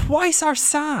doing? You're twice our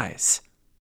size."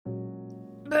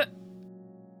 But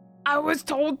I was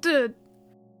told to.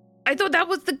 I thought that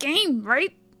was the game,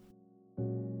 right?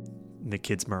 And the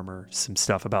kids murmur some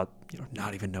stuff about,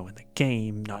 not even knowing the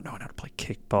game, not knowing how to play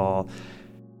kickball.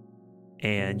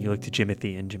 And you look to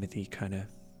Jimothy, and Jimothy kind of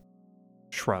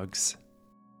shrugs.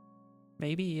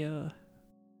 Maybe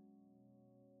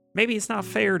it's not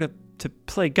fair to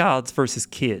play gods versus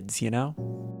kids,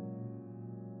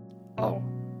 Oh.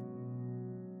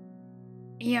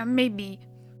 Yeah, maybe.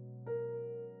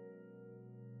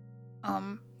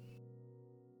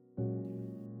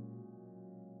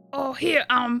 Oh, here,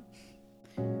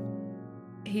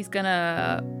 He's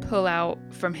gonna pull out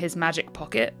from his magic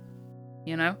pocket,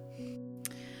 he's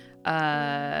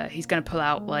gonna pull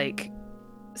out like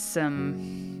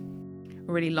some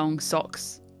really long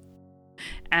socks,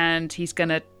 and he's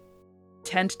gonna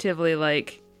tentatively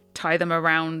like tie them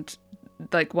around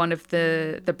like one of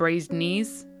the braised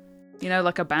knees,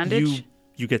 like a bandage.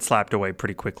 You get slapped away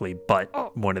pretty quickly,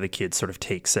 but one of the kids sort of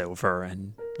takes over,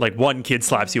 and like one kid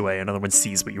slaps you away, another one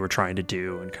sees what you were trying to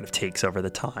do and kind of takes over the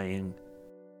tying.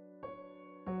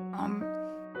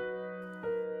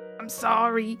 I'm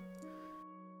sorry.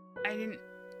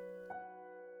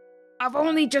 I've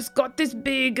only just got this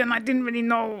big, and I didn't really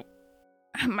know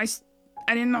I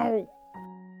don't know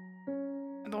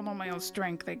my own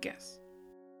strength, I guess.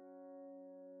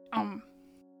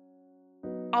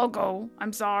 I'll go.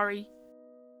 I'm sorry.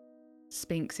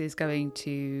 Spinks is going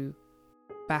to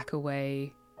back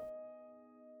away,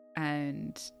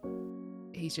 and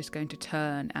he's just going to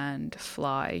turn and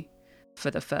fly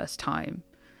for the first time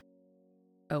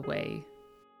away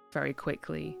very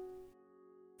quickly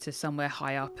to somewhere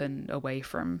high up and away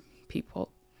from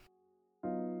people.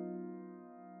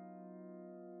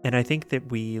 And I think that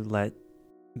we let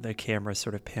the camera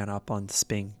sort of pan up on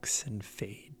Spinks and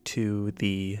fade to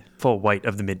the full white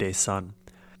of the midday sun.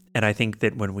 And I think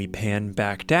that when we pan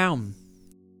back down,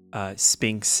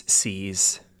 Spinks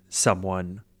sees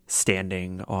someone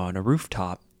standing on a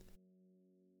rooftop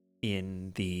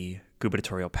in the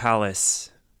gubernatorial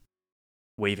palace,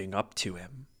 waving up to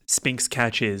him. Spinks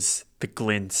catches the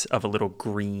glint of a little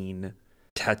green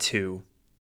tattoo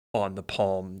on the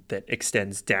palm that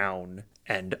extends down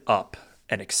and up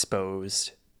an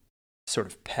exposed sort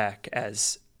of pec,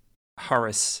 as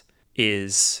Horace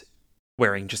is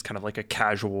wearing just kind of like a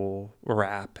casual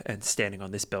wrap and standing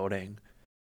on this building,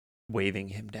 waving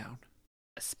him down.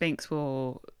 Spinks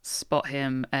will spot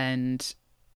him and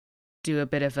do a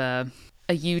bit of a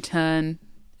U-turn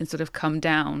and sort of come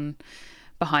down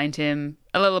behind him.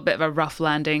 A little bit of a rough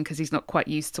landing because he's not quite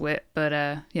used to it,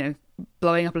 but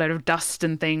blowing up a load of dust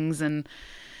and things and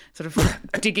sort of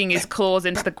digging his claws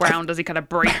into the ground as he kind of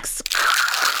breaks.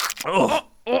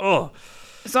 Oh.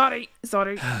 Sorry.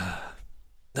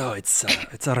 No,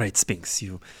 it's all right, Spinks.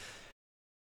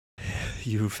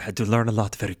 You've had to learn a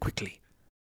lot very quickly.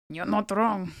 You're not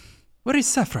wrong. Where is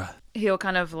Saphra? He'll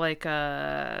kind of like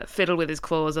fiddle with his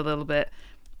claws a little bit.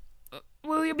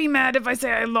 Will you be mad if I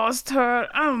say I lost her?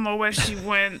 I don't know where she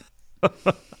went.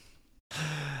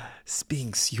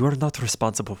 Spinks, you are not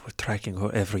responsible for tracking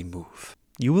her every move.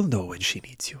 You will know when she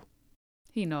needs you.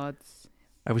 He nods.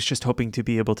 I was just hoping to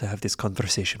be able to have this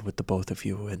conversation with the both of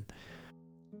you, and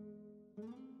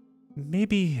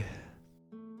maybe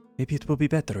it will be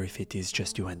better if it is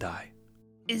just you and I.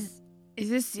 Is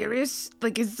this serious?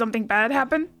 Like, is something bad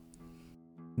happen?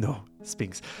 No,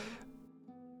 Spinks.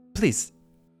 Please,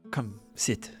 come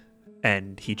sit.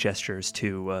 And he gestures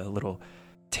to a little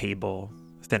table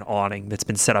with an awning that's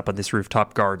been set up on this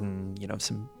rooftop garden,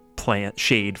 some plant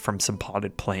shade from some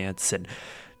potted plants, and,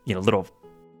 little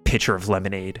pitcher of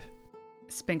lemonade.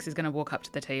 Spinks is going to walk up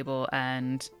to the table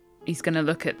and he's going to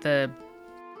look at the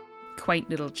quaint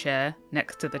little chair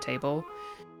next to the table.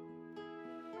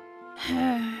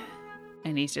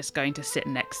 And he's just going to sit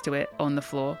next to it on the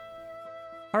floor.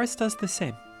 Horace does the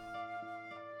same.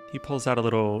 He pulls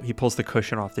the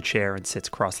cushion off the chair and sits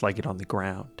cross-legged on the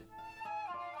ground.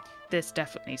 This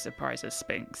definitely surprises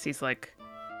Spinks. He's like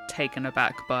taken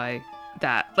aback by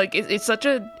that. Like, it's such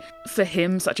for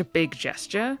him, such a big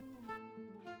gesture.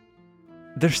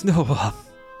 There's no,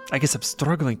 I guess I'm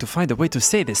struggling to find a way to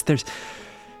say this. There's...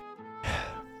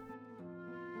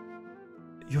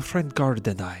 Your friend Gard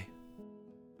and I,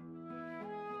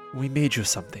 we made you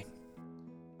something.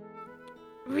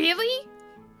 Really?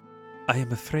 I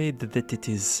am afraid that it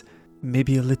is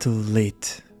maybe a little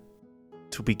late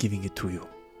to be giving it to you.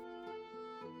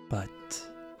 But...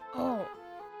 Oh.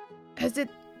 Has it,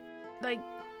 like,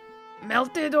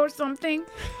 melted or something?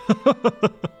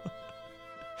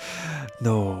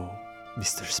 No,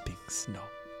 Mr. Spinks, no.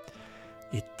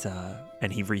 It,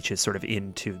 and he reaches sort of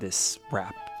into this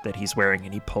wrap that he's wearing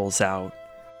and he pulls out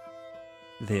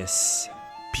this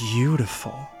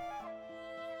beautiful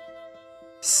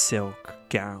silk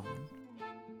gown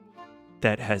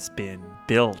that has been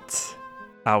built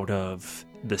out of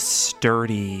the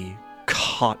sturdy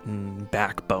cotton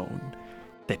backbone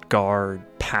that Gard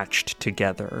patched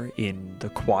together in the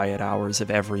quiet hours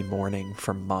of every morning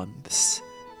for months.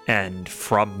 And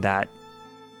from that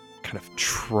kind of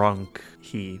trunk,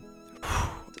 he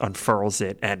unfurls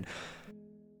it, and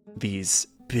these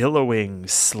billowing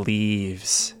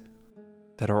sleeves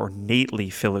that are ornately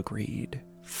filigreed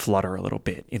flutter a little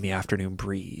bit in the afternoon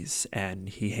breeze, and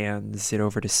he hands it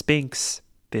over to Spinks,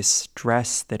 this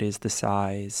dress that is the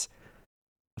size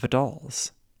of a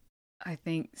doll's. I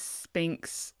think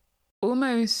Spinks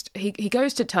almost... He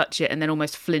goes to touch it and then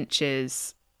almost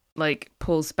flinches, like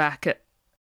pulls back at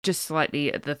just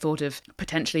slightly at the thought of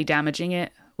potentially damaging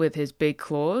it with his big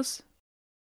claws.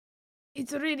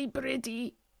 It's really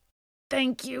pretty.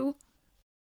 Thank you.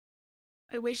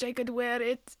 I wish I could wear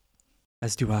it.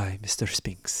 As do I, Mr.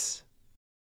 Spinks.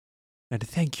 And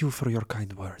thank you for your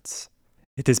kind words.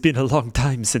 It has been a long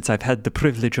time since I've had the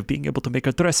privilege of being able to make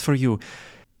a dress for you.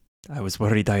 I was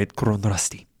worried I had grown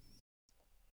rusty.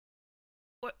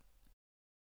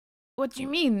 What do you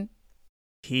mean?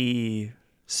 He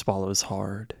swallows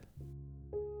hard.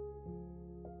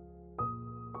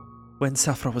 When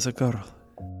Safra was a girl,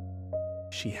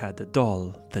 she had a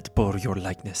doll that bore your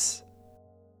likeness.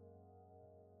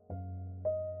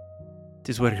 It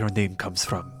is where your name comes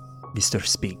from, Mr.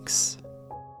 Spinks.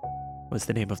 Was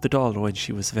the name of the doll when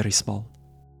she was very small.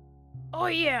 Oh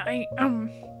yeah,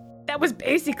 that was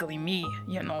basically me,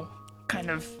 kind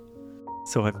of.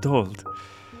 So I'm told.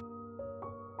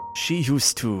 She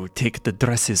used to take the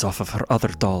dresses off of her other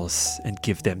dolls and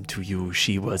give them to you.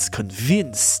 She was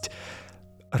convinced,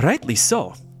 rightly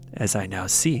so, as I now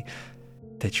see,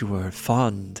 that you were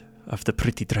fond of the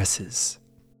pretty dresses.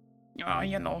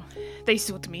 They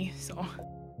suit me, so.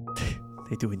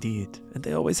 They do indeed, and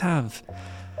they always have.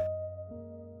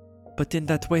 But in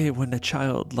that way, when a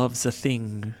child loves a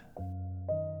thing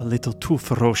a little too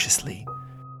ferociously,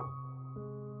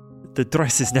 the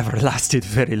dresses never lasted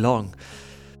very long.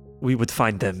 We would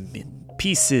find them in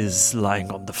pieces lying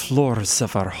on the floors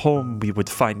of our home. We would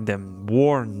find them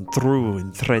worn through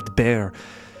and threadbare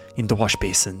in the wash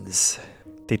basins.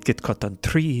 They'd get cut on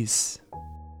trees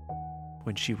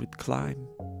when she would climb.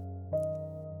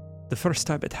 The first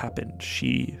time it happened,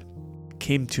 she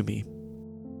came to me,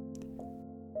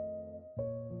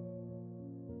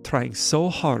 trying so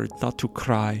hard not to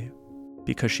cry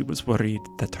because she was worried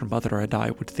that her mother and I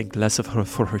would think less of her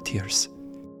for her tears.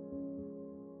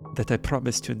 That I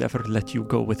promised to never let you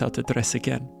go without a dress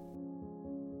again.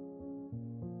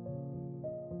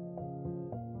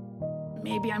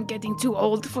 Maybe I'm getting too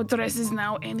old for dresses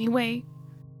now anyway.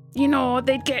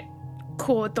 They'd get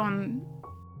caught on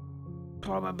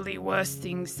probably worse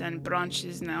things than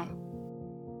branches now.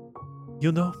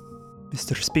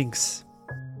 Mr. Spinks,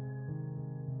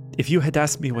 if you had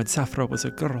asked me when Safra was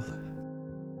a girl,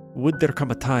 would there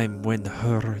come a time when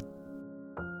her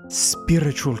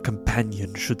spiritual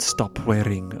companion should stop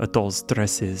wearing a doll's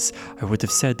dresses, I would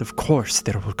have said, of course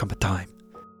there will come a time.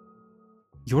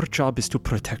 Your job is to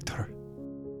protect her.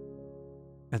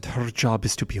 And her job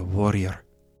is to be a warrior.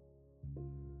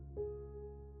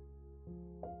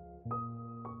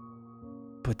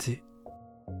 But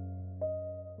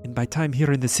in my time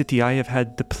here in the city, I have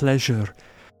had the pleasure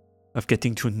of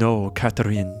getting to know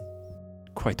Catherine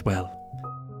quite well.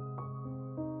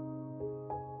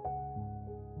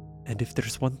 And if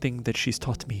there's one thing that she's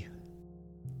taught me,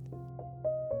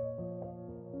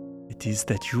 it is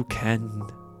that you can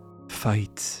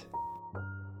fight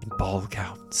in ball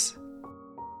gowns.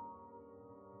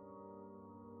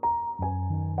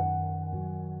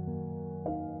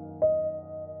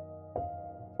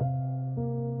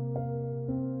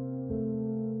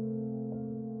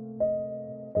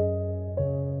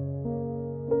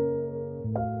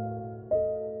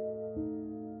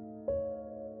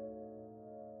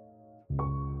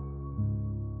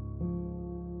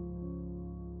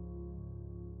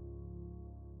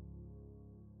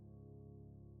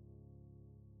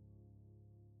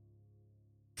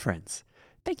 friends,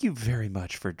 thank you very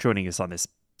much for joining us on this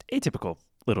atypical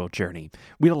little journey.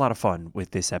 We had a lot of fun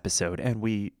with this episode, and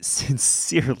we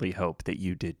sincerely hope that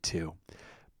you did too.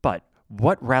 But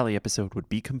what rally episode would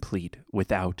be complete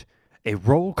without a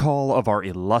roll call of our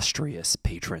illustrious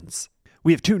patrons?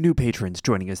 We have 2 new patrons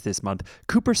joining us this month,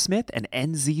 Cooper Smith and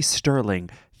NZ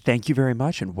Sterling. Thank you very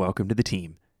much and welcome to the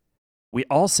team. We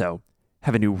also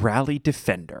have a new rally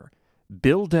defender,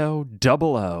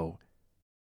 Bildo00.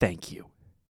 Thank you.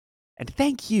 And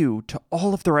thank you to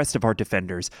all of the rest of our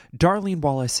defenders, Darlene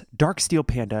Wallace, Dark Steel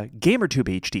Panda,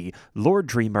 GamerTube HD, Lord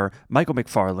Dreamer, Michael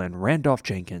McFarlane, Randolph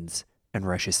Jenkins, and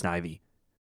Russia Snivy.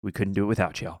 We couldn't do it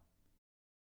without y'all.